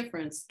such a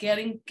difference.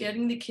 Getting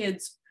the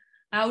kids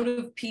out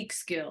of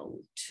Peekskill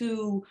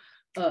to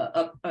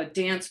a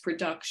dance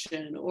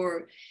production,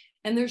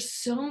 and there's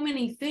so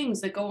many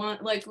things that go on,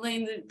 like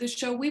Lane, the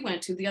show we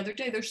went to the other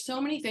day, there's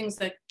so many things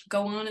that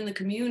go on in the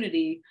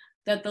community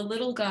that the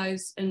little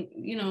guys and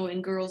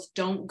girls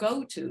don't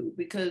go to,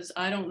 because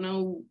I don't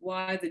know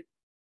why the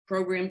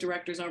program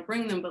directors aren't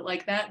bringing them, but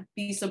like that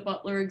Bisa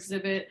Butler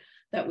exhibit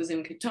that was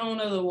in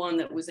Katona, the one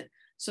that was in,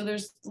 so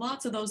there's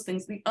lots of those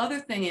things. The other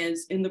thing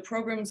is, in the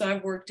programs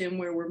I've worked in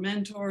where we're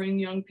mentoring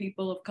young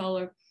people of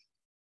color,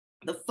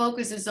 the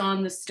focus is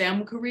on the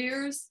STEM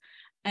careers.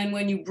 And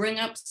when you bring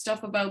up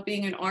stuff about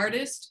being an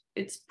artist,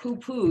 it's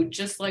poo-pooed,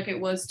 just like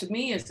it was to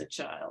me as a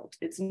child.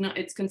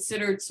 It's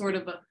considered sort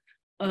of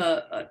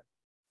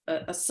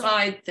a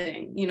side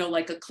thing,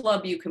 like a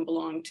club you can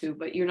belong to,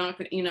 but you're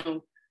not,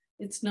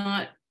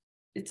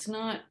 it's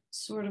not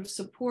sort of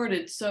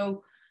supported.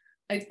 So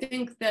I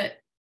think that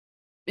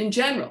in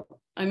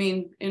general, I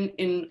mean,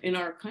 in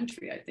our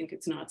country, I think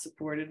it's not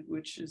supported,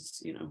 which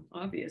is,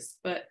 obvious,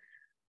 but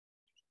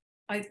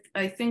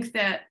I think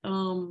that,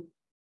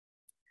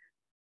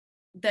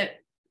 that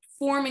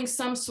forming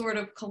some sort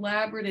of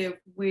collaborative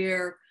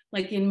where,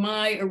 like in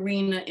my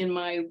arena, in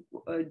my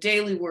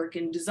daily work,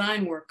 in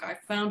design work, I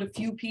found a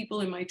few people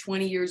in my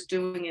 20 years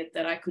doing it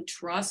that I could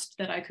trust,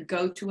 that I could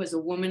go to as a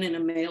woman in a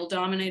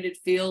male-dominated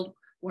field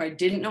where I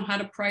didn't know how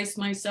to price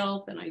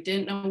myself and I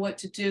didn't know what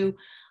to do.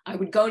 I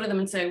would go to them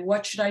and say,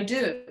 what should I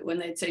do? When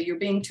they'd say, you're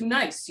being too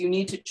nice, you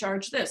need to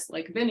charge this,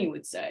 like Vinnie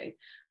would say.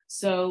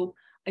 So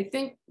I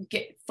think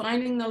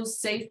finding those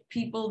safe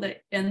people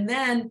and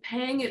then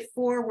paying it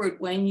forward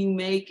when you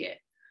make it.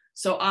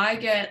 So I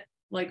get,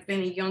 like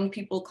Vinnie, young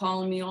people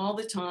calling me all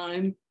the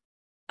time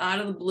out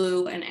of the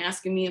blue and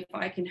asking me if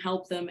I can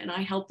help them. And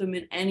I help them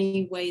in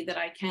any way that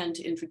I can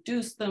to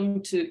introduce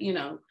them to,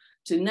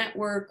 to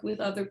network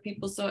with other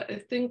people. So I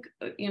think,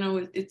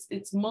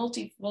 it's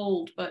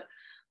multifold, but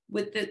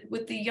with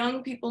the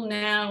young people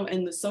now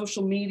and the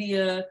social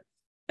media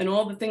and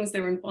all the things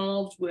they're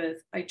involved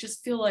with, I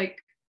just feel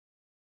like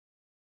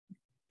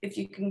if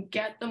you can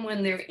get them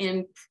when they're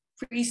in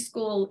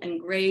preschool and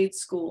grade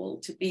school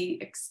to be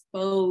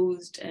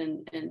exposed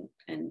and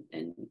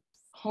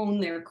hone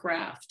their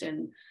craft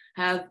and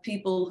have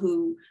people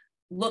who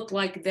look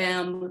like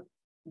them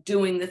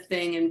doing the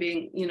thing and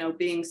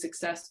being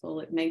successful,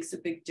 it makes a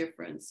big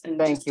difference. And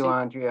thank you,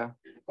 Andrea.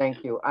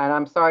 Thank you. And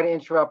I'm sorry to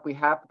interrupt. We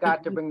have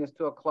got to bring this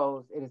to a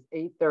close. It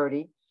is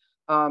 8:30.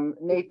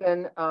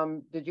 Nathan,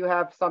 did you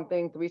have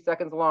something 3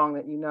 seconds long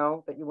that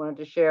you wanted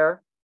to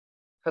share?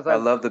 Because I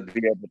love to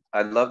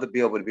be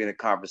able to be in a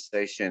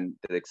conversation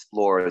that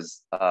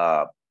explores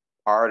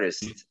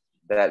artists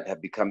that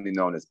have become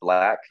known as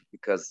Black,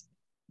 because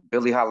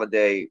Billie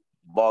Holiday,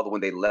 Baldwin,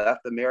 when they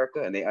left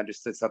America and they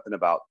understood something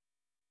about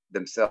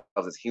themselves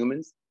as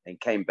humans and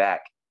came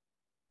back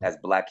as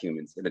Black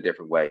humans in a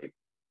different way.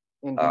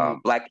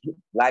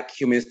 Black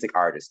humanistic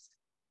artists.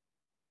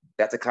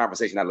 That's a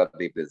conversation I'd love to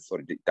be able to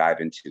sort of dive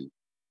into.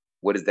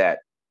 What is that?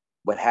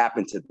 What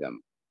happened to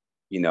them?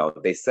 You know,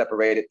 they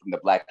separated from the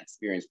Black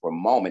experience for a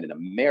moment in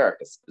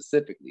America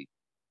specifically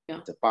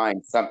to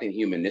find something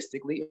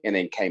humanistically, and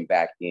then came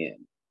back in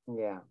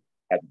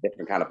as a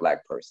different kind of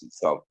Black person.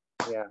 So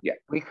yeah,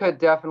 we could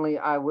definitely,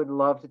 I would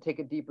love to take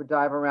a deeper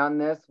dive around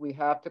this. We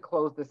have to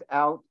close this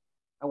out.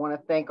 I want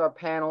to thank our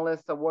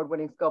panelists,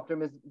 award-winning sculptor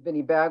Ms.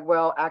 Vinnie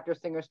Bagwell, actor,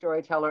 singer,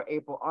 storyteller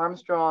April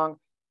Armstrong,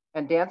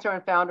 and dancer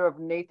and founder of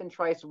Nathan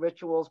Trice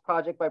Rituals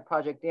Project by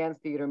Project Dance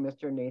Theater,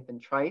 Mr. Nathan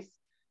Trice.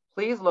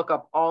 Please look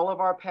up all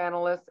of our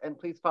panelists and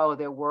please follow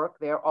their work.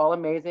 They're all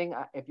amazing.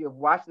 If you've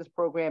watched this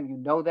program, you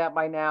know that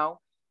by now.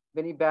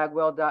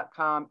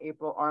 VinnieBagwell.com,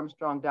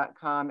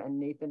 AprilArmstrong.com,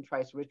 and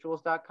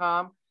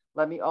NathanTriceRituals.com.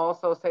 Let me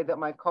also say that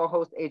my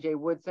co-host AJ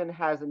Woodson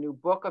has a new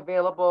book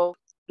available.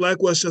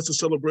 Black Westchester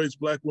celebrates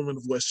Black women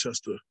of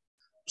Westchester,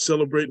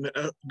 celebrating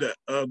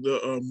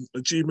the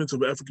achievements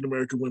of African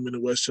American women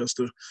in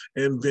Westchester.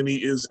 And Vinnie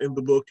is in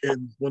the book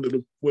and one of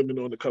the women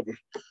on the cover.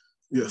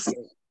 Yes.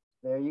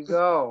 There you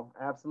go.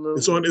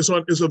 Absolutely.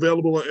 It's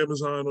available on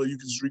Amazon, or you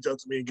can just reach out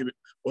to me and get an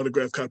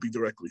autographed copy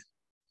directly.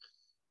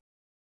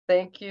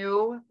 Thank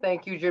you.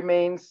 Thank you,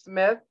 Jermaine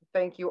Smith.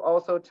 Thank you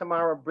also,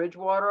 Tamara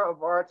Bridgewater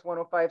of Arts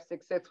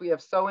 10566. We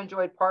have so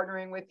enjoyed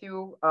partnering with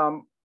you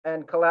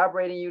and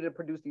collaborating you to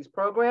produce these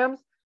programs.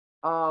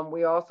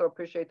 We also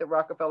appreciate the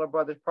Rockefeller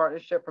Brothers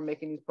Partnership for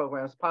making these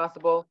programs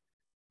possible.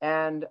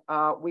 And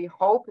we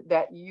hope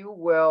that you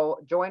will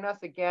join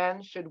us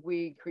again should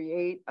we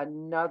create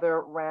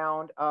another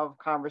round of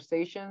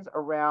conversations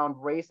around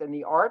race and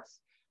the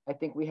arts. I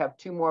think we have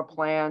 2 more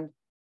planned.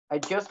 I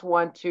just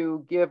want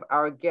to give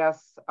our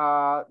guests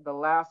the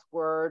last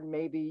word.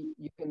 Maybe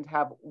you can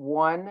have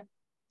one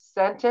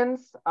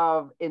sentence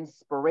of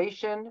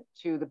inspiration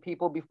to the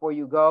people before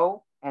you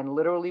go, and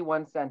literally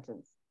one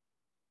sentence.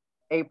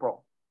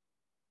 April.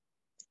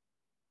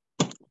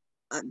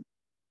 I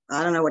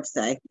don't know what to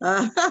say.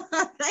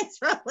 Thanks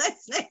for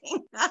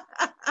listening.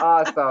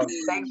 Awesome.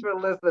 Thanks for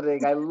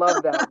listening. I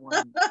love that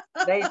one.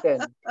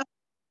 Nathan.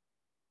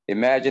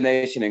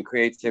 Imagination and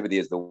creativity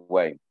is the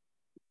way.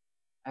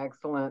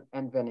 Excellent.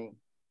 And Vinnie.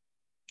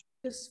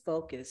 Just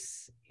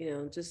focus,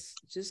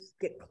 just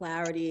get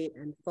clarity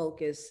and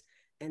focus,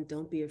 and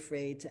don't be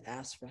afraid to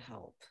ask for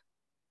help.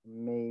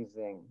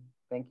 Amazing.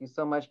 Thank you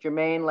so much.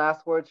 Jermaine,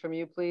 last words from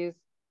you, please.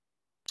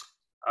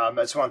 I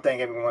just want to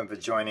thank everyone for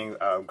joining.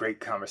 Great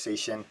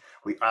conversation.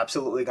 We're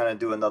absolutely going to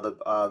do another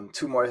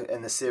 2 more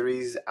in the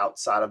series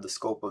outside of the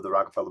scope of the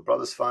Rockefeller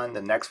Brothers Fund.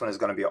 The next one is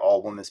going to be an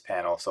all-women's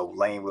panel. So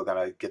Lane, we're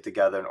going to get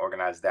together and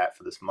organize that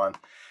for this month.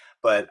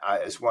 But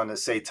I just want to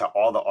say to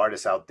all the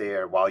artists out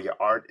there, while your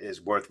art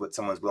is worth what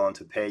someone's willing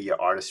to pay, your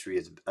artistry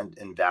is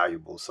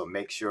invaluable. So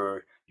make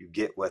sure you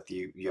get with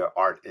your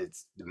art.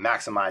 It's to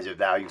maximize your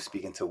value,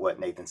 speaking to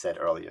what Nathan said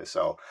earlier.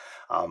 So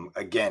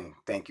again,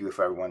 thank you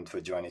for everyone for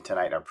joining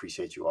tonight. I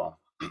appreciate you all.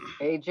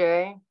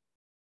 AJ?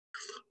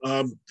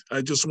 I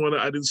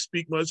didn't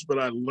speak much, but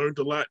I learned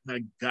a lot and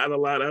I got a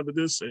lot out of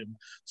this. And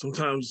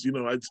sometimes,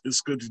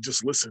 it's good to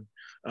just listen.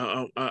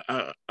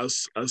 I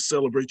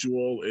celebrate you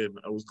all, and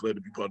I was glad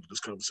to be part of this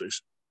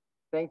conversation.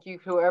 Thank you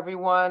to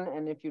everyone.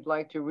 And if you'd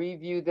like to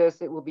review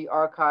this, it will be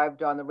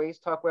archived on the Race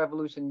Talk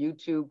Revolution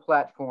YouTube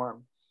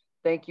platform.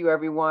 Thank you,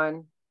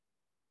 everyone.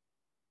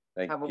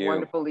 Have a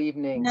wonderful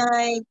evening. Good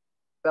night.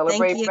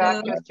 Celebrate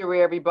Black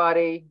history,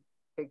 everybody.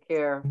 Take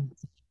care.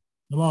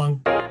 So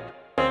long.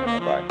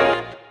 Bye.